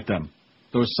else fight them.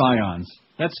 Those scions.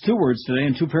 That's 2 words today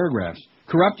in 2 paragraphs.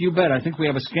 Corrupt, you bet. I think we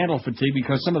have a scandal fatigue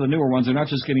because some of the newer ones are not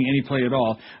just getting any play at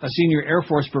all. A senior Air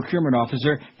Force procurement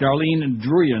officer, Darlene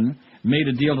Druyan, made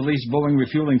a deal to lease Boeing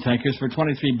refueling tankers for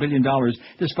 $23 billion,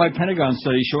 despite Pentagon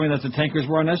studies showing that the tankers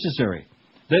were unnecessary.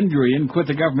 Ben Gurion quit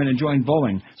the government and joined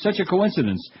Boeing. Such a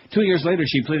coincidence. 2 years later,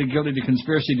 she pleaded guilty to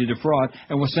conspiracy to defraud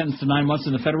and was sentenced to 9 months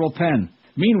in the federal pen.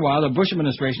 Meanwhile, the Bush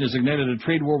administration has ignited a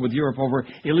trade war with Europe over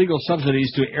illegal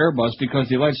subsidies to Airbus because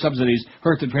the alleged subsidies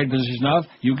hurt the trade position of,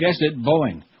 you guessed it,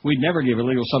 Boeing. We'd never give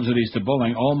illegal subsidies to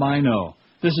Boeing. Oh, my, no.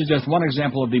 This is just one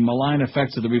example of the malign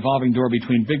effects of the revolving door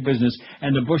between big business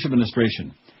and the Bush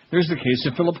administration. There's the case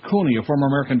of Philip Cooney, a former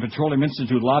American Petroleum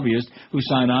Institute lobbyist who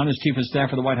signed on as chief of staff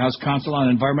for the White House Council on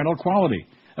Environmental Quality.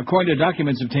 According to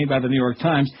documents obtained by the New York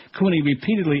Times, Cooney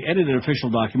repeatedly edited official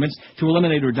documents to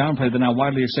eliminate or downplay the now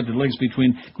widely accepted links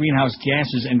between greenhouse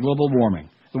gases and global warming.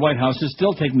 The White House is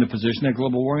still taking the position that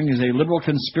global warming is a liberal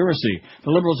conspiracy.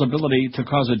 The liberals' ability to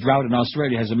cause a drought in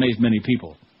Australia has amazed many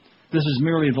people. This is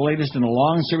merely the latest in a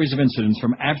long series of incidents,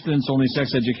 from abstinence-only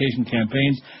sex education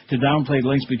campaigns to downplayed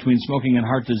links between smoking and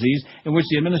heart disease, in which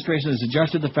the administration has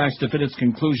adjusted the facts to fit its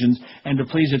conclusions and to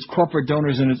please its corporate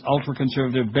donors and its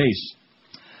ultra-conservative base.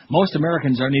 Most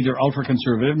Americans are neither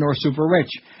ultra-conservative nor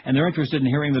super-rich, and they're interested in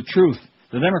hearing the truth.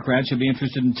 The Democrats should be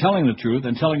interested in telling the truth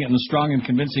and telling it in a strong and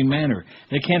convincing manner.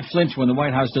 They can't flinch when the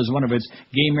White House does one of its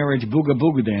gay marriage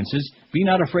booga-booga dances. Be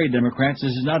not afraid, Democrats.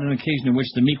 This is not an occasion in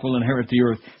which the meek will inherit the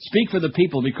earth. Speak for the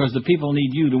people, because the people need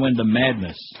you to end the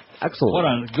madness. Excellent. What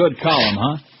a good column,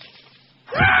 huh?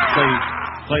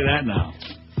 Play that now.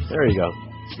 There you go.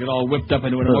 Get all whipped up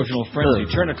into an emotional frenzy.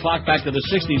 Turn the clock back to the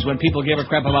 60s when people gave a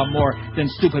crap about more than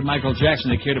stupid Michael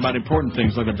Jackson. They cared about important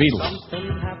things like the Beatles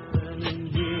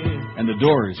and the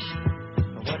Doors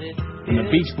and the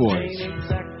Beach Boys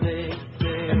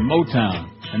and Motown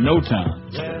and No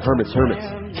Town. Hermits.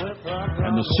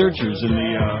 And the Searchers and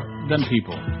the them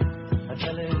people.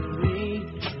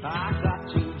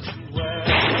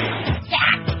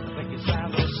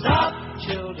 Stop,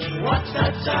 children, watch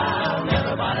that sound.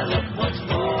 Everybody look what's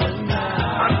going down.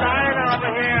 I'm dying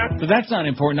over here. But that's not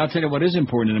important. I'll tell you what is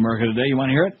important in America today. You want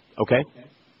to hear it? Okay.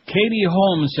 Katie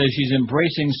Holmes says she's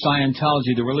embracing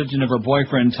Scientology, the religion of her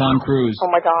boyfriend, Tom Cruise.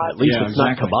 Oh, my God. At least it's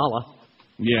not Kabbalah.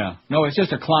 Yeah. No, it's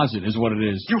just a closet is what it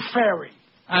is. You fairy.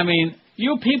 I mean,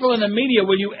 you people in the media,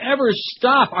 will you ever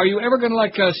stop? Are you ever going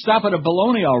to, stop at a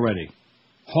baloney already?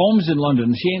 Holmes in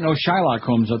London, she ain't no Shylock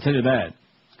Holmes, I'll tell you that,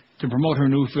 to promote her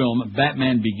new film,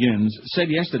 Batman Begins, said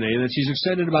yesterday that she's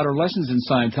excited about her lessons in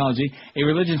Scientology, a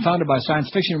religion founded by science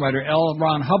fiction writer L.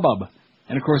 Ron Hubbard.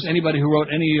 And, of course, anybody who wrote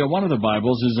any one of the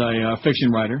Bibles is a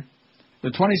fiction writer. The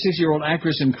 26-year-old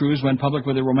actress in Cruise went public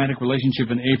with a romantic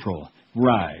relationship in April.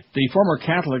 Right. The former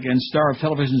Catholic and star of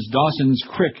television's Dawson's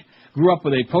Creek grew up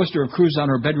with a poster of Cruise on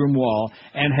her bedroom wall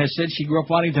and has said she grew up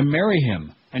wanting to marry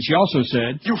him. And she also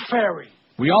said, "You fairy."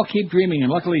 We all keep dreaming,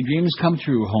 and luckily dreams come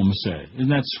true, Holmes said. Isn't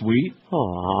that sweet?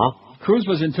 Aww. Cruise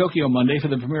was in Tokyo Monday for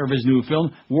the premiere of his new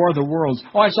film, War of the Worlds.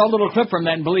 Oh, I saw a little clip from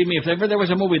that, and believe me, if ever there was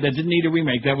a movie that didn't need a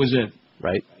remake, that was it.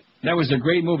 Right. That was a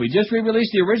great movie. Just re-released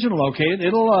the original, okay?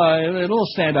 It'll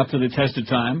stand up to the test of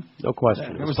time. No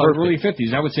question. It was like early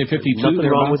 50s. I would say 52. Nothing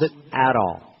wrong with it at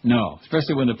all. No,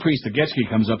 especially when the priest, the Getsky,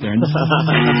 comes up there and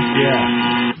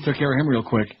yeah, took care of him real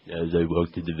quick. As I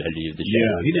walked in the valley of the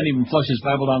shadow. Yeah, he didn't even flush his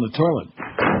Bible down the toilet.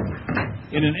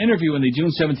 In an interview in the June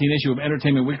 17 issue of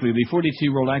Entertainment Weekly, the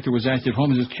 42-year-old actor was asked if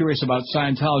Holmes is curious about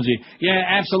Scientology. Yeah,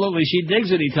 absolutely. She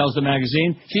digs it, he tells the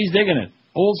magazine. She's digging it.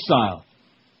 Old style.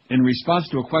 In response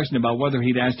to a question about whether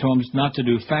he'd asked Holmes not to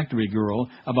do Factory Girl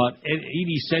about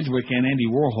Edie Sedgwick and Andy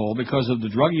Warhol because of the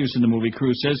drug use in the movie,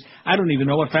 Cruise says, "I don't even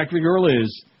know what Factory Girl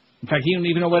is. In fact, he don't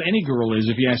even know what any girl is,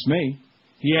 if you ask me."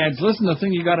 He adds, "Listen, the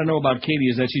thing you got to know about Katie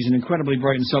is that she's an incredibly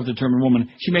bright and self-determined woman.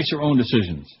 She makes her own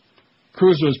decisions."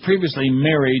 Cruise was previously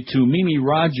married to Mimi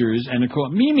Rogers and Nicole...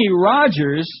 Mimi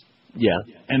Rogers? Yeah.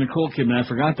 And Nicole Kidman, I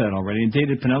forgot that already, and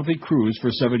dated Penelope Cruz for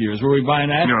 7 years. Were we buying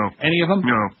that? No. Any of them?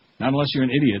 No. Not unless you're an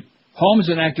idiot. Holmes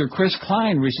and actor Chris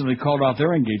Klein recently called off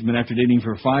their engagement after dating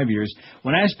for 5 years.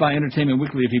 When asked by Entertainment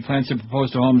Weekly if he plans to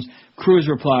propose to Holmes, Cruz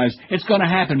replies, "It's going to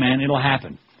happen, man. It'll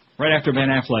happen." Right after Ben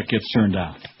Affleck gets turned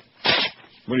down.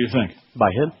 What do you think?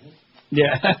 By him?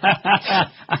 Yeah.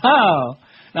 Oh.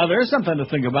 Now, there's something to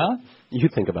think about. You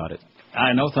think about it.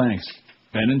 I know, thanks.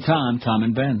 Ben and Tom, Tom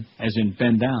and Ben, as in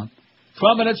Ben down.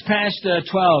 12 minutes past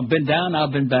 12. Ben down, now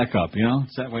Ben back up, you know?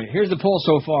 It's that way. Here's the poll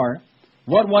so far.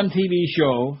 What one TV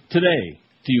show today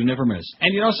do you never miss?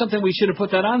 And you know something? We should have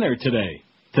put that on there today.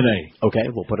 Today. Okay,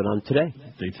 we'll put it on today.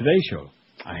 The Today Show.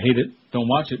 I hate it. Don't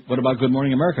watch it. What about Good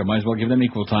Morning America? Might as well give them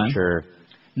equal time. Sure.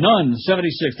 None.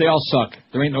 76. They all suck.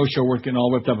 There ain't no show worth getting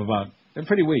all whipped up about. They're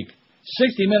pretty weak.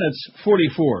 60 Minutes,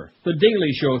 44. The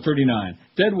Daily Show, 39.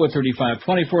 Deadwood, 35.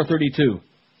 24, 32.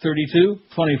 32,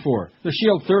 24. The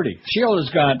Shield, 30. Shield has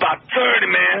got... About 30,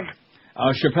 man.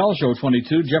 Chappelle Show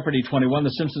 22, Jeopardy 21,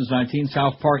 The Simpsons 19,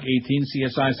 South Park 18,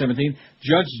 CSI 17,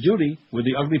 Judge Judy with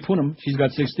the Ugly Poonam, she's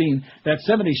got 16, That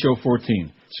 70 Show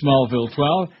 14, Smallville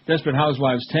 12, Desperate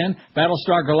Housewives 10,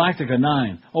 Battlestar Galactica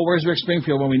 9. Oh, where's Rick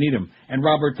Springfield when we need him? And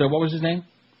Robert, what was his name?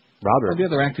 Robert. Oh, the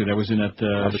other actor that was in that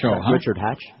show, huh? Richard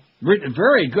Hatch.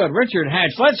 Very good, Richard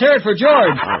Hatch. Let's hear it for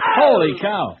George. Holy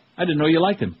cow. I didn't know you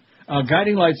liked him.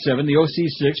 Guiding Light 7, The OC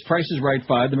 6, Price is Right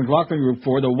 5, The McLaughlin Group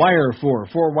 4, The Wire 4,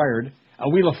 4 Wired, A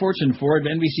Wheel of Fortune 4,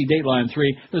 NBC Dateline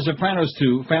 3, The Sopranos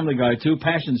 2, Family Guy 2,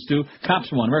 Passions 2,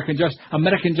 Cops 1,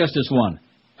 American Justice 1,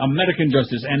 American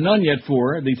Justice, and none yet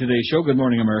for The Today Show, Good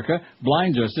Morning America,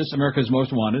 Blind Justice, America's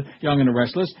Most Wanted, Young and the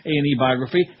Restless, A&E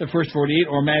Biography, The First 48,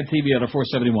 or Mad TV out of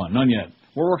 471. None yet.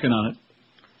 We're working on it.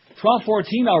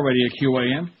 12:14 already at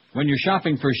QAM. When you're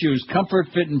shopping for shoes, comfort,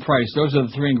 fit, and price, those are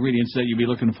the three ingredients that you'll be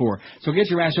looking for. So get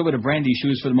your ass over to Brandy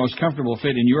Shoes for the most comfortable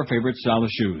fit in your favorite style of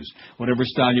shoes. Whatever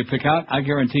style you pick out, I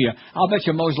guarantee you, I'll bet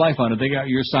you Mo's life on it. They got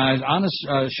your size on a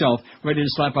shelf ready to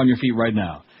slap on your feet right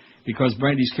now. Because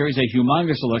Brandy's carries a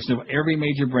humongous selection of every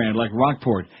major brand like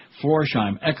Rockport,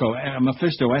 Florsheim, Echo,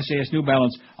 Mephisto, SAS, New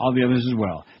Balance, all the others as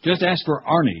well. Just ask for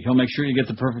Arnie. He'll make sure you get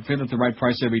the perfect fit at the right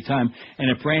price every time.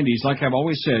 And at Brandy's, like I've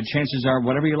always said, chances are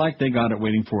whatever you like, they got it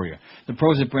waiting for you. The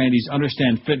pros at Brandy's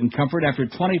understand fit and comfort. After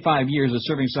 25 years of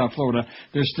serving South Florida,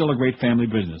 they're still a great family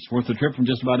business. Worth the trip from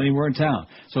just about anywhere in town.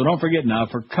 So don't forget now,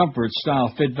 for comfort, style,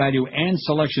 fit, value, and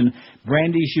selection,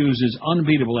 Brandy Shoes is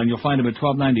unbeatable, and you'll find them at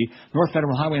 1290 North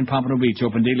Federal Highway in Pompano Beach.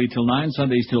 Open daily till 9,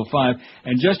 Sundays till 5.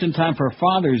 And just in time for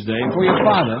Father's Day, for your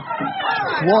father,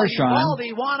 Florsheim. All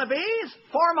the wannabes,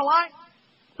 form a line.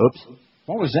 Oops.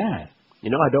 What was that? You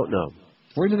know, I don't know.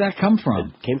 Where did that come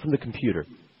from? It came from the computer.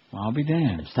 Well, I'll be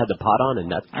damned. I just had the pot on,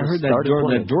 and that I heard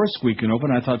that door squeaking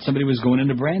open. I thought somebody was going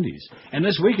into Brandy's. And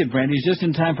this week at Brandy's, just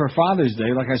in time for Father's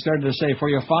Day, like I started to say, for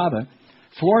your father,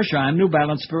 Florsheim, New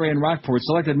Balance, Sperry, and Rockport,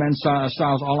 selected men's styles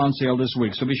all on sale this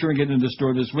week. So be sure and get into the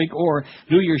store this week, or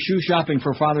do your shoe shopping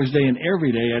for Father's Day and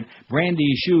every day at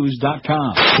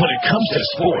brandyshoes.com. When it comes to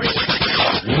sports,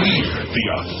 we're the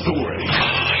authority.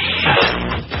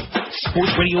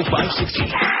 Sports Radio 560,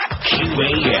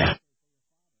 QAM.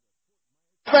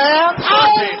 All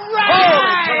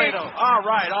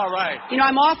right. You know,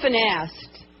 I'm often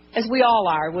asked, as we all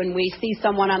are, when we see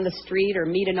someone on the street or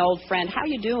meet an old friend, how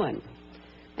you doing?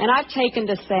 And I've taken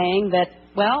to saying that,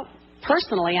 well,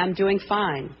 personally, I'm doing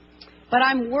fine. But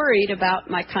I'm worried about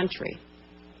my country.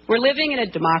 We're living in a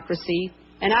democracy,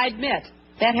 and I admit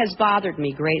that has bothered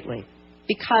me greatly,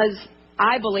 because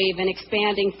I believe in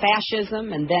expanding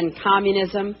fascism and then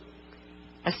communism,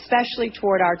 especially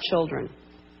toward our children.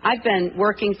 I've been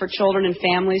working for children and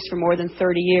families for more than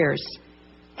 30 years,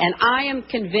 and I am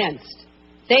convinced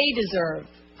they deserve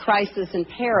crisis and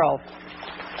peril.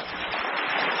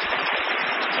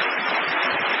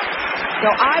 So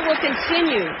I will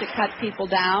continue to cut people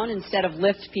down instead of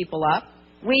lift people up.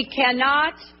 We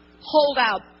cannot hold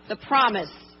out the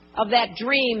promise of that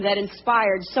dream that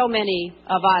inspired so many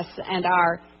of us and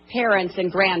our parents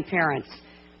and grandparents.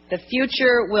 The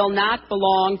future will not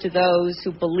belong to those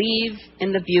who believe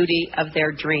in the beauty of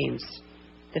their dreams.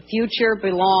 The future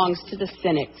belongs to the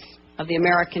cynics of the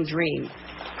American dream.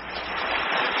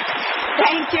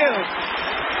 Thank you.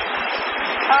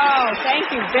 Oh,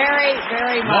 thank you very,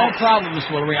 very much. No problem, Miss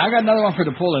Willery. I got another one for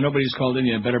the poll that nobody's called in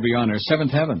yet. Better be on there.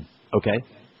 Seventh Heaven. Okay.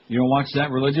 You don't watch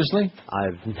that religiously?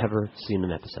 I've never seen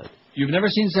an episode. You've never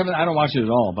seen Seventh? I don't watch it at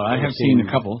all, but I have seen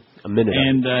a couple. A minute.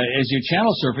 And as you're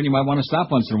channel surfing, you might want to stop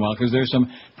once in a while, because there's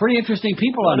some pretty interesting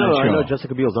people on that show. I know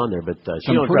Jessica Biel's on there, but she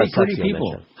some don't dress pretty sexy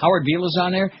people. on that show. Howard Beale is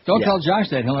on there. Don't tell Josh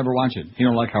that. He'll never watch it. He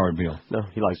don't like Howard Beale. No,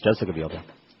 he likes Jessica Biel, though.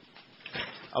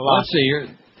 Let's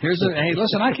see. Hey,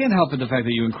 listen, I can't help it the fact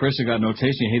that you and Chris have got no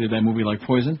taste. You hated that movie like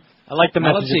poison. I like the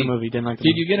message of the movie. Didn't like the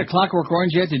Did you get a Clockwork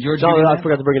Orange yet? Did George? No, I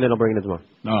forgot to bring it in. I'll bring it in tomorrow.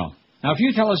 No. Now, if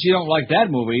you tell us you don't like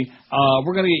that movie,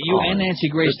 we're going to get you and Nancy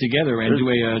Grace together and do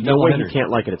a no double way header. You can't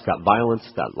like it. It's got violence.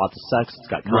 It's got lots of sex. It's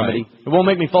got comedy. Right. It won't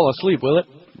make me fall asleep, will it?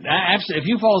 If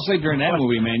you fall asleep during that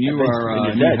movie, man, you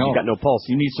are dead. help. You got no pulse.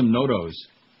 You need some NoDoz.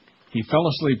 He fell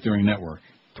asleep during Network.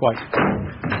 Twice.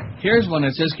 Here's one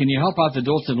that says, can you help out the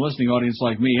Dolston listening audience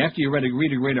like me? After you read a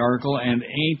great article, and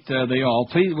ain't they all,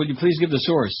 would you please give the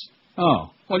source?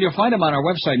 Oh, well, you'll find them on our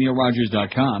website,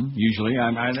 neilrogers.com, usually.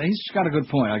 He's got a good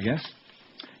point, I guess.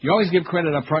 You always give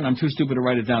credit up front, and I'm too stupid to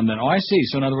write it down then. Oh, I see.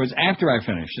 So, in other words, after I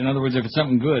finish. In other words, if it's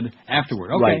something good,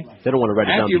 afterward. Okay. Right. They don't want to write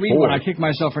it down After you read before. one, I kick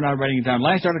myself for not writing it down.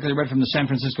 Last article I read from the San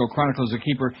Francisco Chronicle as a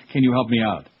keeper. Can you help me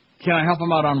out? Can I help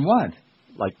him out on what?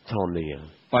 Like, tell him the...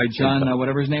 By John,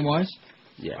 whatever his name was?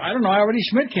 Yeah. I don't know. I already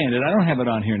Schmidt canned it. I don't have it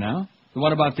on here now. The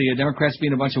one about the Democrats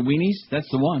being a bunch of weenies? That's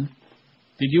the one.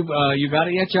 Did you got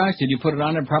it yet, Josh? Did you put it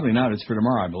on there? Probably not. It's for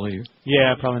tomorrow, I believe.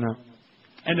 Yeah, probably not.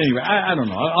 And anyway, I don't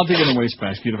know. I'll dig in the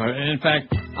wastebasket. In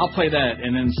fact, I'll play that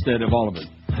and instead of all of it.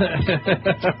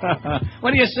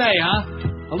 What do you say,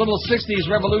 huh? A little 60s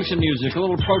revolution music, a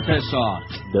little protest song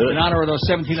in honor of those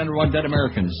 1,701 dead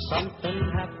Americans.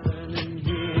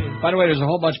 By the way, there's a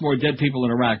whole bunch more dead people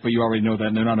in Iraq, but you already know that,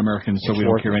 and they're not Americans, so we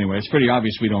don't care anyway. It's pretty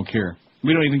obvious we don't care.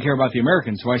 We don't even care about the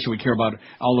Americans. Why should we care about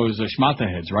all those schmata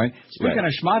heads, right? Speaking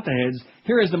of schmata heads,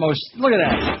 here is the most... Look at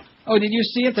that. Oh, did you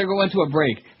see it? They're going to a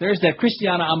break. There's that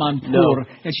Christiana Amanpour,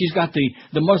 and she's got the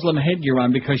Muslim headgear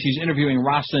on because she's interviewing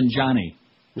Rafsanjani.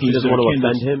 He doesn't want to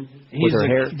offend him with her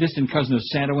hair? He's a distant cousin of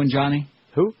Santo-Johnny.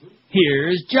 Who?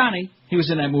 Here's Johnny. He was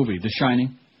in that movie, The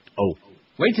Shining. Oh.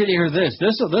 Wait till you hear this.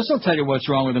 This'll tell you what's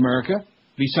wrong with America.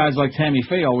 Besides, like Tammy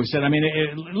Faye always said, I mean,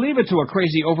 leave it to a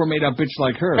crazy, over-made-up bitch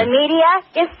like her. The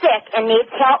media is sick and needs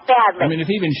help badly. I mean, if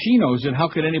even she knows it, how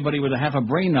could anybody with a half a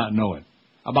brain not know it?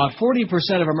 About 40%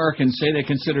 of Americans say they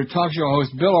consider talk show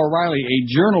host Bill O'Reilly a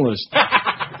journalist.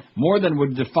 More than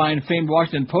would define famed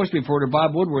Washington Post reporter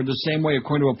Bob Woodward the same way,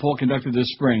 according to a poll conducted this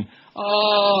spring.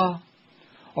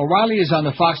 O'Reilly is on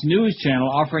the Fox News channel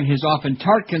offering his often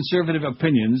tart conservative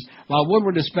opinions, while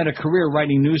Woodward has spent a career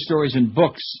writing news stories and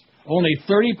books. Only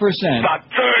 30%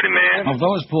 of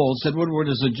those polled said Woodward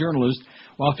is a journalist,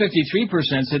 while 53%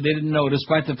 said they didn't know,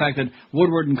 despite the fact that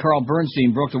Woodward and Carl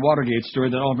Bernstein broke the Watergate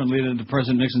story that ultimately led to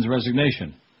President Nixon's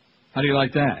resignation. How do you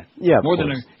like that? Yeah,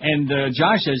 And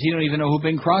Josh says he don't even know who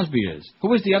Bing Crosby is. Who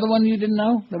was the other one you didn't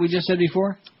know that we just said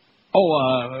before?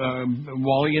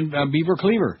 Wally and Beaver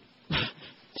Cleaver.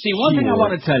 See, one thing I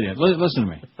want to tell you. Listen to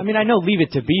me. I mean, I know Leave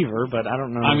It to Beaver, but I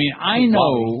don't know. I mean, I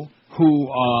know who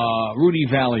Rudy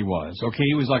Valley was. Okay,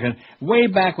 he was like way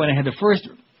back when I had the first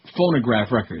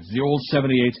phonograph records, the old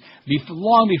 78s,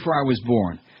 long before I was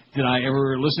born. Did I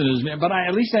ever listen to his name? But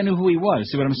at least I knew who he was.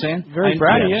 See what I'm saying? Very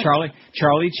proud of you.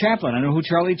 Charlie Chaplin. I know who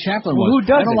Charlie Chaplin was. Who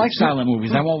doesn't? I don't like silent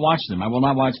movies. I won't watch them. I will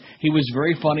not watch. He was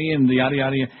very funny and the yada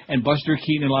yada, and Buster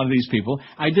Keaton and a lot of these people.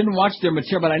 I didn't watch their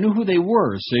material, but I knew who they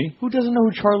were, see? Who doesn't know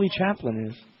who Charlie Chaplin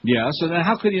is? Yeah, so then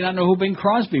how could you not know who Bing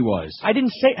Crosby was? I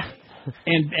didn't say...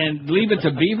 And Leave It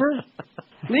to Beaver?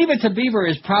 Leave It to Beaver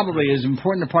is probably as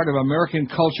important a part of American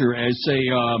culture as, say,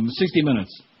 60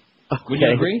 Minutes. Okay. Would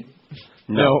you agree?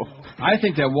 No. I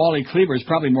think that Wally Cleaver is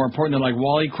probably more important than, like,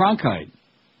 Wally Cronkite,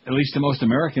 at least to most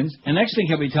Americans. And next thing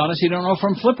he'll be telling us he don't know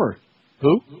from Flipper.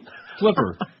 Who?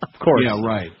 Flipper. Of course. Yeah,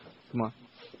 right. Come on.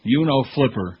 You know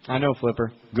Flipper. I know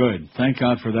Flipper. Good. Thank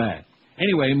God for that.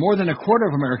 Anyway, more than a quarter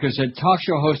of America said talk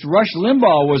show host Rush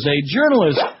Limbaugh was a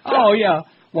journalist. Oh, yeah.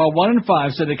 While 1 in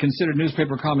 5 said they considered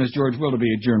newspaper columnist George Will to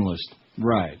be a journalist.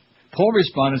 Right. Poll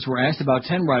respondents were asked about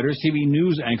 10 writers, TV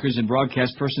news anchors, and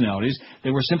broadcast personalities. They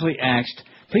were simply asked,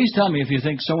 please tell me if you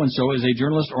think so-and-so is a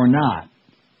journalist or not.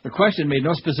 The question made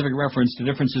no specific reference to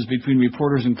differences between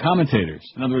reporters and commentators.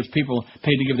 In other words, people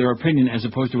paid to give their opinion as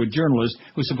opposed to a journalist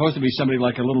who's supposed to be somebody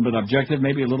like a little bit objective,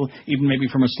 maybe a little, even maybe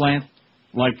from a slant,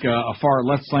 like a far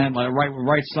left slant, like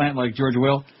right slant like George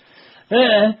Will.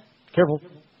 Careful.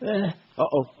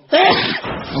 Uh-oh.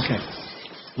 Okay.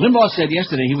 Limbaugh said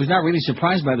yesterday he was not really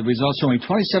surprised by the results, showing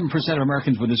 27% of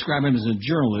Americans would describe him as a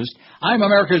journalist. I'm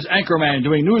America's anchorman,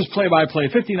 doing news play-by-play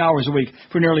 15 hours a week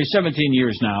for nearly 17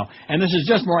 years now, and this is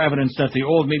just more evidence that the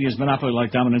old media's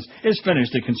monopoly-like dominance is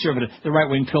finished, the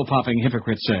right-wing pill-popping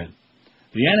hypocrite said.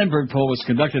 The Annenberg poll was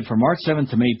conducted from March 7th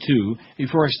to May 2,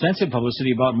 before extensive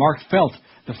publicity about Mark Felt,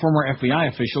 the former FBI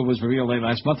official, was revealed late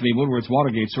last month to be Woodward's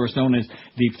Watergate source known as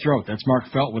Deep Throat. That's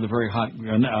Mark Felt with a very hot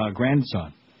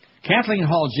grandson. Kathleen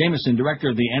Hall Jameson, director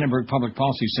of the Annenberg Public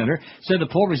Policy Center, said the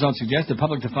poll results suggest the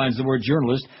public defines the word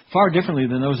journalist far differently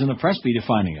than those in the press be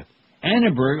defining it.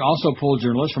 Annenberg also polled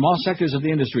journalists from all sectors of the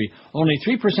industry. Only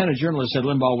 3% of journalists said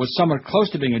Limbaugh was somewhat close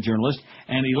to being a journalist,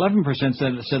 and 11%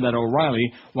 said that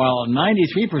O'Reilly, while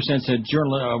 93% said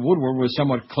Woodward was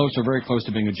somewhat close or very close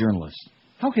to being a journalist.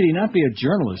 How could he not be a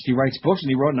journalist? He writes books,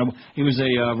 and he was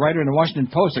a writer in the Washington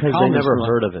Post, a columnist. Because they never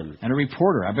heard of him. And a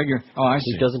reporter. I beg your... Oh, I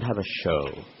see. He doesn't have a show.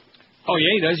 Oh, yeah,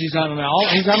 he does. He's on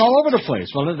all over the place.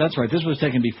 Well, that's right. This was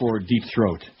taken before Deep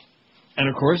Throat. And,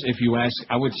 of course, if you ask,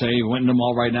 I would say, went in the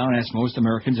mall right now and asked most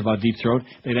Americans about Deep Throat,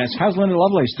 they'd ask, how's Linda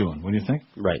Lovelace doing? What do you think?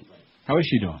 Right. How is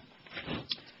she doing?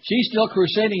 She's still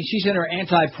crusading. She's in her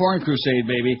anti-porn crusade,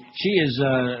 baby. She is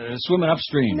swimming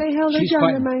upstream. They held a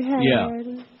gun in my head.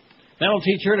 Yeah. That'll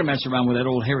teach her to mess around with that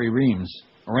old Harry Reams,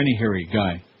 or any hairy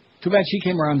guy. Too bad she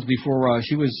came around before,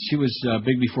 she was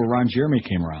big before Ron Jeremy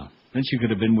came around. Then she could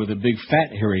have been with a big,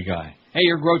 fat, hairy guy. Hey,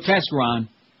 you're grotesque, Ron.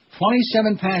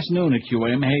 27 past noon at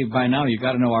QAM. Hey, by now you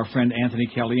got to know our friend Anthony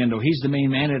Caliendo. He's the main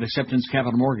man at Acceptance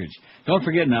Capital Mortgage. Don't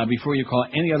forget now, before you call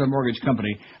any other mortgage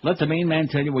company, let the main man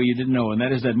tell you what you didn't know, and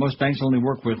that is that most banks only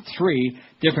work with 3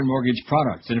 different mortgage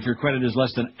products. And if your credit is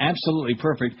less than absolutely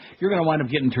perfect, you're going to wind up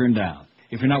getting turned down.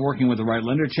 If you're not working with the right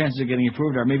lender, chances of getting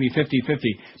approved are maybe 50-50.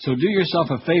 So do yourself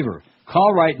a favor.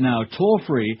 Call right now,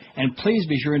 toll-free, and please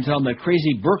be sure and tell them that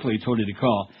Crazy Berkeley told you to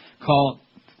call. Call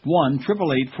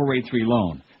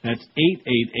 1-888-483-LOAN. That's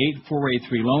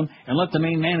 888-483-LOAN, and let the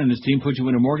main man and his team put you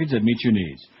in a mortgage that meets your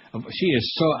needs. She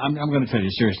is so, I'm going to tell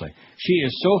you seriously, she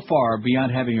is so far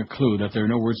beyond having a clue that there are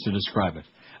no words to describe it.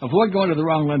 Avoid going to the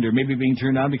wrong lender, maybe being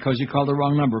turned down because you called the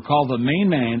wrong number. Call the main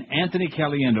man, Anthony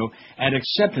Caliendo, at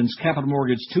Acceptance Capital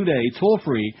Mortgage today,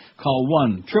 toll-free. Call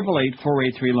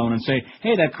 1-888-483-LOAN and say,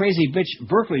 hey, that crazy bitch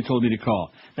Berkeley told me to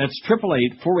call. That's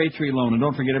 888-483-LOAN. And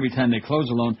don't forget, every time they close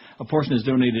a loan, a portion is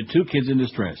donated to kids in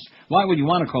distress. Why would you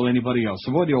want to call anybody else?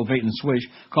 Avoid the old bait and switch.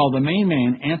 Call the main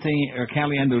man, Anthony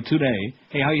Caliendo, today.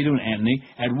 Hey, how you doing, Anthony?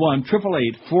 At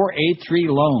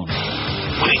 1-888-483-LOAN.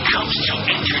 When it comes to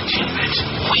entertainment,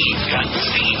 we've got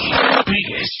the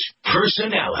biggest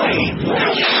personality.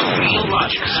 Neil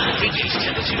Rogers, weekdays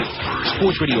 10 to 2.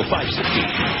 Sports Radio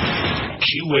 560.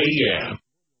 QAM.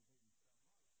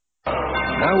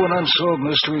 Now an Unsolved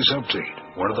Mysteries update.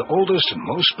 One of the oldest and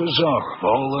most bizarre of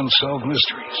all unsolved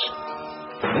mysteries.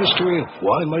 The mystery of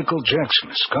why Michael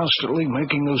Jackson is constantly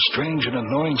making those strange and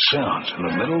annoying sounds in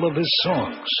the middle of his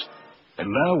songs. And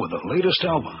now with the latest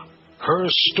album, Her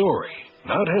Story.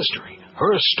 Not history,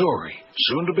 her story,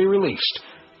 soon to be released.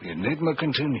 The enigma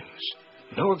continues.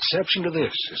 No exception to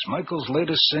this is Michael's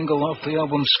latest single off the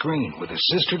album Screen with his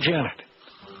sister Janet.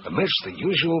 Amidst the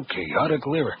usual chaotic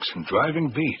lyrics and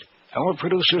driving beat, our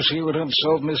producers here at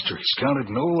Unsolved Mysteries counted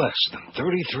no less than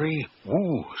 33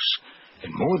 woos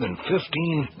and more than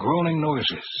 15 groaning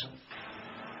noises.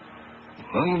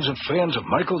 Millions of fans of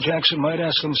Michael Jackson might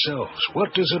ask themselves,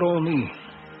 what does it all mean?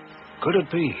 Could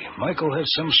it be Michael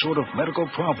has some sort of medical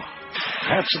problem?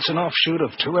 Perhaps it's an offshoot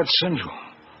of Tourette's syndrome,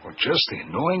 or just the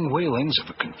annoying wailings of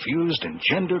a confused and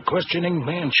gender-questioning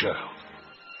man-child.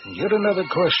 And yet another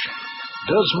question.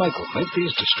 Does Michael make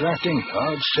these distracting,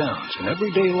 odd sounds in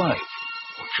everyday life,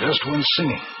 or just when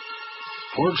singing?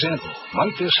 For example,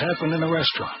 might this happen in a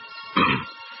restaurant?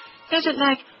 Is it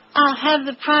like, I'll have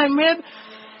the prime rib,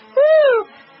 woo,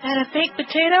 and a baked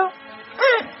potato,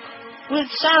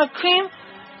 with sour cream,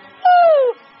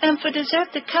 woo, and for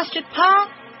dessert, the custard pie,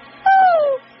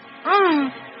 woo,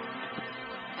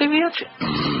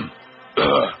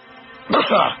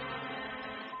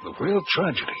 The real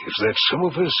tragedy is that some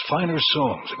of his finer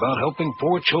songs about helping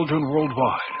poor children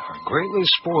worldwide are greatly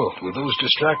spoiled with those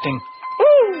distracting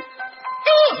woo,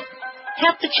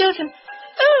 help the children,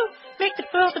 make the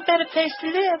world a better place to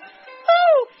live,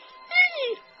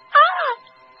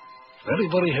 If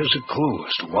anybody has a clue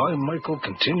as to why Michael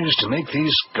continues to make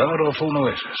these god-awful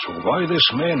noises, or why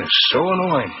this man is so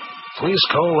annoying, please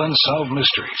call Unsolved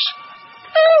Mysteries.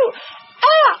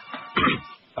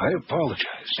 I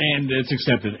apologize. And it's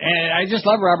accepted. And I just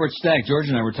love Robert Stack. George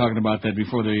and I were talking about that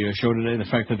before the show today, the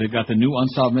fact that they've got the new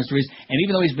Unsolved Mysteries, and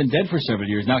even though he's been dead for several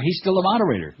years now, he's still a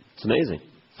moderator. It's amazing.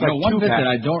 You know, one bit that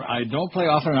I don't play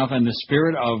often enough, and the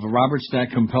spirit of Robert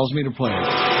Stack compels me to play it.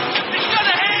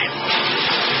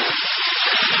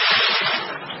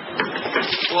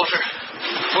 Water,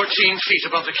 14 feet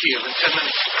above the keel in 10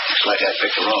 minutes. Looks like I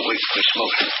picked the wrong week to quit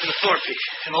smoking. In the forepeak,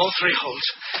 in all 3 holes,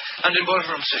 and in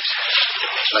boiler room 6.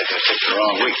 Looks like I picked the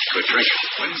wrong week to quit drinking.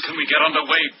 When can we get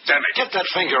underway, damn it? Get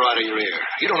that finger out of your ear.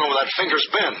 You don't know where that finger's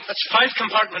been. That's 5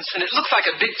 compartments, and it looks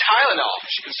like a big Tylenol.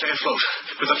 She can stay afloat,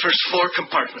 with the first 4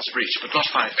 compartments breached, but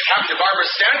not 5. Captain Barbara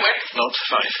Stanwyck. Not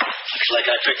 5. Looks like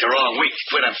I picked the wrong week to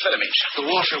quit amphetamines. The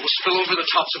water will spill over the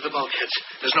tops of the bulkheads.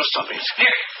 There's no stopping it.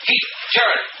 Nick, Heat,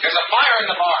 Jared, there's a fire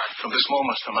in the barn. From this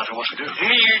moment, no matter what we do.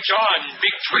 Neil John,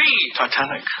 Big Tree.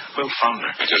 Titanic will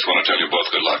founder. I just want to tell you both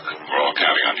good luck. We're all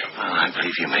counting on you. I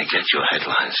believe you may get your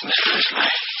headlines, Mr. Isley.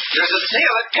 There's a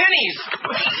sale at Penny's.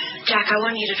 Jack, I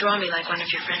want you to draw me like one of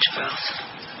your French girls.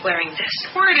 Wearing this.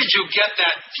 Where did you get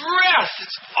that dress?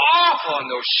 It's awful.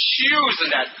 And those shoes and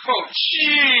that coat.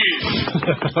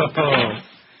 Jeez.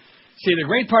 See, the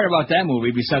great part about that movie,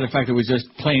 besides the fact that it was just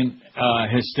plain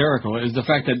hysterical, is the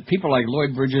fact that people like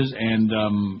Lloyd Bridges and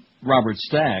Robert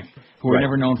Stack, who were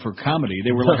never known for comedy,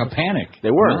 they were like a panic.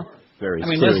 They were. You know? Very I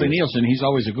mean, serious. Leslie Nielsen, he's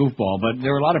always a goofball, but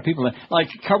there were a lot of people that, like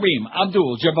Kareem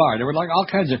Abdul-Jabbar. There were like all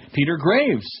kinds of Peter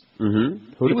Graves.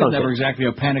 Mm-hmm. He was never exactly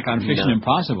a panic on Fiction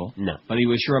Impossible. No. But he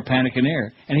was sure a panic in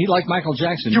air. And he liked Michael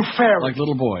Jackson. You fairy. Like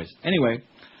little boys. Anyway,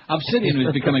 Obsidian,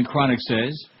 who's becoming chronic,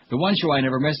 says, the one show I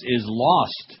never missed is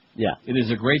Lost. Yeah. It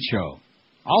is a great show.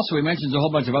 Also, he mentions a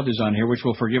whole bunch of others on here, which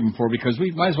we'll forgive him for, because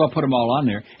we might as well put them all on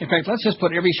there. In fact, let's just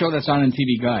put every show that's on in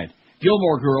TV Guide.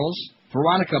 Gilmore Girls,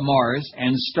 Veronica Mars,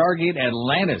 and Stargate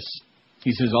Atlantis.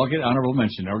 He says, I'll get honorable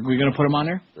mention. Are we going to put them on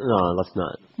there? No, let's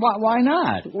not. Why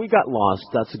not? We got lost.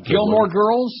 That's a good Gilmore one.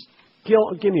 Girls?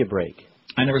 Give me a break.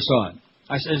 I never saw it.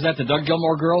 Is that the Doug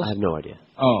Gilmore Girls? I have no idea.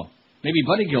 Oh, maybe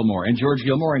Buddy Gilmore and George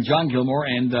Gilmore and John Gilmore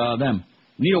and them.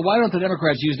 Neil, why don't the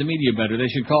Democrats use the media better? They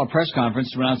should call a press conference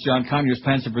to announce John Conyers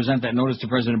plans to present that notice to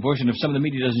President Bush, and if some of the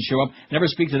media doesn't show up, never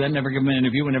speak to them, never give them an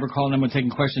interview, and never call them when taking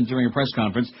questions during a press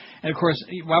conference. And, of course,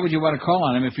 why would you want to call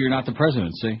on him if you're not the president,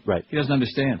 see? Right. He doesn't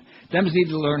understand. Dems need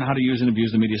to learn how to use and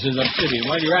abuse the media, says Obsidian.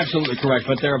 Well, you're absolutely correct,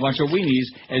 but they're a bunch of weenies,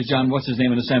 as John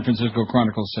What's-His-Name in the San Francisco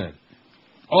Chronicle said.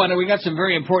 Oh, and we got some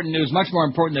very important news, much more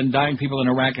important than dying people in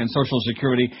Iraq and Social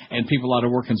Security and people out of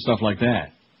work and stuff like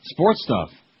that. Sports stuff.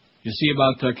 You see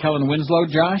about Kellen Winslow,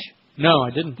 Josh? No, I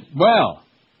didn't. Well,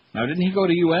 now didn't he go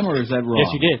to UM, or is that wrong?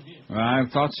 Yes, he did. I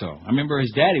thought so. I remember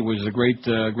his daddy was a great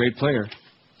player.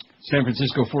 San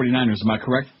Francisco 49ers, am I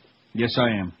correct? Yes, I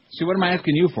am. See, what am I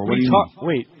asking you for? What do you mean?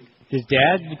 Wait, his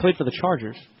dad? He played for the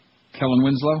Chargers. Kellen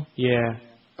Winslow? Yeah.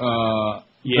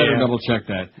 Better double check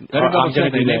that. Better double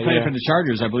check that. He played for the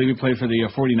Chargers. I believe he played for the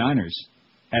 49ers.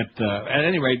 At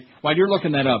any rate, while you're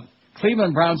looking that up,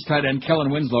 Cleveland Browns tight end Kellen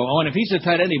Winslow. Oh, and if he's a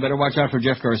tight end, you better watch out for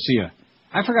Jeff Garcia.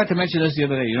 I forgot to mention this the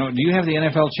other day. You know, do you have the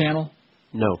NFL channel?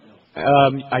 No.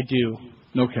 I do.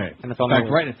 Okay. NFL In fact,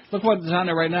 right. Look what's on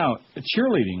there right now.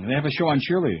 Cheerleading. They have a show on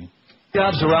cheerleading.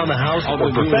 Jobs around the house or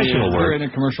professional work. We're in a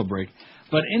commercial break.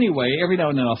 But anyway, every now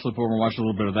and then I'll flip over and watch a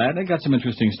little bit of that. They got some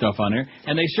interesting stuff on there.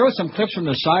 And they show some clips from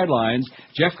the sidelines.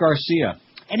 Jeff Garcia.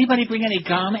 Anybody bring any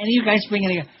gum? Any of you guys bring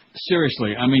any?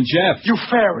 Seriously, I mean, Jeff. You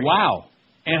fairy. Wow.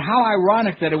 And how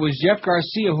ironic that it was Jeff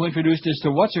Garcia who introduced us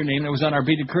to what's-her-name that was on our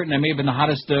beaded curtain that may have been the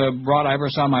hottest broad I ever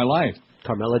saw in my life.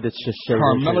 Carmela de Cesare.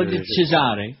 Carmela de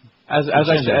Cesare. As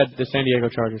I said, the San Diego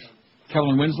Chargers.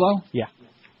 Kellen Winslow? Yeah.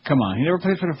 Come on. He never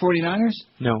played for the 49ers?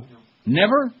 No.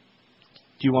 Never?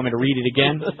 Do you want me to read it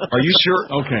again? Are you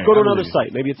sure? Okay. Go to another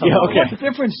site. Maybe it's on okay. What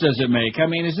difference does it make? I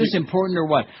mean, is this important or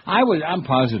what? I'm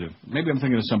positive. Maybe I'm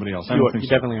thinking of somebody else. I don't think you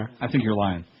so. definitely are. I think you're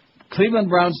lying. Cleveland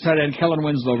Browns tight end Kellen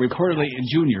Winslow, reportedly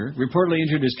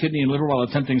injured his kidney and liver while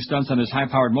attempting stunts on his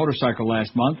high-powered motorcycle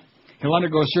last month. He'll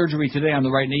undergo surgery today on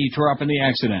the right knee he tore up in the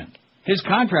accident. His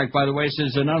contract, by the way,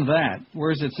 says none of that.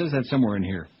 Where is it? It says that somewhere in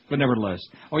here. But nevertheless.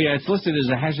 Oh, yeah, it's listed as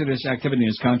a hazardous activity in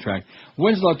his contract.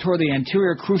 Winslow tore the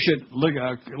anterior cruciate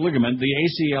ligament,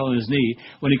 the ACL in his knee,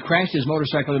 when he crashed his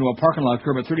motorcycle into a parking lot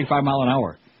curb at 35 miles an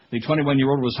hour. The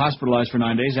 21-year-old was hospitalized for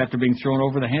 9 days after being thrown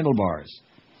over the handlebars.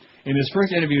 In his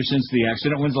first interview since the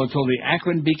accident, Winslow told the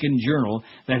Akron Beacon Journal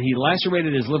that he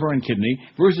lacerated his liver and kidney,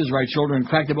 bruised his right shoulder, and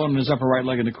cracked a bone in his upper right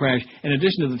leg in the crash, in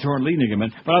addition to the torn lead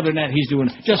ligament. But other than that, he's doing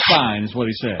just fine, is what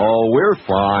he said. Oh, we're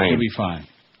fine. He'll be fine.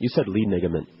 You said lead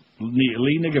ligament.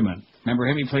 Lead ligament. Remember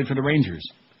him? He played for the Rangers.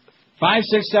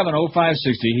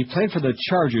 5670560. He played for the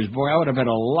Chargers. Boy, I would have bet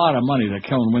a lot of money that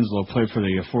Kellen Winslow played for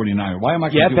the 49ers. Why am I?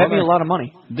 Yeah, bet me a lot of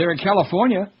money. They're in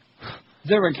California.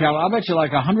 I'll bet you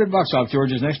like $100 off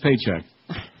George's next paycheck.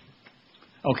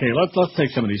 Okay, let's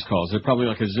take some of these calls. They're probably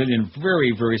like a zillion,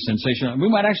 very, very sensational. We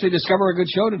might actually discover a good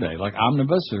show today, like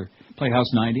Omnibus or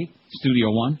Playhouse 90, Studio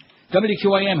 1.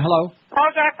 WQAM, hello.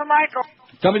 How's that for Michael?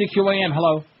 WQAM,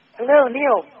 hello. Hello,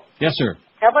 Neil. Yes, sir.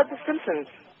 How about The Simpsons?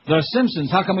 The Simpsons.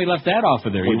 How come we left that off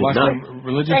of there? You watched it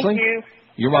religiously? Thank you.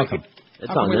 You're welcome. It's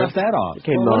How come on we there. left that off?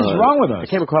 What is wrong with us? I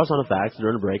came across on a fax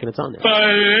during a break, and it's on there.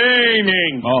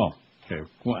 Oh, okay.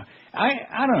 Well,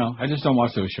 I don't know. I just don't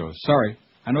watch those shows. Sorry.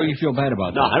 I know you feel bad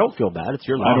about that. No, I don't feel bad. It's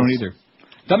your loss. I don't either.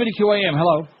 WQAM,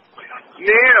 hello.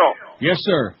 Neil. Yes,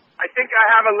 sir. I think I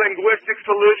have a linguistic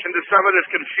solution to some of this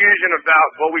confusion about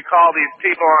what we call these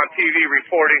people on TV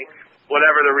reporting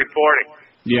whatever they're reporting.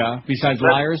 Yeah, besides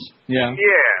liars? Yeah.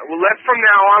 Yeah, well, from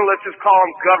now on, let's just call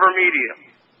them media.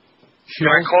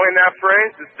 Sure. Can I coin that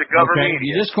phrase? It's the Okay, media.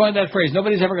 you just coined that phrase.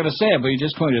 Nobody's ever going to say it, but you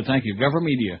just coined it. Thank you.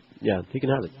 media. Yeah, he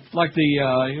can have it. Like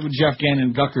the Jeff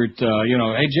Gannon Guckert,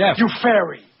 hey, Jeff. You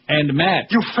fairy. And Matt.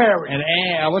 You fairy. And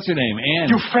Ann, what's her name? Ann.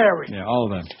 You fairy. Yeah, all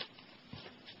of them.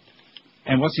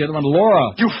 And what's the other one?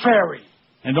 Laura. You fairy.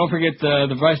 And don't forget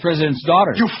the Vice President's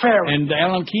daughter. You fairy. And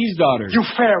Alan Key's daughter. You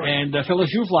fairy. And Phyllis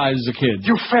Shoefly is a kid.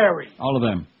 You fairy. All of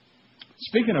them.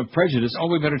 Speaking of prejudice,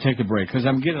 we better take a break because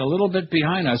I'm getting a little bit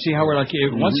behind. I see how we're like,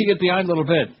 once you get behind a little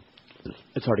bit.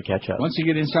 It's hard to catch up. Once you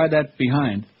get inside that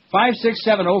behind.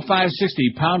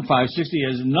 5670560, pound 560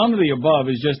 is none of the above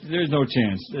is just, there's no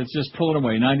chance. It's just pulling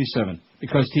away, 97.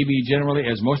 Because TV generally,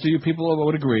 as most of you people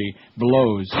would agree,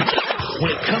 blows. When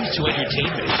it comes to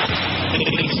entertainment,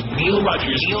 it's Neil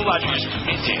Rogers. Neil Rogers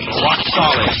Middays. Rock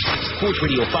solid. Sports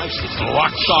Radio 560.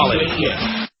 Rock solid.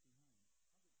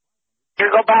 You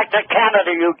go back to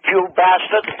Canada, you Jew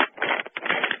bastard.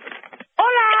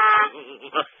 Hola.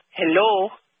 Hello.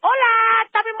 Hola,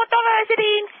 Tommy Mottola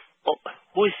residence. Oh,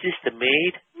 who is this, the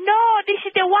maid? No, this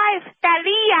is the wife,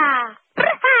 Talia.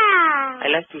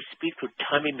 I'd like to speak to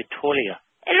Tommy Mottola.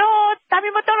 Hello, Tommy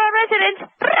Mottola residence.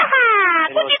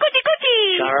 Cuchi, cuchi,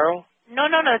 cuchi. Charles? No,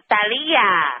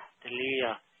 Talia.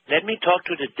 Talia. Let me talk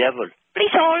to the devil. Please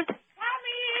hold.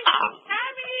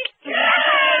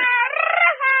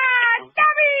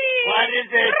 What is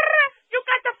it? You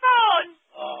got the phone.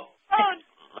 Phone.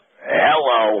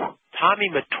 Hello.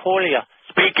 Tommy Mottola.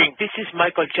 Speaking. This is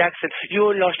Michael Jackson.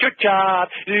 You lost your job.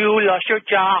 You lost your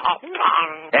job.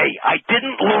 Hey, I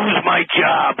didn't lose my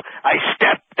job. I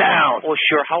stepped down. Oh,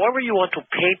 sure. However you want to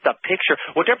paint the picture,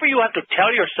 whatever you have to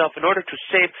tell yourself in order to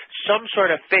save some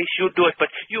sort of face, you do it. But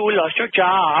you lost your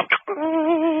job.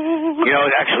 You know,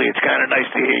 actually, it's kind of nice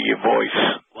to hear your voice.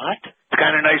 What? It's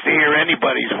kind of nice to hear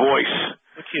anybody's voice.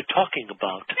 What are you talking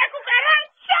about?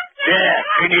 Yeah,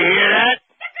 can you hear that?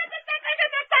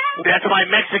 That's my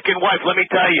Mexican wife, let me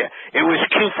tell you. It was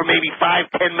cute for maybe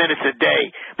 5-10 minutes a day.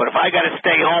 But if I got to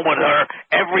stay home with her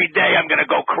every day, I'm going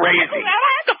to go crazy.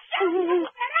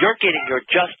 You're getting your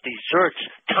just desserts,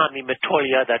 Tommy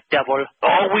Mottola, the devil.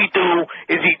 All we do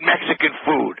is eat Mexican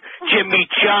food.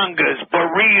 Chimichangas,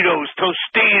 burritos,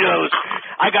 Tostitos.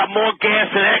 I got more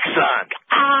gas than Exxon.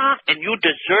 And you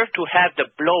deserve to have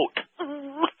the bloat.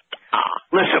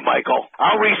 Listen, Michael,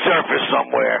 I'll resurface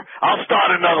somewhere. I'll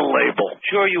start another label.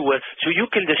 Sure you will, so you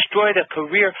can destroy the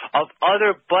career of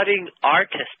other budding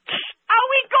artists. Are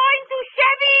we going to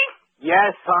Chevy's?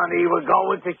 Yes, honey, we're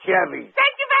going to Chevy's.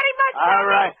 Thank you very much. All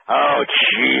right. Oh,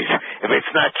 jeez. If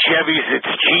it's not Chevy's, it's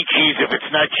Chi-Chi's. If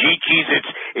it's not Chi-Chi's,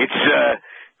 it's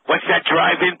what's that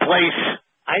drive-in place?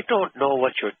 I don't know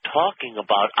what you're talking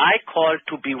about. I called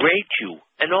to berate you,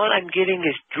 and all I'm getting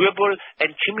is dribble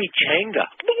and chimichanga.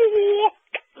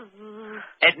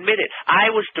 Admit it, I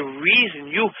was the reason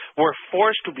you were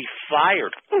forced to be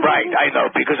fired. Right, I know,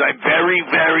 because I'm very,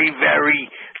 very, very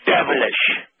devilish.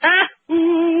 I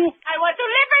want to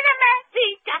live in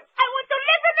America. I want to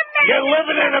live in America. You're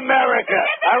living in America,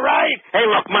 all right? Hey,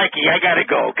 look, Mikey, I got to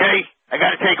go, okay? I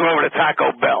got to take her over to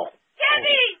Taco Bell.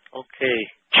 Chevy! Okay.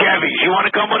 Chevy's, you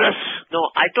want to come with us? No,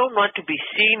 I don't want to be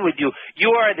seen with you.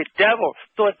 You are the devil.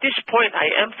 So at this point, I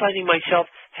am finding myself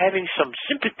having some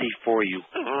sympathy for you.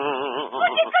 All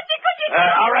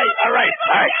right.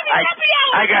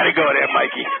 I got to go there,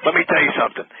 Mikey. Let me tell you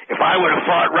something. If I were to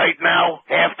fart right now,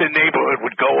 half the neighborhood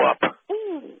would go up.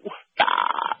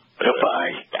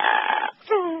 Goodbye.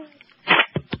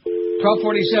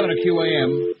 12:47 at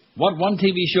QAM. What one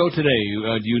TV show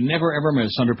today do you never ever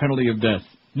miss under penalty of death?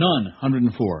 None.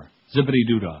 104. Zippity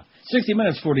Doodah. 60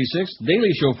 Minutes 46.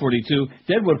 Daily Show 42.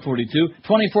 Deadwood 42.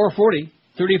 24 40.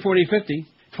 30 40 50.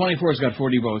 24's got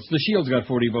 40 votes. The Shield's got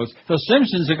 40 votes. The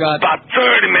Simpsons have got about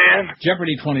 30, man.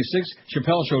 Jeopardy 26.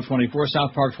 Chappelle Show 24.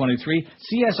 South Park 23.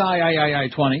 CSI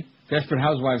 20. Desperate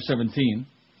Housewives 17.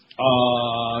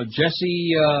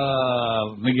 Jesse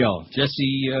Miguel.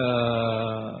 Jesse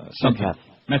something.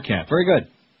 Metcalf. Very good.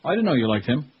 I didn't know you liked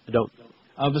him. I don't.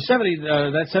 The 70,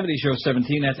 that 70 show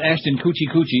 17, that's Ashton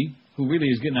Coochie, who really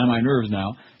is getting on my nerves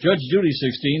now. Judge Judy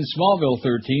 16, Smallville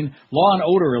 13, Law and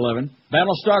Order 11,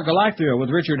 Battlestar Galactica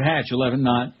with Richard Hatch 11,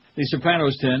 not. The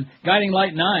Sopranos 10, Guiding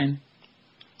Light 9,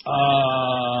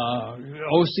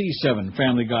 OC 7,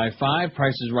 Family Guy 5,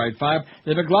 Price is Right 5,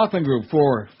 The McLaughlin Group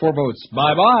 4 votes.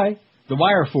 Bye-bye. The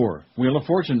Wire 4, Wheel of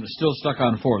Fortune still stuck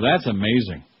on 4. That's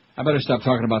amazing. I better stop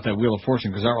talking about that Wheel of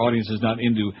Fortune because our audience is not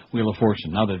into Wheel of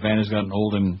Fortune now that Vanna's gotten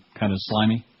old and kind of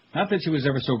slimy. Not that she was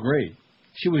ever so great.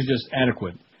 She was just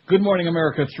adequate. Good Morning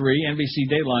America 3, NBC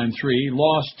Dateline 3,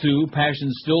 Lost 2,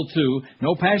 Passions still 2.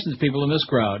 No Passions people in this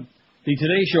crowd. The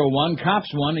Today Show 1,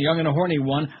 Cops 1, Young and the Horny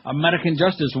 1, American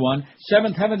Justice 1,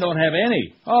 Seventh Heaven don't have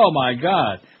any. Oh, my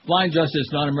God. Blind Justice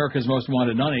none, America's Most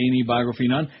Wanted none, A&E Biography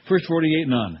none, First 48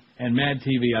 none, and Mad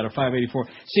TV out of 584.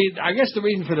 See, I guess the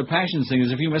reason for the Passions thing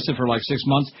is if you miss it for like 6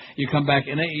 months, you come back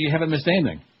and you haven't missed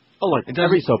anything. Oh, like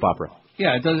every soap opera.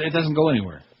 Yeah, it doesn't go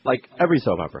anywhere. Like every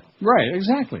soap opera. Right,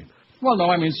 exactly. Well, no,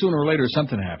 I mean, sooner or later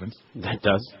something happens. That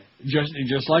does.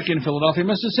 Just like in Philadelphia,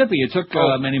 Mississippi. It took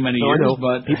many years,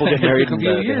 but people get married and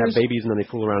they have babies and then they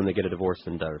fool around and they get a divorce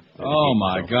and oh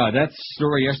my God, that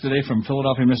story yesterday from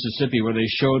Philadelphia, Mississippi, where they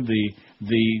showed the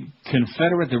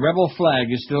Confederate, the rebel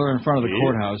flag is still in front of the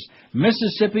courthouse.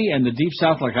 Mississippi and the Deep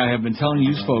South, like I have been telling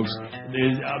you folks,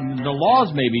 the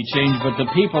laws may be changed, but the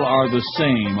people are the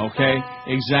same. Okay,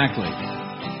 exactly.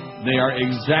 They are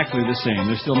exactly the same.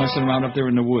 They're still messing around up there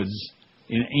in the woods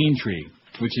in Aintree,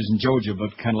 which is in Georgia,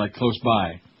 but kind of like close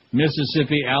by.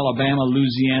 Mississippi, Alabama,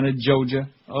 Louisiana, Georgia,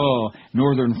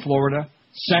 northern Florida,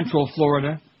 central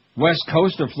Florida, west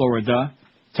coast of Florida,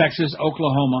 Texas,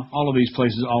 Oklahoma, all of these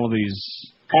places, all of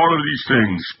these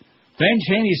things. Ben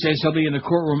Cheney says he'll be in the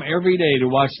courtroom every day to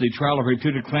watch the trial of a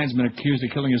reputed Klansman accused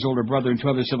of killing his older brother and 2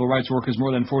 other civil rights workers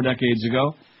more than 4 decades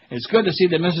ago. It's good to see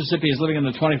that Mississippi is living in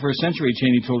the 21st century,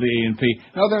 Cheney told the A&P.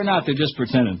 No, they're not. They're just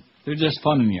pretending. They're just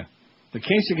funning you. The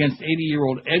case against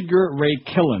 80-year-old Edgar Ray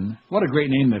Killen. What a great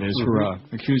name that is for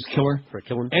accused killer. For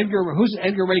Killen? Who's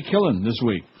Edgar Ray Killen this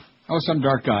week? Oh, some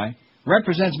dark guy.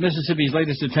 Represents Mississippi's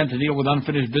latest attempt to deal with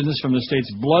unfinished business from the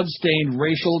state's blood-stained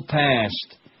racial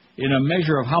past. In a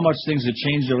measure of how much things have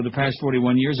changed over the past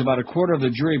 41 years, about a quarter of the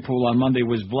jury pool on Monday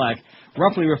was black,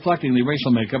 roughly reflecting the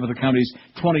racial makeup of the county's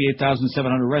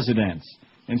 28,700 residents.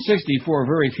 And 64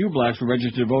 very few blacks were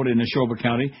registered to vote in Neshoba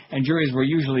County, and juries were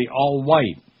usually all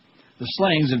white. The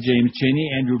slayings of James Cheney,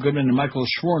 Andrew Goodman, and Michael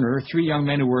Schwerner, 3 young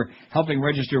men who were helping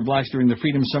register blacks during the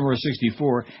Freedom Summer of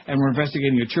 '64 and were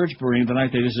investigating a church burning the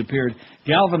night they disappeared,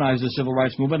 galvanized the civil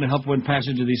rights movement and helped win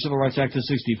passage of the Civil Rights Act of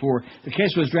 '64. The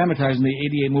case was dramatized in the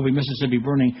 '88 movie Mississippi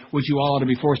Burning, which you all ought to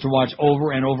be forced to watch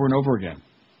over and over and over again.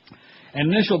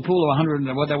 An initial pool of 100,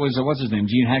 what's his name?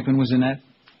 Gene Hackman was in that?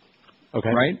 Okay.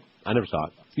 Right? I never saw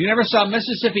it. You never saw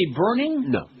Mississippi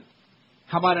Burning? No.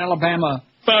 How about Alabama?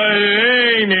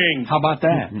 Burning. How about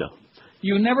that? No.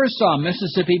 You never saw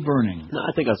Mississippi Burning? No,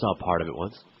 I think I saw part of it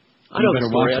once. I know the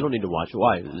story. I don't need to watch it.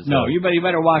 Why? You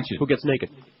better watch it. Who gets naked?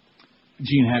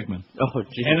 Gene Hackman. Oh,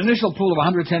 geez. An initial pool of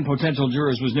 110 potential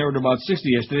jurors was narrowed to about 60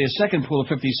 yesterday. A second pool of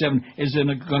 57 is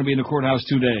going to be in the courthouse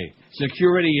today.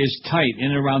 Security is tight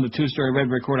in and around the 2-story red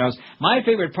brick courthouse. My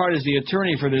favorite part is the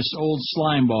attorney for this old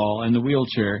slime ball in the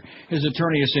wheelchair. His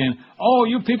attorney is saying, "Oh,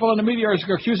 you people in the media are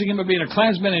accusing him of being a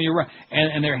Klansman, and you're right."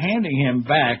 And they're handing him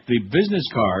back the business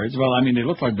cards. Well, I mean, they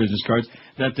look like business cards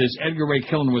that this Edgar Ray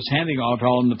Killen was handing out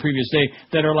all on the previous day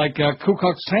that are like Ku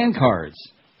Klux Klan cards.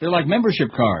 They're like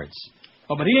membership cards.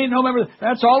 Oh, but he ain't no member.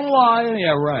 That's all a lie.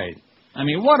 Yeah, right. I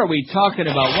mean, what are we talking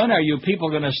about? When are you people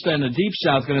going to stand the Deep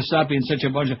South going to stop being such a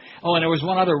bunch of... Oh, and there was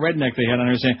one other redneck they had on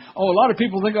there saying, "Oh, a lot of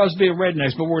people think us being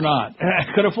rednecks, but we're not."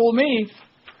 Could have fooled me.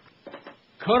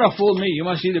 Could have fooled me. You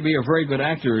must either be a very good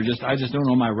actor or I just don't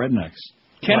know my rednecks.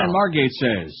 Ken in Margate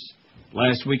says,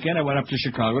 "Last weekend I went up to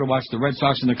Chicago to watch the Red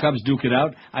Sox and the Cubs duke it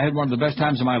out. I had one of the best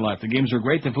times of my life. The games were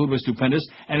great, the food was stupendous,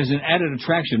 and as an added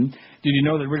attraction, did you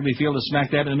know that Wrigley Field is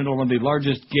smack dab in the middle of one of the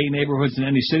largest gay neighborhoods in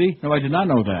any city? No, I did not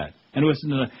know that. And it was in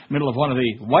the middle of one of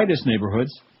the whitest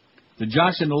neighborhoods. The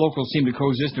jocks and the locals seem to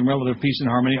coexist in relative peace and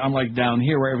harmony, unlike down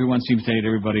here where everyone seems to hate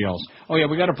everybody else." Oh, yeah,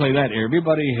 we got to play that.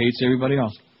 Everybody hates everybody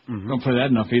else. Don't play that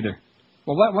enough either.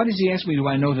 Well, why does he ask me, do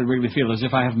I know that Wrigley Field, as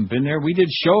if I haven't been there? We did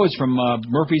shows from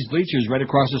Murphy's Bleachers right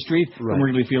across the street from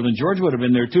Wrigley Field, and George would have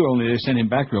been there, too, only they sent him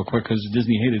back real quick because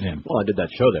Disney hated him. Well, I did that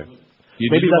show there.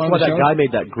 Maybe that's why that guy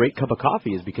made that great cup of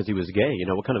coffee is because he was gay. You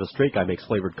know, what kind of a straight guy makes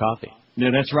flavored coffee? Yeah,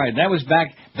 that's right. That was back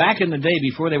in the day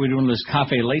before they were doing this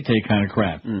cafe latte kind of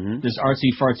crap. This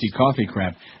artsy-fartsy coffee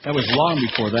crap. That was long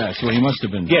before that, so he must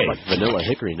have been gay. Like vanilla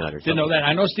hickory nut or something. Didn't know that.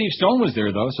 I know Steve Stone was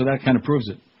there, though, so that kind of proves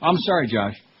it. I'm sorry,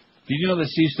 Josh. Did you know that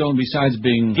Steve Stone, besides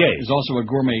being gay, is also a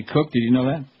gourmet cook? Did you know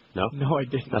that? No. No, I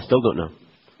didn't. I still don't know.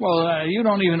 Well, you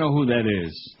don't even know who that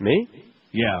is. Me?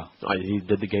 Yeah. He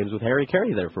did the games with Harry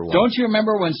Carey there for a while. Don't you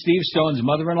remember when Steve Stone's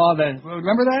mother-in-law,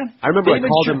 remember that? I remember I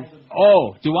called him...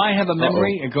 Oh, do I have a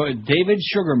memory? David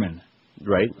Sugarman.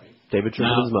 Right. David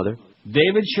Sugarman's mother.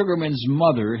 David Sugarman's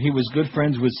mother, he was good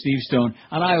friends with Steve Stone,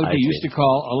 and IOD used to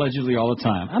call allegedly all the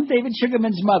time. "I'm David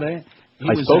Sugarman's mother."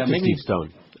 I spoke to Steve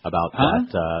Stone about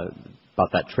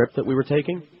that trip that we were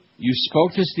taking. You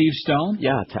spoke to Steve Stone?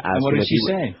 Yeah, to ask him. And what did she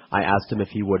say? I asked him if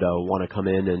he would want to come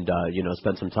in and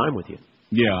spend some time with you.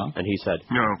 Yeah. And he said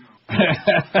no.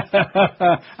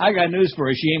 I got news for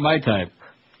you. She ain't my type.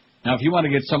 Now, if you want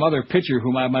to get some other pitcher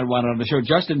whom I might want on the show,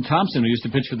 Justin Thompson, who used to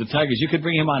pitch for the Tigers, you could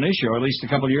bring him on his show at least a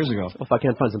couple of years ago. Well, if I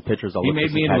can't find some pitchers, I'll He look for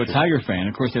made me some into a Tiger fan.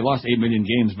 Of course, they lost 8 million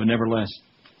games, but nevertheless.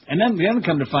 And then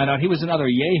come to find out, he was another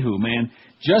yahoo, man.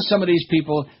 Just some of these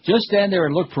people, just stand there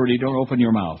and look pretty, don't open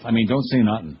your mouth. I mean, don't say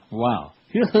nothing. Wow.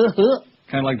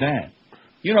 Kind of like that.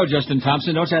 You know Justin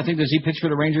Thompson, don't you? I think, does he pitch for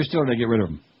the Rangers still, or did they get rid of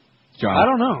him? John? I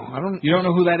don't know. You don't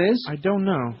know who that is? I don't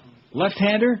know.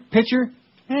 Left-hander? Pitcher?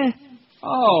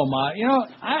 Oh, my. You know,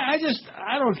 I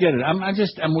don't get it.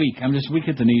 I'm weak. I'm just weak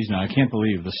at the knees now. I can't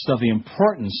believe the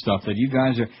important stuff that you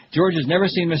guys are... George has never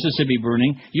seen Mississippi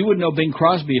Burning. You would know Bing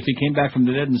Crosby if he came back from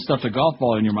the dead and stuffed a golf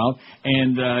ball in your mouth.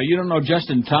 And you don't know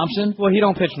Justin Thompson? Well, he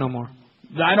don't pitch no more.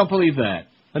 I don't believe that.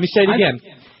 Let me say it again.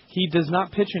 He does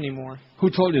not pitch anymore. Who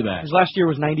told you that? His last year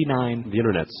was 99. The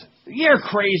internet's. You're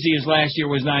crazy. His last year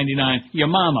was 99. Your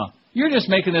mama. You're just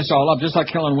making this all up, just like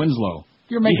Kellen Winslow.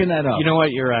 You're making that up. You know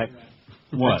what? You're right.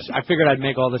 What? I figured I'd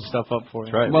make all this stuff up for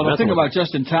you. Right. Well, the thing about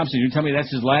Justin Thompson, you tell me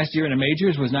that's his last year in the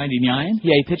majors was 99?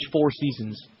 Yeah, he pitched 4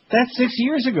 seasons. That's 6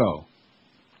 years ago.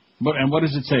 And what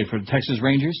does it say for the Texas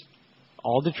Rangers?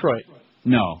 All Detroit.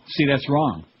 No. See, that's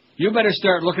wrong. You better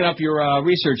start looking up your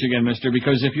research again, mister,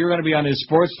 because if you're going to be on his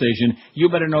sports station, you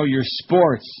better know your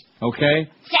sports, okay?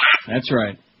 Yeah. That's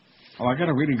right. Oh, I got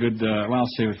a really good, I'll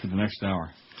save it for the next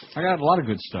hour. I got a lot of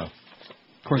good stuff.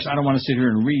 Of course, I don't want to sit here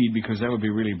and read because that would be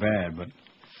really bad, but...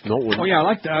 No, it wouldn't. Oh, yeah, I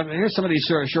like that. Here's some of these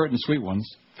short and sweet ones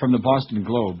from the Boston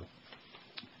Globe.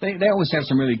 They always have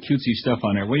some really cutesy stuff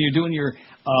on there. When you're doing your...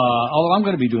 although I'm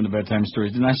going to be doing the bedtime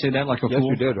stories. Didn't I say that like a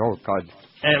fool? Yes, you did. Oh, God.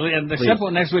 Except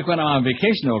for next week when I'm on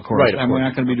vacation, though, of course. Right, We're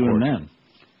not going to be doing them then.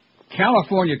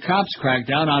 California cops crack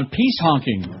down on peace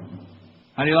honking.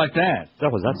 How do you like that?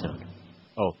 What was that sound?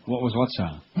 Oh. What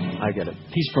sound? I get it.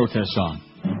 Peace protest song.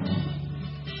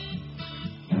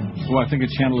 Oh, I think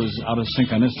the channel is out of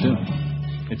sync on this, too.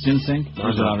 It's in sync? Or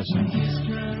is it out of sync?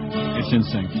 It's in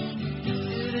sync.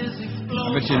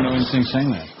 I bet you didn't know NSYNC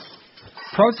sang that.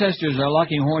 Protesters are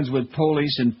locking horns with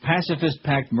police in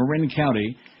pacifist-packed Marin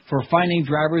County for fining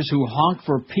drivers who honk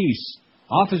for peace.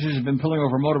 Officers have been pulling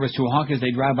over motorists who honk as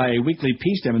they drive by a weekly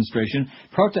peace demonstration.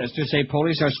 Protesters say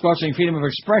police are squelching freedom of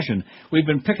expression. We've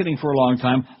been picketing for a long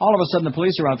time. All of a sudden, the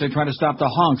police are out there trying to stop the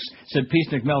honks, said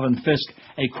Peacenik Melvin Fisk,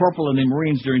 a corporal in the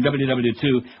Marines during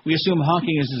WW2. We assume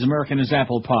honking is as American as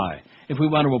apple pie. If we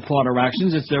want to applaud our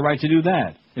actions, it's their right to do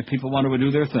that, if people want to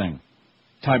do their thing.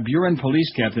 Tiburon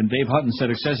Police Captain Dave Hutton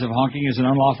said excessive honking is an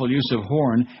unlawful use of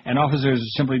horn, and officers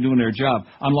are simply doing their job.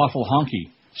 Unlawful honky.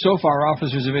 So far,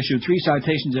 officers have issued 3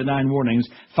 citations and 9 warnings.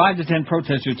 5 to 10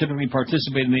 protesters typically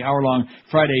participate in the hour-long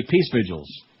Friday peace vigils.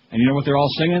 And you know what they're all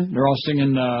singing? They're all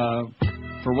singing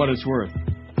For What It's Worth.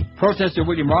 Protester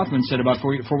William Rothman said about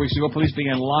 4 weeks ago, police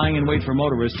began lying in wait for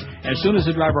motorists. As soon as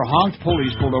the driver honked,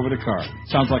 police pulled over the car.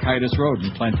 Sounds like Hiatus Road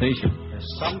in Plantation. There's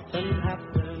something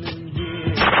happening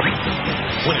here.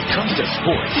 When it comes to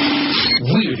sports,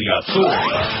 we're the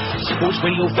authority. Sports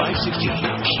Radio 560,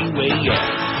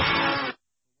 QAM.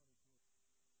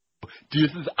 This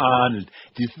is Arnold.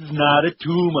 This is not a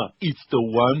tumor. It's the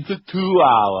 1 to 2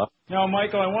 hour. Now,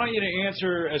 Michael, I want you to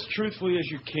answer as truthfully as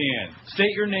you can.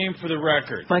 State your name for the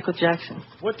record. Michael Jackson.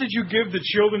 What did you give the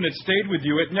children that stayed with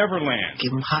you at Neverland?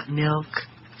 Give them hot milk,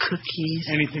 cookies.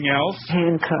 Anything else?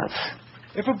 Handcuffs.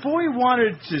 If a boy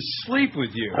wanted to sleep with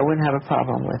you... I wouldn't have a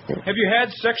problem with it. Have you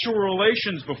had sexual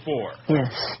relations before?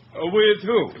 Yes. With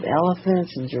who?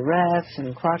 Elephants and giraffes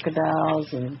and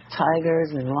crocodiles and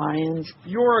tigers and lions.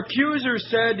 Your accuser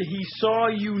said he saw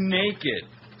you naked.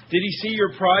 Did he see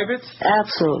your privates?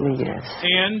 Absolutely, yes.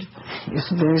 And?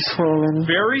 It's very swollen.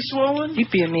 Very swollen? You'd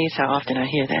be amazed how often I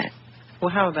hear that.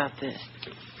 Well, how about this?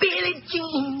 Billie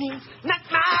Jean is not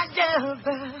my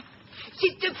lover.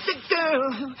 She's just a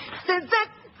girl who says that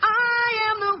I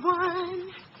am the one.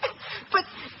 But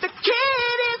the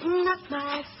kid is not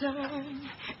my son.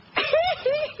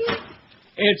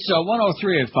 It's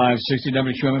 103 at 560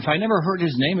 WQM. If I never heard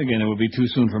his name again, it would be too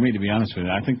soon for me, to be honest with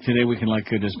you. I think today we can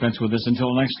dispense with this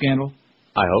until the next scandal.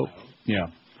 I hope. Yeah.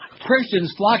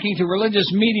 Christians flocking to religious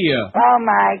media. Oh,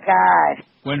 my God.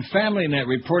 When FamilyNet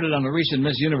reported on the recent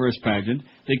Miss Universe pageant,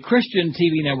 the Christian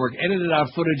TV network edited out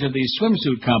footage of the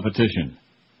swimsuit competition.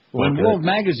 When World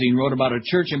Magazine wrote about a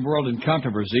church embroiled in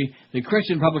controversy, the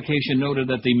Christian publication noted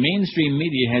that the mainstream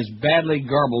media has badly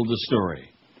garbled the story.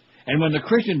 And when the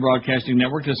Christian Broadcasting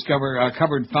Network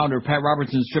covered founder Pat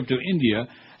Robertson's trip to India,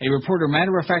 a reporter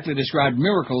matter-of-factly described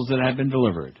miracles that had been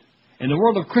delivered. In the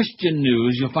world of Christian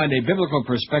news, you'll find a biblical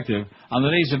perspective on the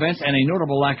day's events and a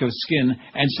notable lack of skin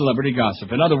and celebrity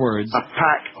gossip. In other words... a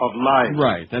pack of lies.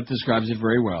 Right, that describes it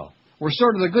very well. We're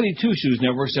sort of the goody two-shoes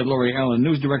network, said Lori Allen,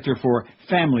 news director for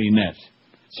FamilyNet.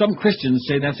 Some Christians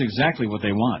say that's exactly what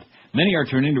they want. Many are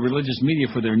turning to religious media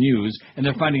for their news, and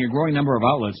they're finding a growing number of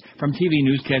outlets, from TV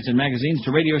newscasts and magazines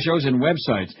to radio shows and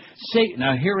websites.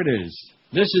 Now, here it is.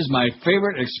 This is my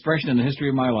favorite expression in the history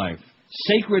of my life.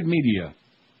 Sacred media.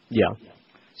 Yeah.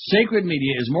 Sacred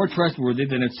media is more trustworthy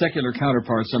than its secular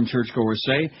counterparts, some churchgoers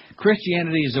say.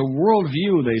 Christianity is a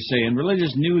worldview, they say, and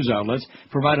religious news outlets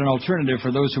provide an alternative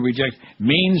for those who reject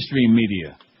mainstream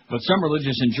media. But some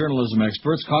religious and journalism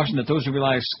experts caution that those who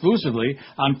rely exclusively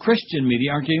on Christian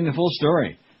media aren't getting the full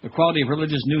story. The quality of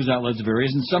religious news outlets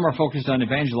varies, and some are focused on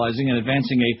evangelizing and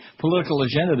advancing a political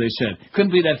agenda, they said.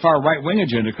 Couldn't be that far right-wing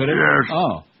agenda, could it? Yes.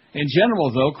 Oh. In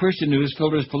general, though, Christian news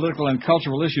filters political and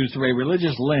cultural issues through a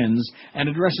religious lens and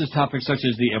addresses topics such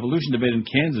as the evolution debate in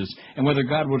Kansas and whether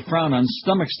God would frown on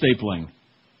stomach stapling.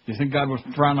 Do you think God would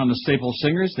frown on the staple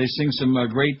singers? They sing some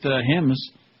great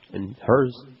hymns. And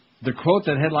hers. The quote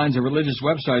that headlines a religious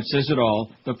website says it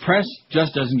all. The press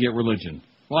just doesn't get religion.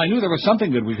 Well, I knew there was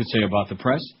something good we could say about the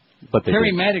press. But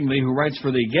Terry Mattingly, who writes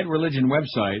for the Get Religion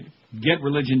website,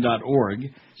 getreligion.org,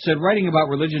 said writing about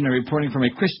religion and reporting from a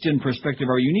Christian perspective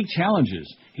are unique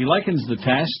challenges. He likens the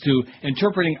task to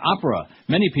interpreting opera.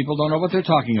 Many people don't know what they're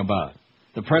talking about.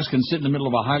 The press can sit in the middle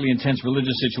of a highly intense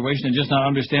religious situation and just not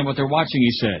understand what they're watching,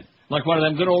 he said. Like one of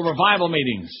them good old revival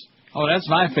meetings. Oh, that's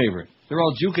my favorite. They're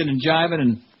all juking and jiving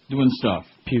and doing stuff.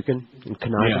 Puking and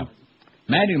conniving. Yeah.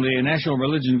 Mattingly, a national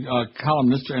religion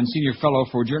columnist and senior fellow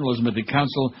for journalism at the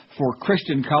Council for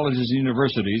Christian Colleges and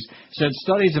Universities, said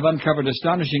studies have uncovered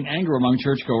astonishing anger among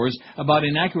churchgoers about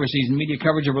inaccuracies in media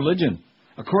coverage of religion.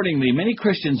 Accordingly, many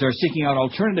Christians are seeking out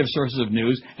alternative sources of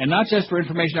news, and not just for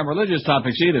information on religious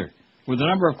topics either. With the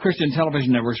number of Christian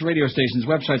television networks, radio stations,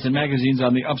 websites, and magazines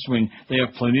on the upswing, they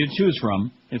have plenty to choose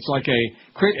from. It's like a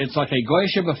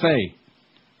Goyish buffet.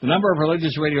 The number of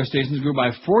religious radio stations grew by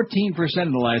 14%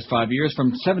 in the last 5 years, from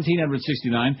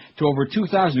 1,769 to over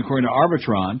 2,000, according to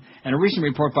Arbitron. And a recent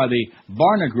report by the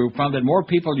Barna Group found that more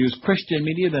people use Christian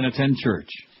media than attend church.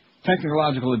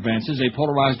 Technological advances, a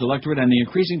polarized electorate, and the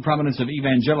increasing prominence of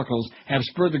evangelicals have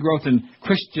spurred the growth in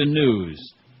Christian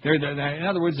news. In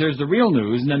other words, there's the real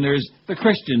news, and then there's the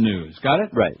Christian news. Got it?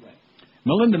 Right.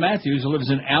 Melinda Matthews, who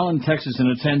lives in Allen, Texas,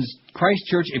 and attends Christ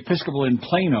Church Episcopal in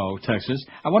Plano, Texas.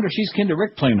 I wonder if she's kin to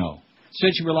Rick Plano.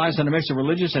 Said she relies on a mix of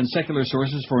religious and secular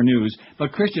sources for news,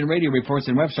 but Christian radio reports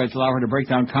and websites allow her to break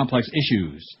down complex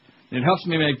issues. It helps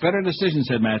me make better decisions,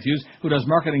 said Matthews, who does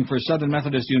marketing for Southern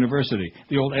Methodist University,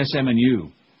 the old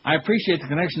SMNU. I appreciate the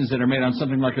connections that are made on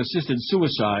something like assisted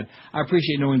suicide. I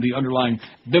appreciate knowing the underlying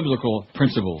biblical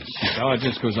principles. Oh, it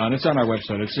just goes on. It's on our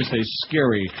website. It's just a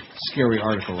scary, scary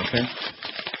article, okay?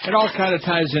 It all kind of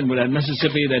ties in with that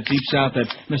Mississippi, that Deep South, that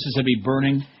Mississippi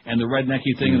burning, and the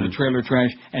rednecky thing, and the trailer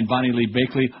trash, and Bonnie Lee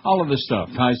Bakley. All of this stuff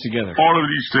ties together. All of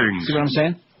these things. See what I'm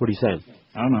saying? What are you saying?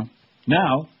 I don't know.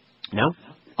 Now,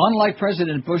 unlike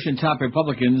President Bush and top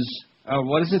Republicans...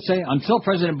 what does it say? Until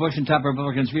President Bush and top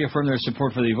Republicans reaffirm their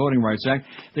support for the Voting Rights Act,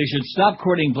 they should stop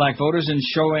courting black voters and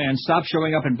stop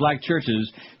showing up in black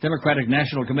churches, Democratic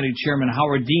National Committee Chairman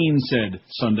Howard Dean said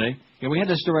Sunday. Yeah, we had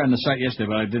this story on the site yesterday,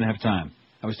 but I didn't have time.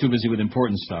 I was too busy with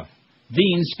important stuff.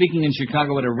 Dean, speaking in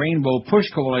Chicago at a Rainbow Push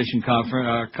Coalition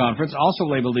conference, also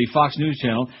labeled the Fox News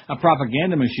Channel a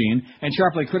propaganda machine and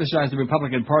sharply criticized the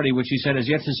Republican Party, which he said has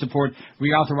yet to support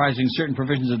reauthorizing certain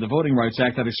provisions of the Voting Rights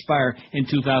Act that expire in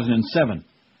 2007.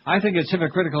 I think it's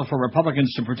hypocritical for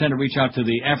Republicans to pretend to reach out to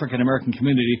the African-American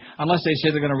community unless they say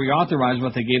they're going to reauthorize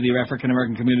what they gave the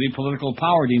African-American community political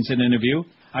power, Dean said in an interview.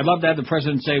 I'd love to have the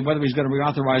president say whether he's going to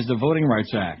reauthorize the Voting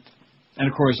Rights Act. And,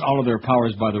 of course, all of their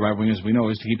powers by the right wing, as we know,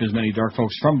 is to keep as many dark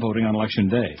folks from voting on Election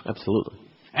Day. Absolutely.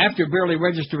 After barely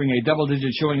registering a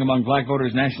double-digit showing among black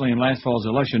voters nationally in last fall's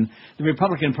election, the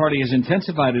Republican Party has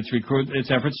intensified its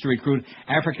efforts to recruit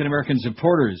African-American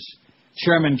supporters.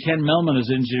 Chairman Ken Melman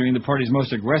is engineering the party's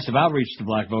most aggressive outreach to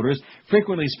black voters,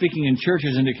 frequently speaking in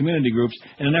churches and to community groups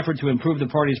in an effort to improve the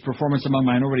party's performance among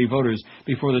minority voters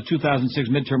before the 2006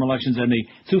 midterm elections and the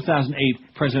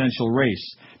 2008 presidential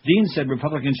race. Dean said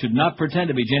Republicans should not pretend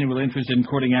to be genuinely interested in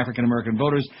courting African-American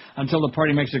voters until the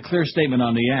party makes a clear statement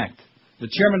on the act. The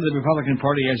chairman of the Republican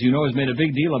Party, as you know, has made a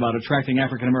big deal about attracting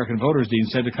African-American voters, Dean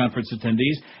said to conference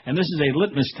attendees, and this is a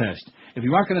litmus test. If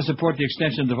you aren't going to support the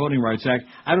extension of the Voting Rights Act,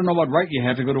 I don't know what right you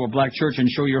have to go to a black church and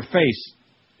show your face.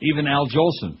 Even Al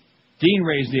Jolson. Dean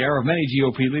raised the ire of many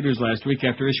GOP leaders last week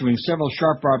after issuing several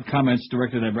sharp-barbed comments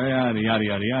directed at yada, yada,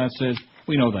 yada, yada. Says,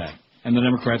 we know that. And the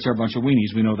Democrats are a bunch of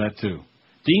weenies. We know that, too.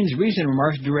 Dean's recent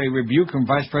remarks drew a rebuke from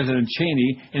Vice President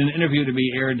Cheney in an interview to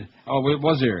be aired,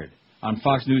 on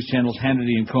Fox News Channel's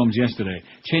Hannity and Combs yesterday.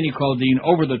 Cheney called Dean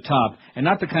over the top and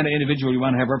not the kind of individual you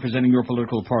want to have representing your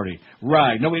political party.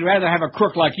 Right. No, we'd rather have a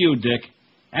crook like you, Dick.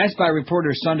 Asked by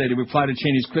reporters Sunday to reply to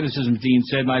Cheney's criticisms, Dean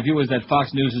said, my view is that Fox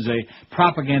News is a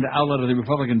propaganda outlet of the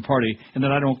Republican Party and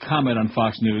that I don't comment on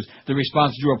Fox News. The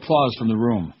response drew applause from the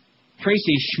room.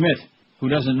 Tracy Schmidt, who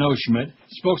doesn't know Schmidt,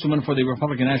 spokeswoman for the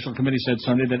Republican National Committee, said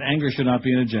Sunday that anger should not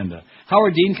be an agenda.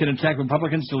 Howard Dean can attack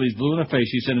Republicans till he's blue in the face,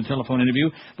 she said in a telephone interview,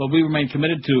 but we remain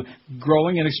committed to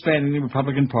growing and expanding the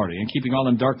Republican Party and keeping all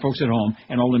them dark folks at home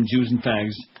and all them Jews and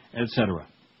fags, etc.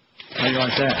 How do you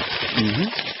like that?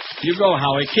 Mm-hmm. You go,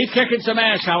 Howie. Keep kicking some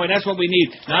ass, Howie. That's what we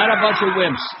need. Not a bunch of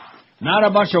wimps. Not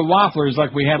a bunch of wafflers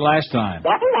like we had last time.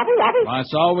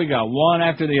 That's all we got, one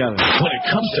after the other. When it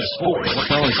comes to sports. What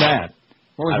the hell is that?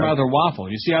 Where's my other waffle?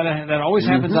 You see how that always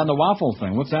happens on the waffle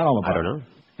thing. What's that all about? I don't know.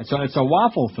 It's a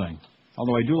waffle thing.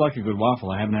 Although I do like a good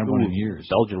waffle. I haven't had one in years.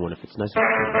 Belgian one, if it's nice and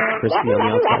crispy on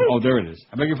the outside. Oh, there it is.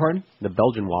 I beg your pardon? The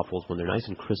Belgian waffles, when they're nice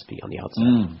and crispy on the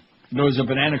outside. Those are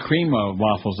banana cream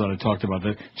waffles that I talked about.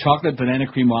 The chocolate banana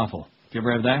cream waffle. Did you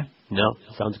ever have that? No.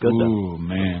 Sounds good, though. Ooh,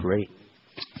 man. That's great.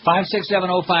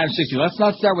 5670560. Let's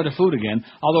not start with the food again,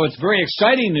 although it's very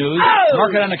exciting news.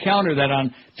 Mark it on the calendar that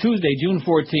on Tuesday, June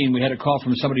 14, we had a call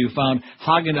from somebody who found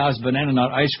Haagen-Dazs Banana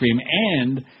Nut ice cream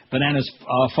and Bananas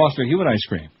Foster Hewitt ice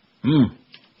cream.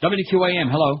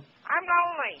 WQAM, hello. I'm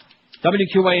lonely.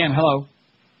 WQAM, hello.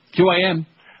 QAM.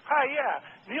 Hi, yeah.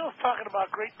 Neil's talking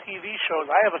about great TV shows.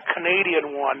 I have a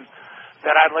Canadian one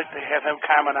that I'd like to have him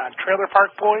comment on. Trailer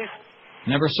Park Boys.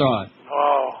 Never saw it.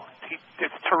 Oh,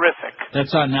 it's terrific.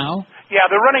 That's on now? Yeah,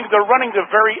 they're running the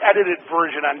very edited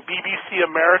version on BBC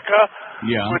America.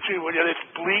 Yeah. Which it's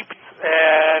bleeped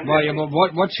and. Well, yeah, but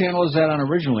what channel is that on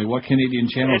originally? What Canadian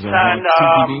channel is that on?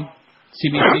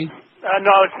 CBC?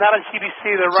 No, it's not on CBC.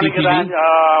 They're running CTV? it on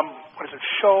what is it?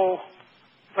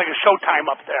 It's like a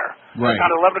Showtime up there. Right. It's on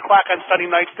 11 o'clock on Sunday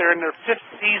nights. They're in their 5th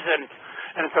season,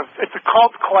 and it's a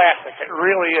cult classic. It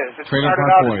really is. It Trailer started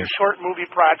Park out Boys. as a short movie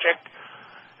project,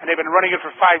 and they've been running it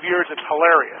for 5 years. It's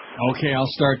hilarious. Okay,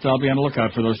 I'll be on the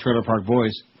lookout for those Trailer Park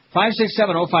Boys.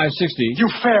 5670560.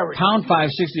 You fairy. Pound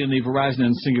 560 in the Verizon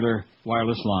and Singular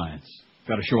wireless lines.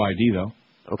 Got to show ID though.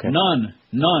 Okay. None.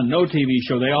 No TV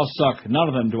show. They all suck.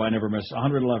 None of them do I never miss.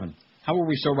 111. How were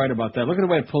we so right about that? Look at the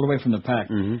way it pulled away from the pack.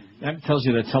 That tells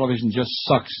you that television just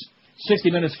sucks. 60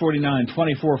 Minutes 49,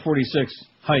 24 46,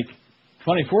 hike.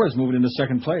 24 is moving into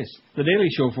second place. The Daily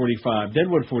Show 45,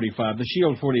 Deadwood 45, The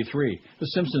Shield 43, The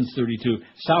Simpsons 32,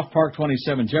 South Park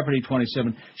 27, Jeopardy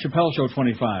 27, Chappelle Show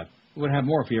 25. Would have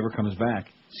more if he ever comes back.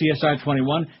 CSI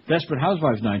 21, Desperate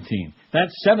Housewives 19. That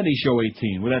 70 Show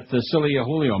 18 with that silly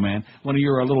Julio man, one of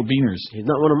your little beaners. He's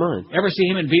not one of mine. Ever see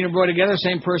him and Beaner Boy together?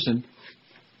 Same person.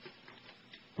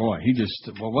 Boy,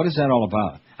 what is that all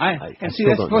about? That's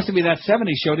supposed to be that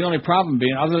 70 show. The only problem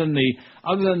being, other than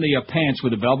the pants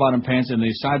with the bell-bottom pants and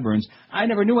the sideburns, I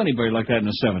never knew anybody like that in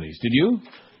the 70s. Did you?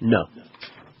 No.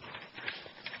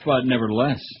 But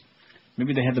nevertheless,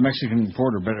 maybe they had the Mexican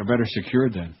border better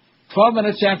secured then. 12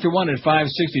 minutes after 1 at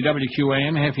 560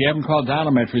 WQAM. If you haven't called Dial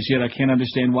a Mattress yet, I can't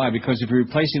understand why. Because if you're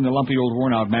replacing the lumpy old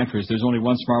worn-out mattress, there's only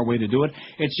one smart way to do it.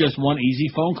 It's just one easy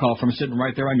phone call from sitting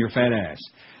right there on your fat ass.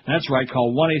 That's right.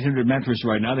 Call 1-800-Mattress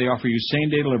right now. They offer you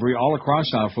same-day delivery all across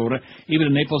South Florida, even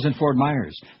in Naples and Fort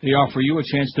Myers. They offer you a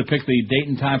chance to pick the date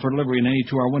and time for delivery in any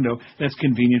 2-hour window that's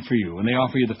convenient for you. And they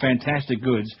offer you the fantastic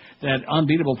goods at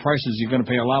unbeatable prices. You're going to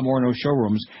pay a lot more in those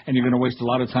showrooms, and you're going to waste a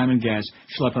lot of time and gas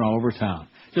schlepping all over town.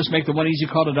 Just make the one easy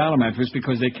call to Dial a Mattress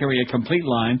because they carry a complete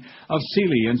line of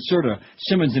Sealy and Serta,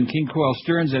 Simmons and King Coil,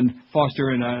 Stearns and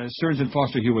Foster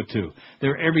Hewitt too.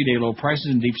 Their everyday low prices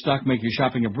and deep stock make your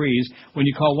shopping a breeze. When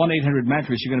you call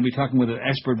 1-800-Mattress, you're going to be talking with an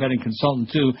expert bedding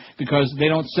consultant too, because they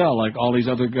don't sell like all these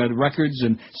other records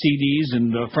and CDs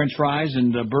and French fries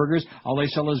and burgers. All they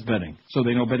sell is bedding, so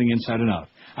they know bedding inside and out.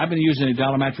 I've been using a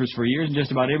Dial a Mattress for years, and just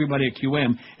about everybody at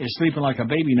QM is sleeping like a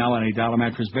baby now on a Dial a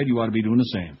Mattress bed. You ought to be doing the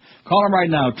same. Call them right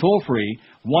now, toll-free,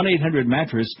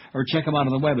 1-800-Mattress, or check them out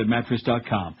on the web at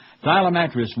mattress.com. Dial a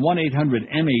Mattress,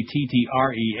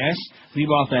 1-800-MATTRES. Leave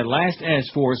off that last S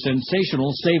for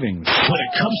sensational savings. When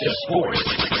it comes to sports,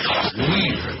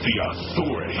 we're the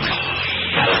authority.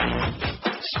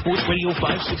 Sports Radio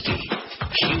 560,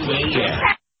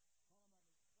 QAM.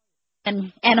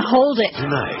 And hold it.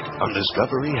 Tonight on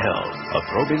Discovery Health, a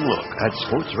probing look at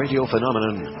sports radio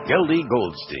phenomenon Geldy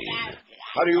Goldstein.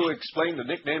 How do you explain the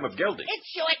nickname of Geldy? It's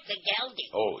short for Geldy.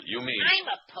 Oh, you mean... I'm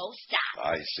a post-op.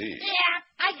 I see.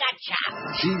 Yeah, I got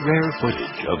chopped. See rare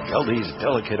footage of Geldy's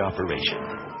delicate operation.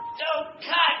 Don't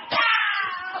cut!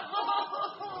 Don't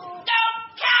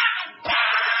cut!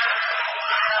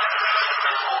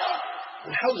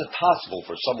 How is it possible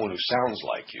for someone who sounds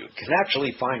like you can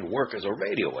actually find work as a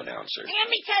radio announcer? Let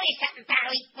me tell you something,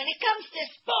 Pally. When it comes to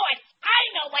sports, I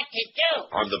know what to do.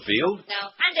 On the field?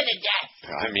 No, under the desk.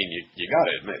 I mean, you got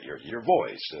to admit, your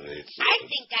voice. I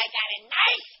think I got a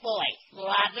nice voice.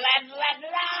 Blah, blah, blah,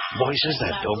 blah. Voices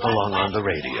that don't belong on the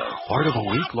radio. Part of a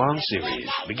week-long series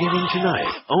beginning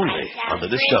tonight only on the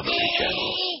Discovery Channel.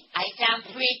 I sound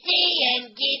pretty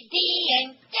and giddy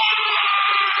and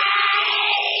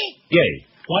gay.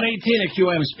 118 at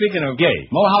QM. Speaking of gay,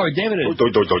 Mo Howard, David is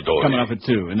coming up at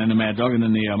 2, and then the Mad Dog, and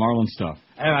then the Marlin stuff.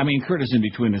 I mean, Curtis in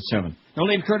between at 7. Don't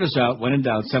leave Curtis out. When in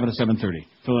doubt, 7 to 7:30.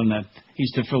 Fill in that.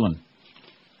 He's to fill in.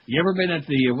 You ever been at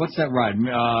the, what's that ride?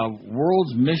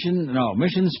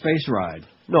 Mission Space Ride.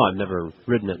 No, I've never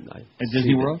ridden it. At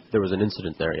Disney World? There was an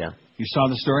incident there, yeah. You saw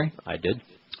the story? I did.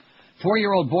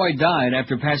 4-year-old boy died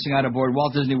after passing out aboard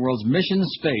Walt Disney World's Mission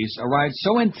Space, a ride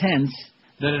so intense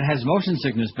that it has motion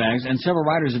sickness bags, and several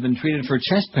riders have been treated for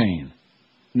chest pain.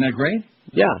 Isn't that great?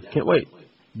 Yeah, can't wait.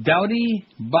 Dowdy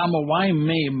Bamu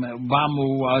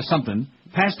something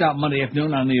passed out Monday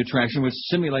afternoon on the attraction, which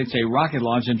simulates a rocket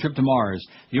launch and trip to Mars.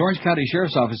 The Orange County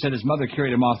Sheriff's Office said his mother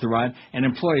carried him off the ride, and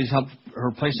employees helped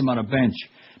her place him on a bench.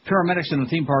 Paramedics and a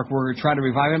theme park worker tried to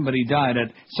revive him, but he died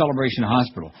at Celebration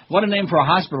Hospital. What a name for a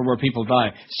hospital where people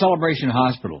die. Celebration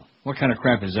Hospital. What kind of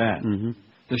crap is that? Mm-hmm.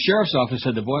 The Sheriff's Office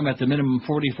said the boy met the minimum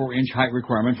 44-inch height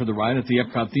requirement for the ride at the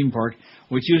Epcot theme park,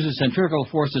 which uses centrifugal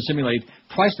force to simulate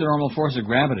twice the normal force of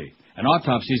gravity. An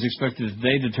autopsy is expected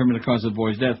today to determine the cause of the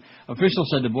boy's death. Officials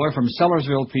said the boy from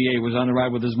Sellersville, PA, was on the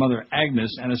ride with his mother,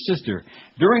 Agnes, and a sister.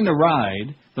 During the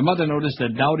ride, the mother noticed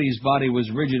that Dowdy's body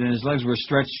was rigid and his legs were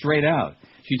stretched straight out.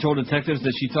 She told detectives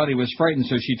that she thought he was frightened,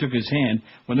 so she took his hand.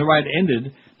 When the ride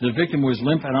ended, the victim was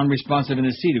limp and unresponsive in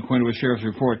his seat, according to a sheriff's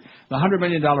report. The $100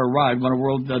 million ride, one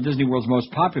of Disney World's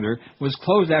most popular, was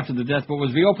closed after the death, but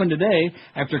was reopened today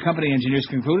after company engineers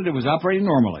concluded it was operating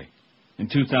normally. In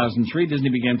 2003, Disney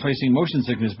began placing motion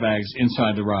sickness bags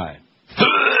inside the ride.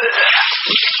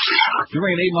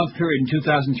 During an 8-month period in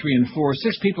 2003 and 2004,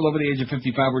 6 people over the age of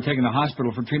 55 were taken to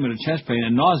hospital for treatment of chest pain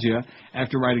and nausea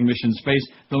after riding Mission Space,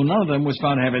 though none of them was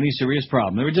found to have any serious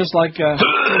problem. They were just like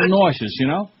nauseous, you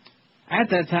know? At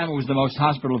that time, it was the most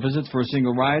hospital visits for a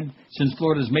single ride since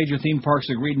Florida's major theme parks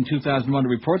agreed in 2001 to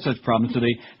report such problems to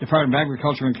the Department of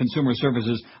Agriculture and Consumer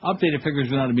Services. Updated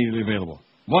figures were not immediately available.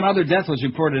 One other death was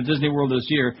reported at Disney World this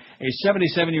year. A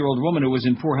 77-year-old woman who was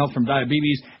in poor health from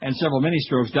diabetes and several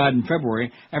mini-strokes died in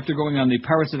February after going on the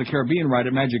Pirates of the Caribbean ride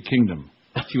at Magic Kingdom.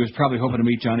 She was probably hoping to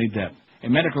meet Johnny Depp. A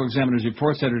medical examiner's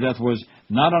report said her death was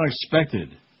not unexpected.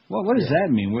 Well, what does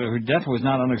that mean? Her death was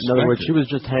not unexpected. In other words, she was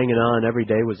just hanging on. Every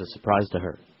day was a surprise to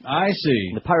her. I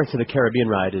see. The Pirates of the Caribbean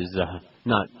ride is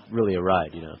not really a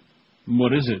ride, you know.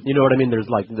 What is it? You know what I mean?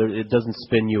 It doesn't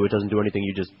spin you. It doesn't do anything.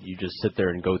 You just sit there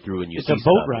and go through and you see It's a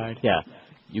boat stuff. ride. Yeah.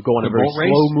 You go on a very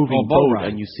slow-moving boat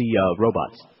and you see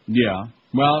robots. Yeah.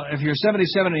 Well, if you're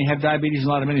 77 and you have diabetes and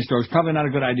a lot of mini-strokes, probably not a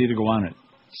good idea to go on it.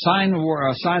 Signs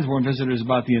warn visitors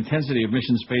about the intensity of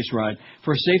Mission Space Ride.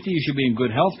 For safety, you should be in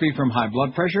good health, free from high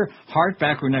blood pressure, heart,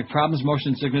 back or neck problems,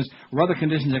 motion sickness, or other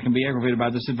conditions that can be aggravated by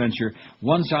this adventure.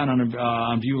 One sign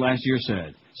on view last year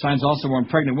said. Signs also warn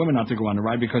pregnant women not to go on the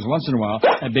ride because once in a while,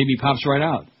 that baby pops right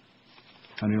out.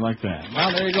 How do you like that?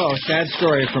 Well, there you go. Sad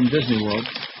story from Disney World.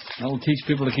 That'll teach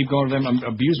people to keep going to them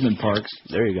amusement parks.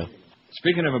 There you go.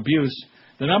 Speaking of abuse,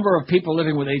 the number of people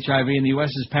living with HIV in the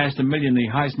U.S. has passed 1 million, the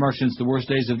highest mark since the worst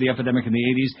days of the epidemic in the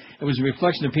 80s. It was a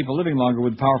reflection of people living longer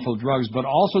with powerful drugs, but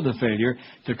also the failure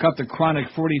to cut the chronic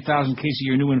 40,000 case a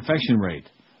year new infection rate.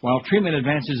 While treatment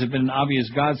advances have been an obvious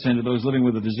godsend to those living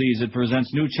with the disease, it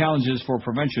presents new challenges for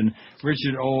prevention.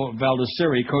 Richard O.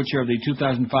 Valdesari, co-chair of the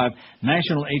 2005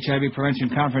 National HIV Prevention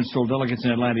Conference, told delegates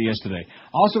in Atlanta yesterday.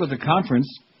 Also at the conference,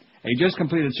 a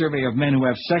just-completed survey of men who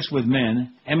have sex with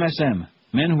men, MSM,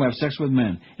 men who have sex with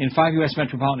men, in 5 U.S.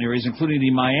 metropolitan areas, including the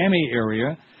Miami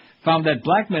area, found that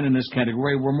black men in this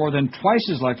category were more than twice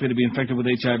as likely to be infected with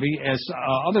HIV as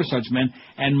other such men,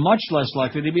 and much less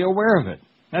likely to be aware of it.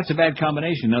 That's a bad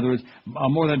combination. In other words,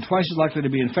 more than twice as likely to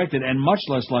be infected and much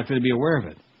less likely to be aware of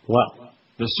it. Wow.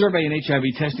 The survey in HIV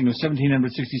testing of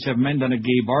 1,767 men done at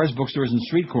gay bars, bookstores, and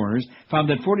street corners found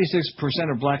that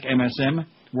 46% of black MSM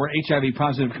were HIV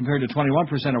positive compared to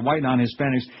 21% of white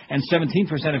non-Hispanics and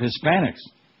 17% of Hispanics.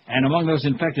 And among those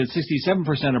infected,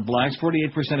 67% of blacks,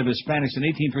 48% of Hispanics, and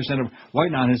 18% of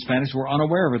white non-Hispanics were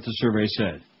unaware of it, the survey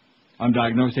said.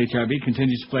 Undiagnosed HIV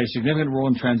continues to play a significant role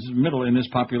in transmittal in this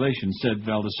population, said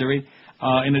Valdesari.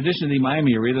 In addition to the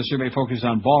Miami area, the survey focused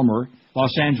on Baltimore,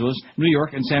 Los Angeles, New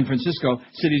York, and San Francisco,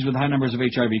 cities with high numbers of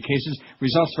HIV cases.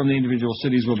 Results from the individual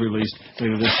cities will be released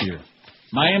later this year.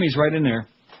 Miami's right in there.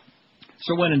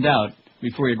 So when in doubt,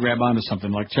 before you grab onto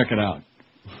something, like check it out.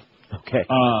 Okay.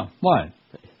 What?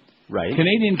 Right.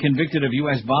 Canadian convicted of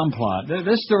U.S. bomb plot.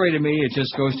 This story to me, it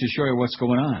just goes to show you what's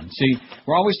going on. See,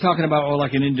 we're always talking about,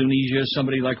 like in Indonesia,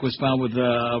 somebody like was found with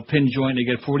a pin joint, they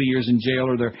get 40 years in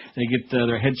jail, or they get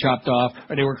their head chopped off,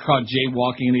 or they were caught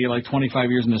jaywalking and they get like 25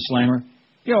 years in the slammer.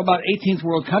 You know, about 18th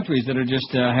world countries that are just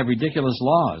have ridiculous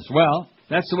laws. Well,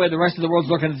 that's the way the rest of the world's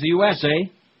looking at the U.S., eh?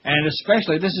 And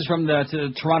especially, this is from the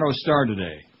Toronto Star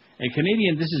today. A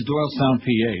Canadian, this is Doylestown,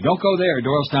 PA. Don't go there,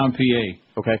 Doylestown,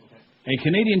 PA. Okay. A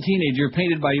Canadian teenager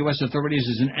painted by U.S. authorities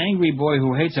as an angry boy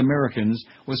who hates Americans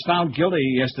was found guilty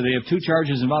yesterday of 2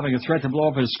 charges involving a threat to blow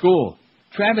up his school.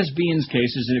 Travis Bean's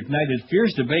case has ignited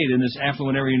fierce debate in this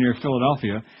affluent area near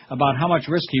Philadelphia about how much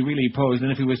risk he really posed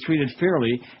and if he was treated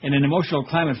fairly in an emotional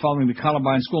climate following the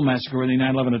Columbine school massacre and the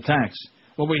 9/11 attacks.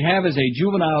 What we have is a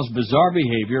juvenile's bizarre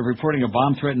behavior of reporting a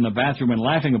bomb threat in the bathroom and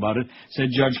laughing about it, said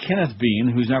Judge Kenneth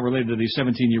Bean, who's not related to the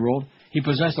 17-year-old. He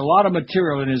possessed a lot of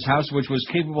material in his house which was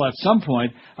capable at some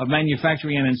point of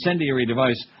manufacturing an incendiary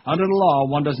device. Under the law,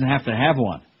 one doesn't have to have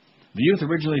one. The youth,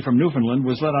 originally from Newfoundland,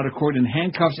 was led out of court in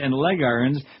handcuffs and leg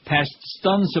irons past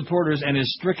stunned supporters and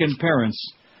his stricken parents.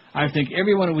 I think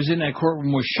everyone who was in that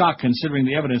courtroom was shocked considering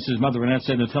the evidence, his mother Annette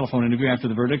said in a telephone interview after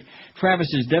the verdict.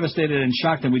 Travis is devastated and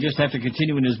shocked, and we just have to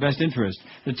continue in his best interest.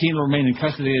 The teen will remain in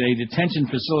custody at a detention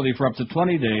facility for up to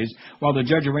 20 days, while the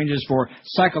judge arranges for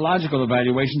psychological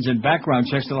evaluations and background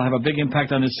checks that will have a big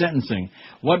impact on his sentencing.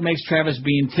 What makes Travis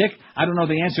Bean tick? I don't know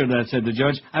the answer to that, said the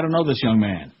judge. I don't know this young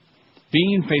man.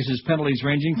 Bean faces penalties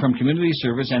ranging from community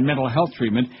service and mental health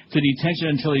treatment to detention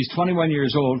until he's 21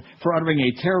 years old for uttering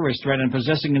a terrorist threat and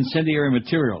possessing incendiary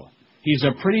material. He's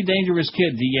a pretty dangerous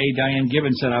kid, DA Diane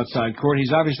Gibbons said outside court.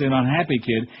 He's obviously an unhappy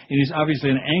kid, and he's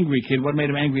obviously an angry kid. What made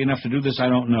him angry enough to do this, I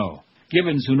don't know.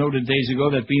 Gibbons, who noted days ago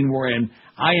that Bean wore an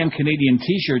I Am Canadian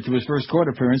t-shirt to his first court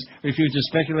appearance, refused to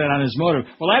speculate on his motive.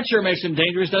 Well, that sure makes him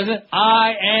dangerous, doesn't it?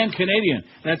 I am Canadian.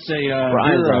 That's a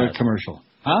beer commercial.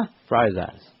 Huh? Fry's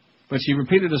ass. But she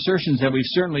repeated assertions that we've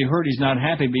certainly heard he's not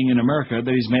happy being in America,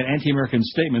 that he's made anti-American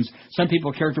statements. Some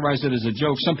people characterize it as a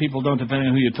joke. Some people don't, depending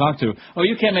on who you talk to. Oh,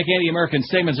 you can't make anti-American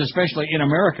statements, especially in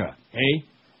America, eh?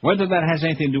 Whether that has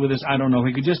anything to do with this, I don't know.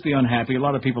 He could just be unhappy. A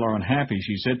lot of people are unhappy,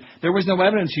 she said. There was no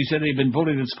evidence, she said, that he'd been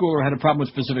bullied at school or had a problem with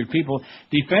specific people.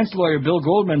 Defense lawyer Bill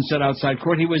Goldman said outside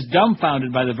court he was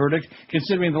dumbfounded by the verdict,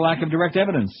 considering the lack of direct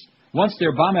evidence. Once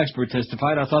their bomb expert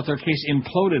testified, I thought their case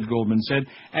imploded, Goldman said,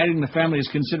 adding the family is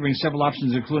considering several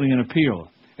options, including an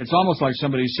appeal. It's almost like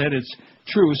somebody said it's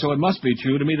true, so it must be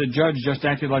true. To me, the judge just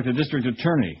acted like the district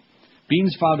attorney.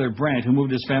 Bean's father, Brant, who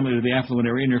moved his family to the affluent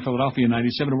area near Philadelphia in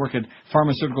 1997 to work at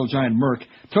pharmaceutical giant Merck,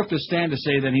 took the stand to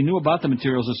say that he knew about the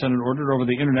materials the Senate ordered over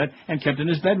the Internet and kept in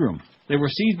his bedroom. They were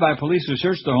seized by police who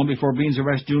searched the home before Bean's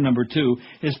arrest June number 2.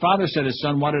 His father said his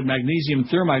son wanted magnesium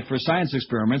thermite for science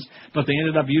experiments, but they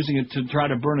ended up using it to try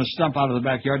to burn a stump out of the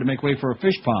backyard to make way for a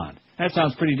fish pond. That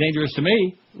sounds pretty dangerous to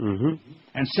me. Mm-hmm.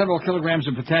 And several kilograms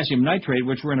of potassium nitrate,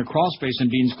 which were in a crawl space in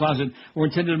Bean's closet, were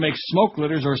intended to make smoke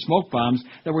glitters or smoke bombs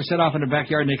that were set off in the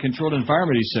backyard in a controlled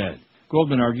environment, he said.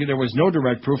 Goldman argued there was no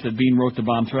direct proof that Bean wrote the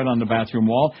bomb threat on the bathroom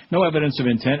wall, no evidence of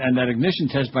intent, and that ignition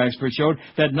test by experts showed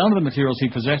that none of the materials he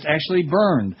possessed actually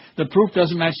burned. The proof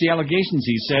doesn't match the allegations,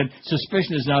 he said.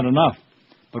 Suspicion is not enough.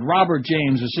 But Robert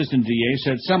James, assistant DA,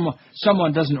 said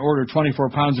someone doesn't order 24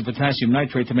 pounds of potassium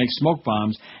nitrate to make smoke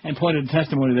bombs, and pointed to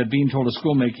testimony that Bean told a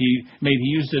schoolmate he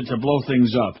used it to blow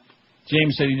things up.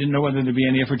 James said he didn't know whether there'd be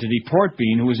any effort to deport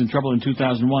Bean, who was in trouble in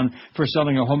 2001 for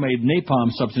selling a homemade napalm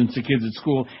substance to kids at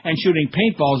school and shooting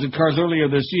paintballs at cars earlier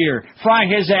this year. Fry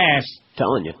his ass!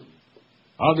 Telling you.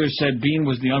 Others said Bean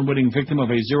was the unwitting victim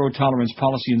of a zero-tolerance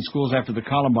policy in schools after the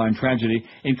Columbine tragedy.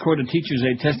 In court, a teacher's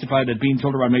aide testified that Bean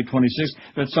told her on May 26th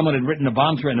that someone had written a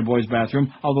bomb threat in a boy's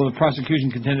bathroom, although the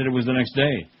prosecution contended it was the next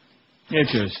day.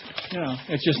 It's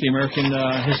just the American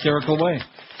hysterical way.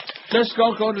 Just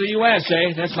go to the U.S.,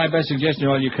 eh? That's my best suggestion to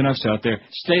all you Canucks out there.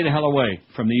 Stay the hell away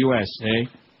from the U.S., eh?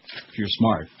 If you're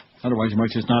smart. Otherwise, you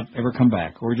might just not ever come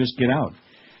back, or just get out.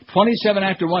 27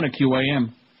 after 1 at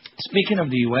QAM. Speaking of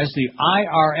the U.S., the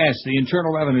IRS, the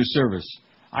Internal Revenue Service.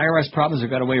 IRS problems have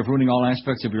got a way of ruining all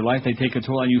aspects of your life. They take a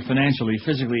toll on you financially,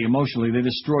 physically, emotionally. They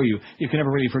destroy you. You can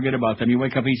never really forget about them. You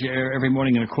wake up every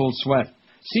morning in a cold sweat.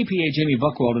 CPA Jamie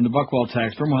Buchwald and the Buchwald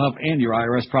Tax Firm will help end your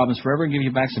IRS problems forever and give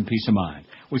you back some peace of mind,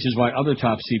 which is why other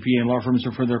top CPA and law firms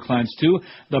refer their clients to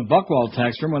the Buchwald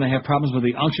Tax Firm when they have problems with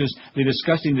the unctuous, the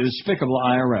disgusting, the despicable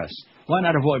IRS. Why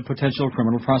not avoid potential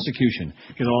criminal prosecution?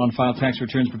 Get all on-file tax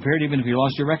returns prepared even if you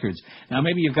lost your records. Now,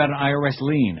 maybe you've got an IRS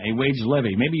lien, a wage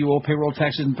levy. Maybe you owe payroll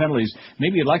taxes and penalties.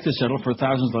 Maybe you'd like to settle for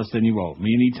thousands less than you owe.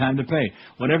 Maybe you need time to pay.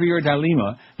 Whatever your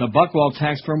dilemma, the Buchwald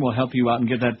Tax Firm will help you out and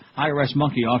get that IRS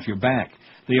monkey off your back.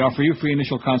 They offer you free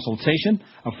initial consultation,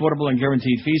 affordable and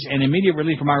guaranteed fees, and immediate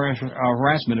relief from IRS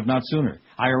harassment, if not sooner.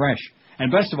 IRS.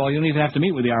 And best of all, you don't even have to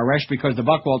meet with the IRS because the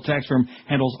Buchwald Tax Firm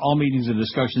handles all meetings and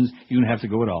discussions. You don't have to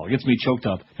go at all. It gets me choked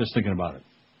up just thinking about it.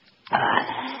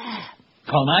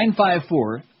 Call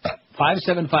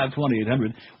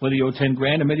 954-575-2800 whether you owe $10,000,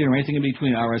 $1 million, or anything in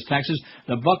between IRS taxes.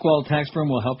 The Buchwald Tax Firm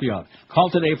will help you out.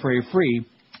 Call today for a free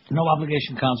No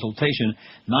obligation consultation,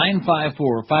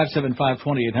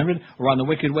 954-575-2800, or on the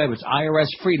wicked web, it's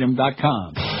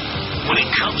irsfreedom.com. When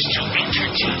it comes to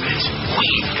entertainment,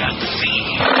 we've got the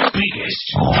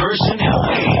biggest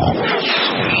personality.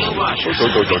 Neil Rogers.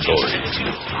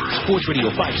 Sports Radio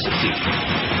 560.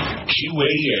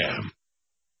 QAM.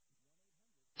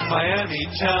 Miami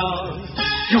town.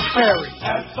 You ferry.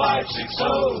 At 560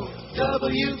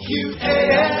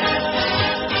 WQAM.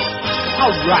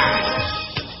 All right.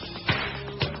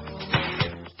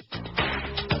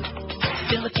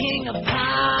 Still a king of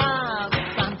pop,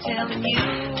 I'm telling you.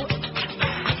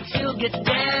 I can still get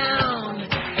down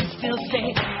and still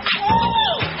say,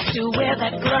 oh! Still wear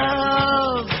that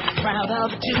glove, proud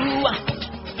of it too.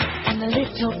 And the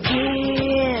little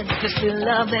kids, I still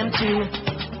love them too.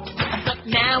 But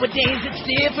nowadays it's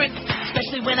different,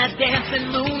 especially when I dance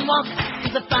and moonwalk.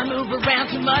 Cause if I move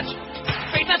around too much,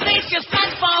 afraid my face just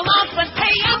might fall off. But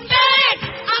hey, I'm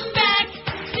back,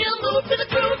 still move to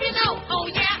the groove, you know. Oh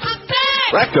yeah, I'm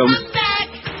back. Rectum. I'm back.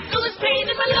 All this pain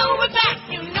in my lower back.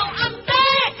 You know I'm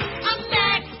back.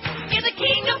 Yeah, the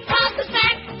king of pop is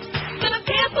back. But I'm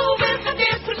careful with my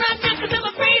dancing right now, cause I'm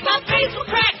afraid my face will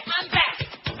crack. I'm back.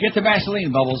 Get the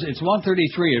Vaseline, Bubbles. It's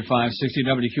 1:33 at 560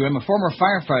 WQM. A former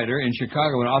firefighter in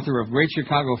Chicago and author of Great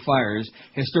Chicago Fires,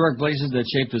 Historic Blazes That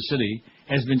Shaped the City,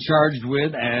 has been charged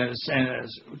with I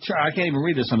can't even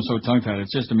read this, I'm so tongue-tied,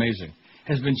 it's just amazing.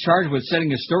 Has been charged with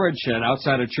setting a storage shed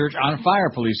outside a church on fire,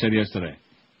 police said yesterday.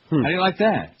 How do you like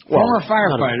that? Well, former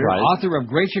firefighter, author of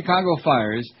Great Chicago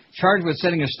Fires, charged with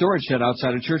setting a storage shed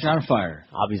outside a church on fire.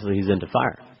 Obviously, he's into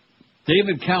fire.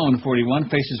 David Cowan, 41,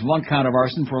 faces one count of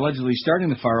arson for allegedly starting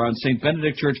the fire on St.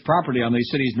 Benedict Church property on the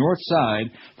city's north side,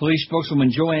 police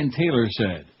spokeswoman Joanne Taylor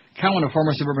said. Cowan, a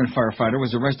former suburban firefighter,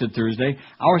 was arrested Thursday,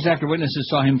 hours after witnesses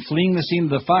saw him fleeing the scene of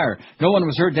the fire. No one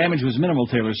was hurt. Damage was minimal,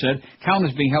 Taylor said. Cowan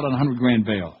is being held on $100,000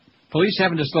 bail. Police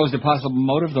haven't disclosed a possible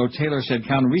motive, though Taylor said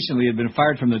Cowan recently had been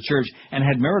fired from the church and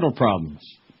had marital problems.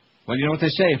 Well, you know what they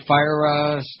say,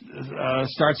 fire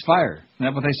starts fire. Isn't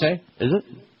that what they say? Is it?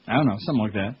 I don't know, something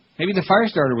like that. Maybe the fire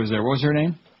starter was there. What was her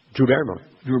name? Drew Barrymore.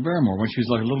 Drew Barrymore, when she was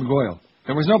like a little goyle.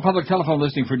 There was no public telephone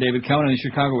listing for David Cowan in the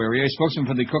Chicago area. A spokesman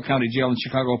for the Cook County Jail and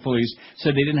Chicago Police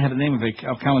said they didn't have the name of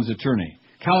Cowan's attorney.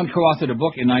 Cowan co-authored a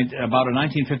book about a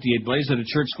 1958 blaze at a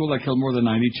church school that killed more than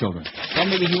 90 children. Well,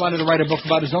 maybe he wanted to write a book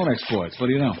about his own exploits. What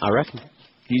do you know? I reckon.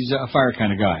 He's a fire kind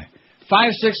of guy.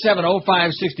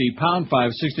 567-0560, pound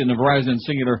 560 in the Verizon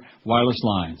Singular wireless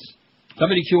lines.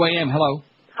 WQAM, hello.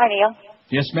 Hi, Neil.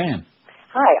 Yes, ma'am.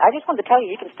 Hi, I just wanted to tell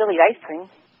you can still eat ice cream.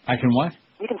 I can what?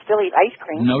 You can still eat ice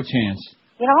cream. No chance.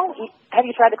 You know, have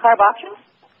you tried the carb options?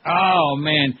 Oh,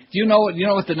 man. Do you know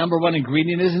what the number one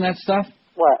ingredient is in that stuff?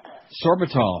 What?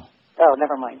 Sorbitol. Oh,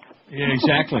 never mind. Yeah,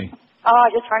 exactly.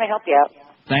 Just trying to help you out.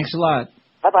 Thanks a lot.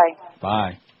 Bye-bye.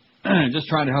 Bye. Just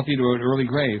trying to help you to an early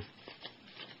grave.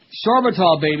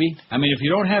 Sorbitol, baby. I mean, if you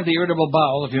don't have the irritable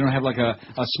bowel, if you don't have like a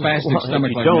spastic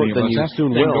stomach like many of us have,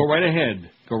 then go right ahead.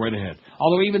 Go right ahead.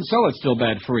 Although even so, it's still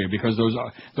bad for you because those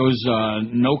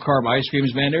no-carb ice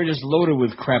creams, man, they're just loaded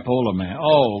with crapola, man.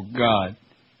 Oh, God.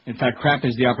 In fact, crap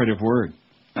is the operative word.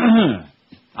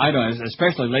 I don't,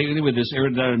 especially lately with this,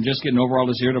 I'm just getting over all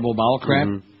this irritable bowel crap.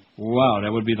 Mm-hmm. Wow,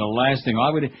 that would be the last thing I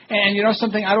would. And you know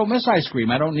something? I don't miss ice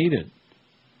cream. I don't need it.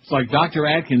 It's like Dr.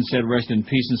 Atkins said, rest in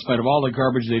peace, in spite of all the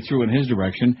garbage they threw in his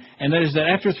direction, and that is that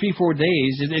after 3-4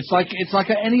 days, it's like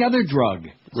any other drug.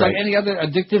 It's like any other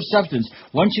addictive substance.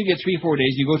 Once you get 3-4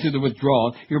 days, you go through the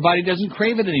withdrawal, your body doesn't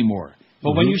crave it anymore.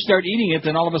 But when you start eating it,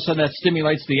 then all of a sudden that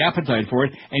stimulates the appetite for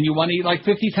it, and you want to eat like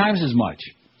 50 times as much.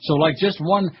 So like just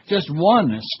one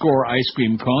score ice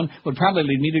cream cone would probably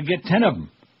lead me to get 10 of them.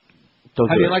 How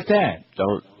do you like that?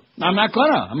 Don't. I'm not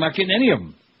getting any of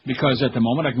them. Because at the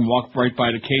moment I can walk right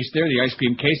by the case there, the ice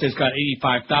cream case that's got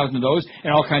 85,000 of those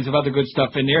and all kinds of other good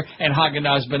stuff in there, and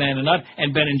Haagen-Dazs banana nut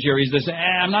and Ben & Jerry's this.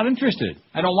 I'm not interested.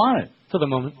 I don't want it. For the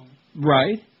moment.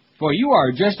 Right. Boy, you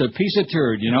are just a piece of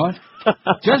turd, you know it?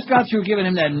 Just got through giving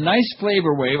him that nice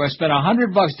flavor wave. I spent $100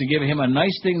 to give him a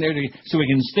nice thing there so he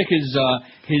can stick his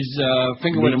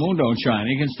finger where the moon don't shine.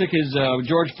 He can stick his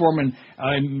George Foreman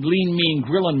lean mean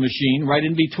grilling machine right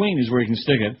in between is where he can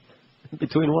stick it.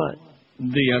 Between what?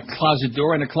 The closet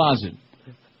door in the closet.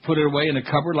 Put it away in the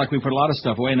cupboard like we put a lot of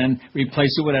stuff away, and then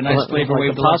replace it with a nice flavor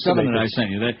wave deluxe oven that I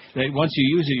sent you. That once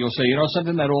you use it, you'll say, you know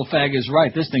something, that old fag is right.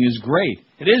 This thing is great.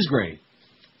 It is great.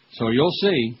 So you'll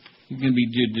see. You can be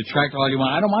detract all you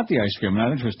want. I don't want the ice cream. I'm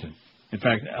not interested. In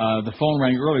fact, the phone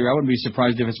rang earlier. I wouldn't be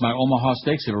surprised if it's my Omaha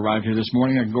steaks that arrived here this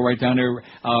morning. I can go right down there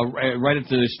right at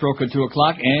the stroke of 2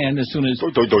 o'clock, and as soon as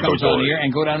it comes on the air,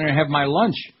 and go down there and have my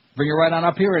lunch. Bring it right on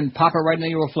up here and pop it right into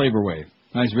your flavor wave.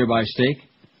 Nice ribeye steak.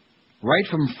 Right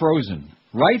from Frozen.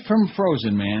 Right from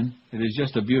Frozen, man. It is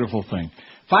just a beautiful thing.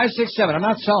 567. I'm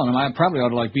not selling them. I probably ought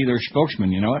to be their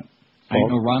spokesman. You know what? I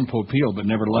ain't no Ron Popeil, but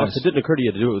nevertheless. It didn't occur to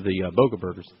you to do it with the Boga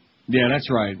Burgers. Yeah, that's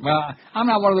right. Well, I'm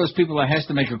not one of those people that has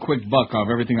to make a quick buck off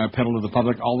everything I peddle to the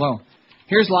public. Although,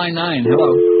 here's line 9.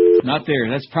 Hello. Not there.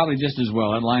 That's probably just as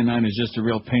well. That line 9 is just a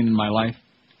real pain in my life.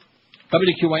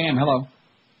 WQAM. Hello.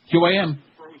 QAM.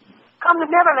 Come to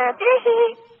Neverland.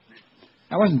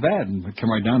 That wasn't bad. Come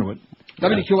right down to it.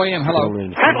 WQAM. Hello.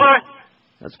 Hitler.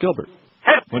 That's Gilbert.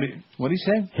 What did he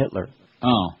say? Hitler.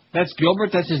 Oh, that's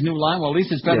Gilbert? That's his new line? Well, at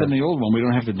least it's better than the old one. We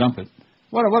don't have to dump it.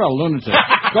 What a lunatic.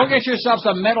 Go get yourself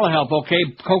some mental help, okay?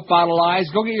 Coke bottle eyes.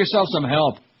 Go get yourself some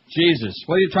help. Jesus.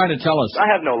 What are you trying to tell us? I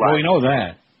have no line. Well, we know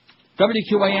that.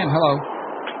 WQAM. Hello.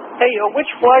 Hey,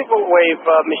 which Flavor Wave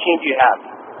machine do you have?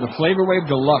 The Flavor Wave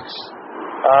Deluxe.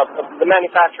 The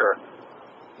manufacturer.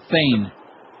 Thane.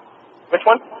 Which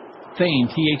one? Thane.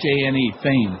 Thane.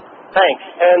 Thane. Thanks.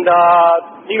 And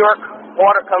New York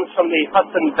water comes from the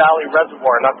Hudson Valley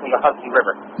Reservoir, not from the Hudson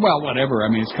River. Well, whatever. I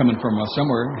mean, it's coming from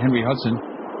somewhere. Henry Hudson.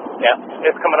 Yeah,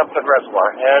 it's coming up to the reservoir.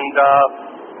 And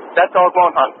that's all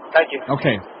going on. Thank you.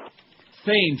 Okay.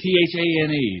 Thane,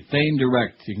 Thane. Thane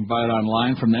Direct. You can buy it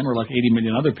online from them or like 80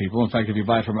 million other people. In fact, if you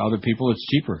buy it from other people, it's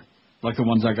cheaper. Like the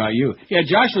ones I got you. Yeah,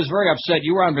 Josh was very upset.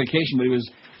 You were on vacation, but he was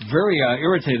very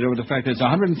irritated over the fact that it's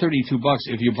 $132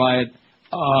 if you buy it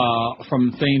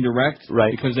from Thane Direct. Right.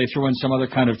 Because they throw in some other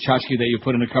kind of tchotchke that you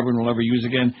put in a cupboard and will never use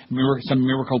again. Some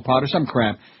miracle pot or some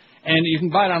crap. And you can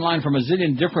buy it online from a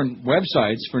zillion different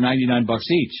websites for $99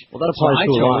 each. Well, that applies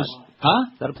to a lot.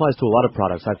 Huh? That applies to a lot of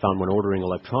products I found when ordering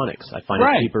electronics. I find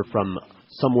it cheaper from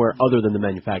somewhere other than the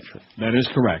manufacturer. That is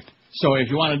correct. So if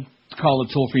you want to call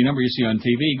the toll-free number you see on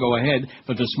TV, go ahead.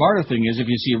 But the smarter thing is if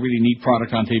you see a really neat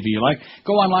product on TV you like,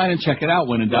 go online and check it out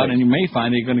when in doubt, and you may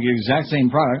find that you're going to get the exact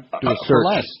same product for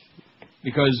less.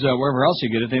 Because wherever else you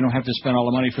get it, they don't have to spend all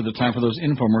the money for the time for those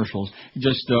infomercials.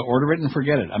 Just order it and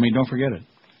forget it. I mean, don't forget it.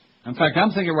 In fact, I'm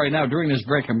thinking right now, during this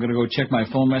break, I'm going to go check my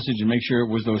phone message and make sure it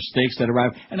was those steaks that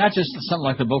arrived, and not just something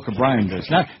like the Boca Brian disc.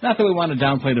 Not that we want to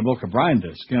downplay the Boca Brian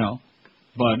disc, you know.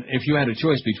 But if you had a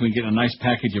choice between getting a nice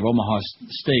package of Omaha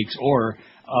steaks or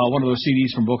one of those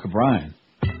CDs from Boca Brian,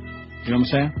 you know what I'm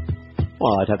saying?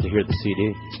 Well, I'd have to hear the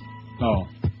CD. Oh.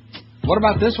 What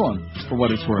about this one, for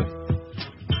what it's worth?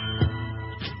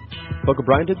 Boca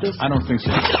Brian did this? I don't think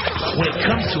so. When it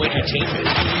comes to entertainment,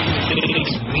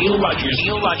 it's Neil Rogers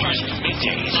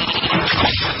Middays.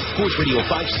 Sports Radio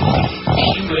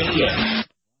 560 QAM.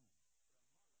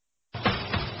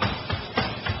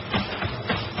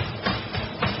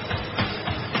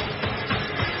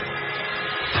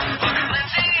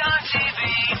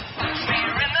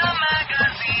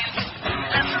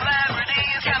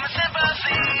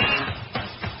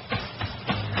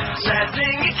 Sad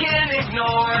thing you can't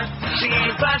ignore. She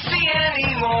ain't fussy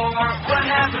anymore. What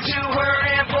happened to her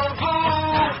ample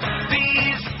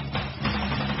boobies?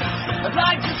 I'd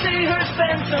like to see her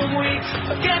spend some weeks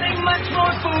of getting much more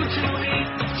food to eat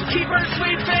to keep her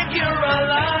sweet figure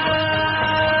alive.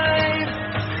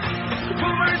 The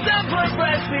rumors of her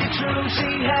breast be true.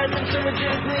 She hasn't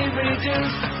surgically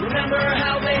reduced. Remember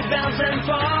how they bounce and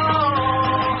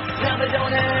fall? Now they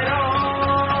don't at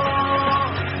all.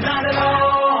 Not at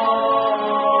all.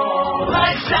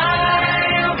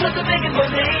 Lifestyle plus a big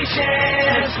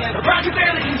implications. A bra could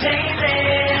barely contain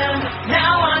them.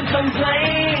 Now I'm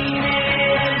complaining.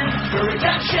 The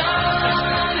reduction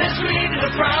has created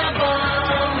a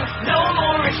problem. No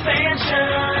more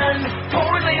expansion.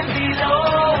 Poor Lindsay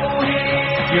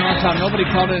Lohan. You know, Tom, nobody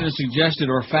called in and suggested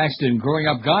or faxed in growing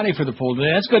up Gotti for the poll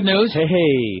today. That's good news.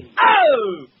 Hey.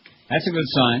 Oh! That's a good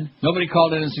sign. Nobody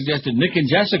called in and suggested Nick and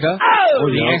Jessica or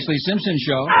the Ashley Simpson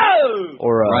show.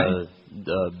 Or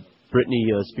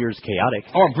Britney Spears Chaotic.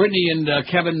 Or Britney and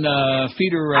Kevin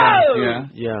Feeder.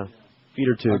 Yeah.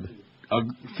 Feeder tube. A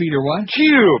feeder what?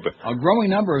 Tube. A growing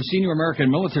number of senior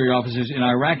American military officers in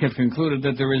Iraq have concluded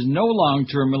that there is no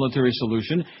long-term military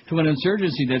solution to an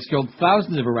insurgency that's killed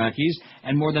thousands of Iraqis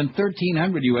and more than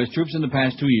 1,300 U.S. troops in the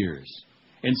past 2 years.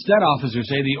 Instead, officers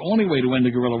say the only way to end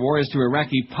the guerrilla war is through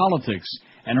Iraqi politics,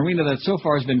 an arena that so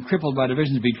far has been crippled by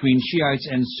divisions between Shiites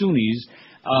and Sunnis,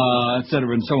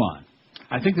 etc., and so on.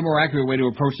 I think the more accurate way to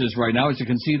approach this right now is to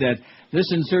concede that this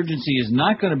insurgency is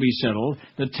not going to be settled.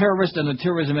 The terrorist and the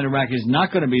terrorism in Iraq is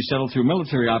not going to be settled through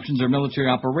military options or military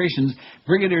operations.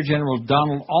 Brigadier General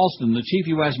Donald Alston, the chief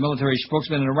U.S. military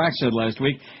spokesman in Iraq, said last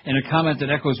week in a comment that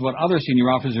echoes what other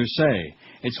senior officers say.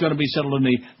 It's going to be settled in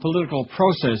the political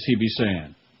process, he'd be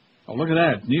saying. Oh, look at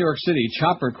that. New York City,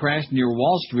 chopper crashed near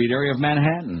Wall Street area of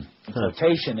Manhattan.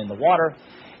 Flotation in the water,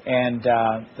 and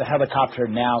the helicopter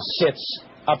now sits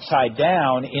upside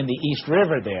down in the East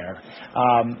River there.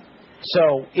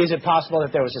 So is it possible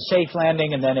that there was a safe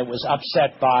landing and then it was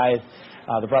upset by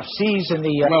the rough seas in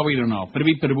the... Well, we don't know.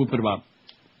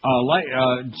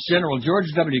 General George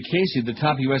W. Casey, the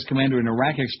top U.S. commander in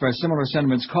Iraq, expressed similar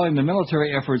sentiments, calling the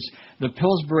military efforts the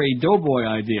Pillsbury Doughboy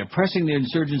idea, pressing the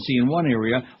insurgency in one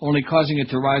area, only causing it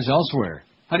to rise elsewhere.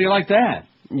 How do you like that?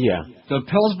 Yeah. The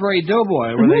Pillsbury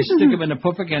Doughboy, where they stick him in the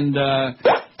pupik and,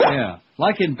 yeah.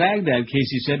 Like in Baghdad,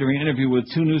 Casey said during an interview with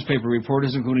 2 newspaper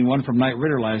reporters, including one from Knight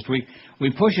Ridder last week,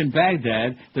 we push in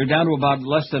Baghdad. They're down to about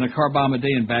less than a car bomb a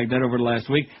day in Baghdad over the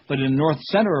last week, but in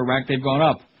north-center Iraq, they've gone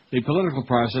up. The political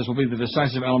process will be the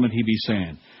decisive element, he be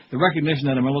saying. The recognition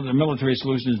that a military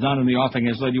solution is not in the offing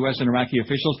has led U.S. and Iraqi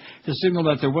officials to signal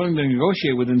that they're willing to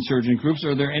negotiate with insurgent groups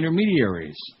or their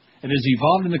intermediaries. It has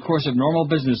evolved in the course of normal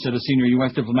business, said a senior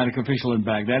U.S. diplomatic official in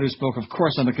Baghdad, who spoke, of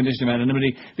course, on the condition of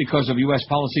anonymity because of U.S.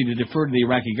 policy to defer to the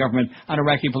Iraqi government on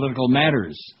Iraqi political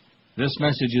matters. This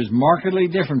message is markedly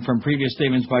different from previous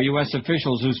statements by U.S.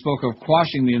 officials who spoke of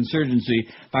quashing the insurgency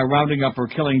by rounding up or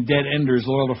killing dead enders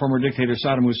loyal to former dictator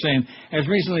Saddam Hussein. As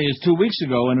recently as 2 weeks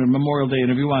ago, in a Memorial Day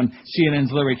interview on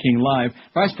CNN's Larry King Live,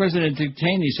 Vice President Dick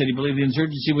Cheney said he believed the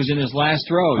insurgency was in its last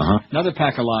throes. Another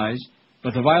pack of lies.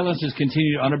 But the violence has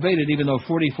continued unabated, even though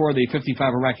 44 of the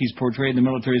 55 Iraqis portrayed in the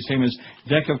military's famous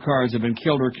deck of cards have been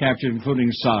killed or captured,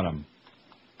 including Saddam.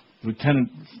 Lieutenant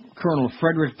Colonel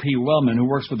Frederick P. Wellman, who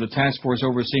works with the task force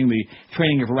overseeing the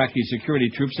training of Iraqi security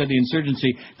troops, said the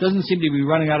insurgency doesn't seem to be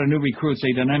running out of new recruits,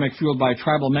 a dynamic fueled by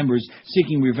tribal members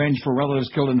seeking revenge for relatives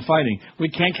killed in fighting. We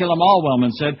can't kill them all,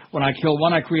 Wellman said. When I kill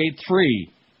one, I create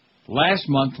 3. Last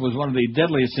month was one of the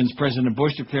deadliest since President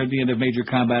Bush declared the end of major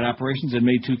combat operations in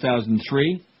May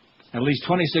 2003. At least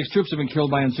 26 troops have been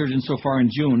killed by insurgents so far in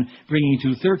June, bringing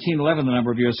to 1311 the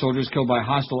number of U.S. soldiers killed by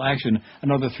hostile action.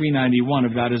 Another 391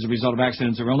 have died as a result of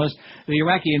accidents or illness. The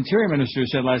Iraqi Interior Minister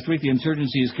said last week the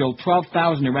insurgency has killed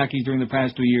 12,000 Iraqis during the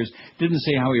past 2 years. Didn't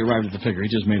say how he arrived at the figure. He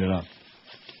just made it up.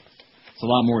 It's a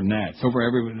lot more than that. It's over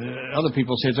other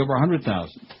people say it's over 100,000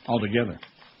 altogether.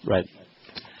 Right.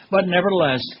 But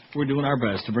nevertheless, we're doing our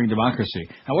best to bring democracy.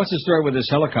 Now, what's the story with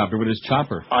this helicopter, with this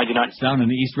chopper? I do not. It's down in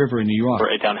the East River in New York.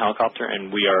 We're a down helicopter,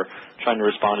 and we are trying to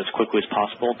respond as quickly as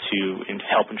possible to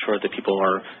help ensure that people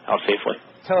are out safely.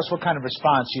 Tell us what kind of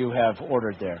response you have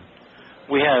ordered there.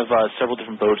 We have several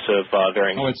different boats of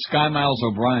varying... Oh, it's Sky Miles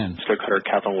O'Brien. Mr. Cutter,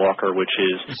 Catherine Walker, which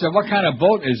is... He said, what kind of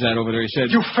boat is that over there? He said...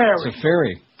 You ferry. It's a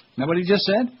ferry. Isn't that what he just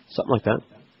said? Something like that.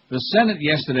 The Senate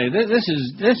yesterday, this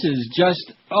is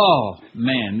just, oh,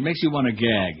 man, makes you want to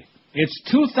gag. It's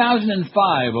 2005,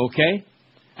 okay?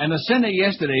 And the Senate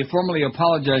yesterday formally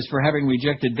apologized for having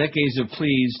rejected decades of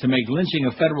pleas to make lynching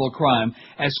a federal crime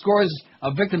as scores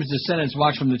of victims' descendants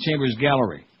watch from the chamber's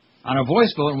gallery. On a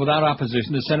voice vote and without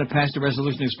opposition, the Senate passed a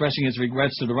resolution expressing its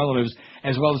regrets to the relatives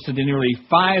as well as to the nearly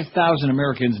 5,000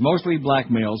 Americans, mostly black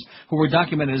males, who were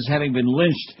documented as having been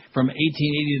lynched from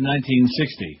 1880 to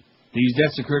 1960. These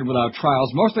deaths occurred without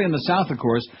trials, mostly in the South, of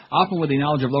course, often with the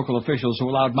knowledge of local officials who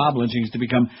allowed mob lynchings to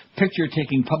become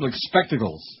picture-taking public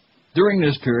spectacles. During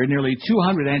this period, nearly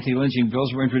 200 anti-lynching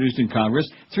bills were introduced in Congress,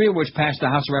 3 of which passed the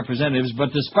House of Representatives,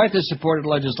 but despite the supported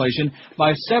legislation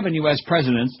by 7 U.S.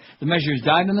 presidents, the measures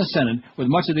died in the Senate,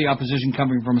 with much of the opposition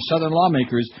coming from Southern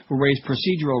lawmakers who raised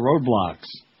procedural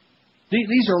roadblocks.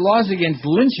 These are laws against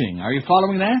lynching. Are you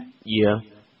following that? Yeah.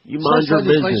 You mind your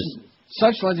business.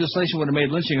 Such legislation would have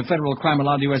made lynching a federal crime and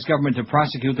allowed the U.S. government to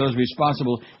prosecute those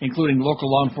responsible, including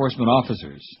local law enforcement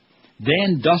officers.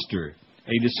 Dan Duster,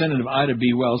 a descendant of Ida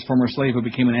B. Wells, former slave who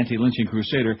became an anti-lynching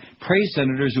crusader, praised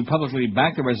senators who publicly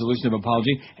backed the resolution of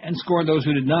apology and scorned those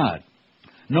who did not.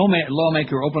 No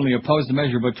lawmaker openly opposed the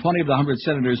measure, but 20 of the 100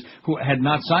 senators who had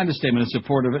not signed a statement in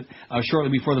support of it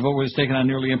shortly before the vote was taken on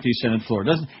nearly empty Senate floor.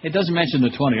 It doesn't mention the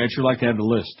 20. I'd sure like to have the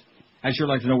list. I'd sure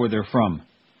like to know where they're from.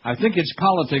 I think it's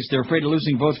politics. They're afraid of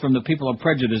losing votes from the people of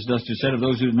prejudice, Duster said, of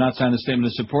those who did not sign the statement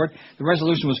of support. The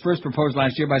resolution was first proposed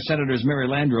last year by Senators Mary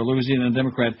Landrieu, Louisiana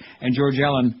Democrat, and George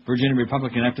Allen, Virginia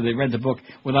Republican, after they read the book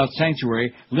Without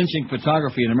Sanctuary, Lynching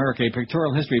Photography in America, a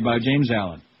Pictorial History by James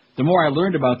Allen. The more I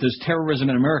learned about this terrorism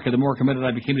in America, the more committed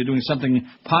I became to doing something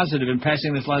positive in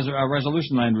passing this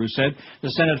resolution, Landrieu said.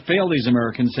 The Senate failed these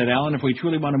Americans, said Allen. If we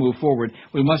truly want to move forward,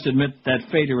 we must admit that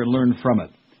failure and learn from it.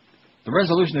 The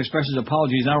resolution expresses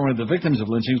apologies not only to the victims of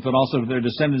lynchings, but also to their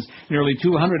descendants, nearly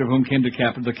 200 of whom came to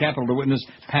the Capitol to witness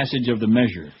passage of the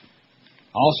measure.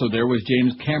 Also there was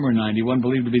James Cameron, 91,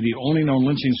 believed to be the only known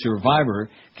lynching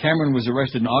survivor. Cameron was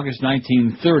arrested in August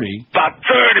 1930. About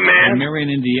 30, man. in Marion,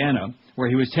 Indiana, where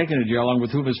he was taken to jail along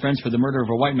with two of his friends for the murder of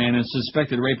a white man and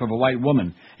suspected rape of a white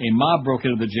woman. A mob broke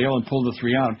into the jail and pulled the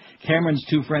three out. Cameron's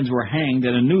two friends were hanged,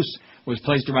 and a noose was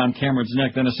placed around Cameron's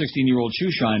neck, then a 16-year-old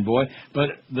shoeshine boy. But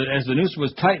as the noose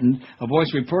was tightened, a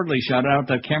voice reportedly shouted out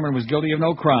that Cameron was guilty of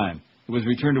no crime. He was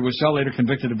returned to his cell, later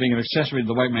convicted of being an accessory to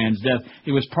the white man's death.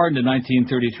 He was pardoned in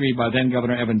 1933 by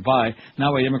then-Governor Evan Bayh,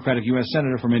 now a Democratic U.S.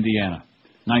 Senator from Indiana.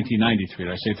 1993.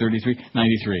 Did I say 33?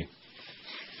 93.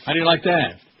 How do you like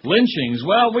that? Lynchings.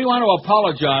 Well, we want to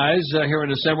apologize here in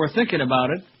the Senate. We're thinking about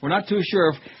it. We're not too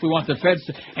sure if we want the feds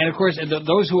to... And, of course,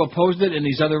 those who opposed it in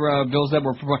these other bills that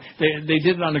were proposed, they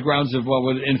did it on the grounds of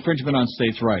with infringement on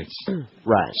states' rights.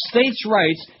 Right. States'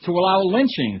 rights to allow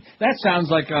lynching. That sounds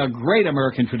like a great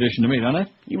American tradition to me, doesn't it?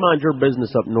 You mind your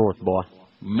business up north, boy.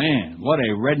 Man, what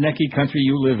a rednecky country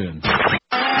you live in.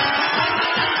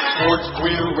 Sports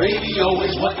Queer Radio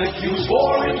is what the Q's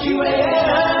for in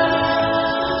QAM.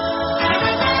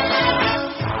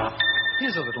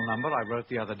 Here's a little number I wrote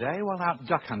the other day while out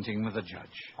duck hunting with a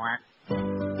judge.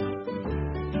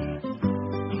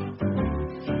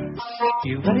 Thank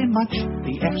you very much,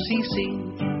 the FCC.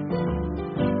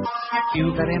 Thank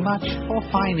you very much for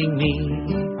fining me.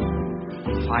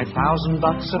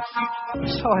 $5,000 so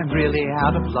I'm really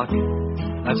out of luck.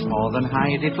 That's more than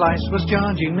Heidi Fleiss was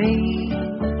charging me.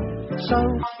 So,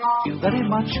 thank you very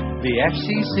much, the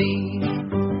FCC,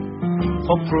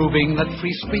 for proving that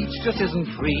free speech just isn't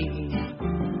free.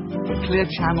 The Clear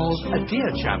Channel's a dear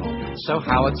channel, so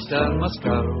Howard Stern must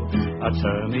go.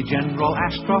 Attorney General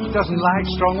Ashcroft doesn't like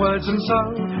strong words, and so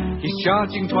he's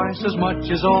charging twice as much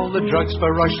as all the drugs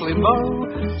for Rush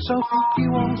Limbaugh. So thank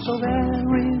you all so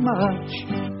very much.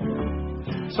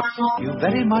 So thank you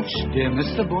very much, dear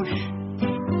Mr. Bush,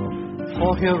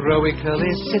 for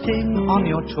heroically sitting on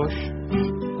your tush.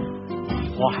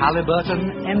 For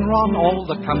Halliburton, Enron, all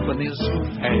the companies who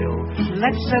fail,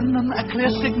 let's send them a clear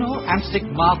signal and stick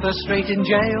Martha straight in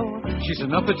jail. She's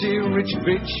an uppity rich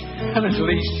bitch, and at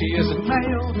least she isn't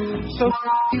male. So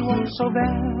thank you all so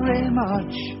very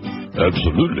much.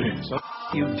 Absolutely. So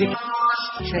you Dick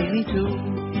Cheney too.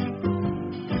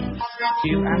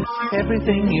 You and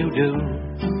everything you do.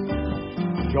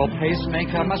 Your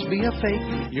pacemaker must be a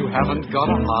fake. You haven't got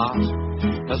a heart.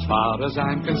 As far as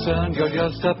I'm concerned, you're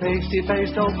just a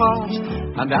pasty-faced old fart.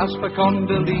 And as for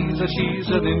Condoleezza, she's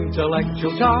an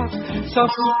intellectual tart. So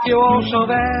thank you all so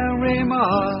very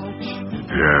much.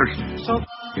 Yes. So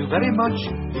thank you very much,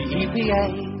 the EPA,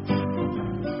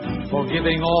 for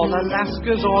giving all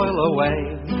Alaska's oil away.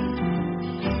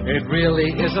 It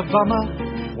really is a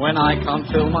bummer when I can't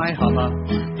fill my Hummer.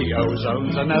 The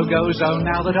ozone's a no-go zone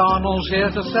now that Arnold's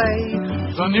here to say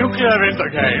the nuclear winter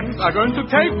games are going to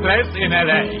take place in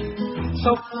L.A.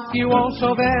 So thank you all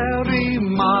so very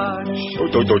much.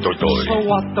 So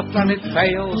what the planet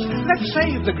fails, let's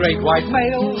save the great white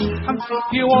males. And thank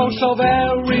you all so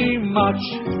very much.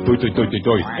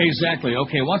 Exactly.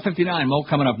 Okay, 159. Mo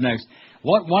coming up next.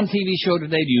 What one TV show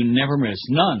today do you never miss?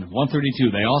 None.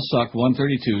 132. They all suck.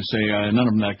 132 say none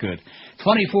of them that good.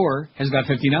 24 has got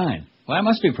 59. Well, that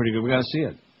must be pretty good. We got to see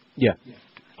it. Yeah.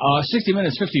 60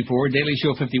 Minutes 54, Daily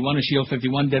Show 51, A Shield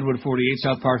 51, Deadwood 48,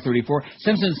 South Park 34,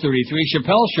 Simpsons 33,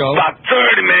 Chappelle Show. About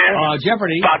 30, man.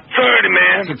 Jeopardy. About 30,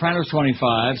 man. Sopranos 25,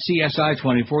 CSI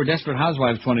 24, Desperate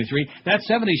Housewives 23, That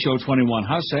 70 Show 21.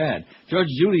 How sad. Judge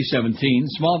Judy 17,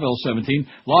 Smallville 17,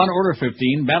 Law and Order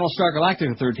 15, Battlestar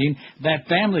Galactica 13, That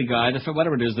Family Guy,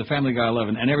 whatever it is, the Family Guy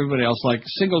 11, and everybody else like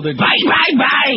single digits. Bye, bye, bye.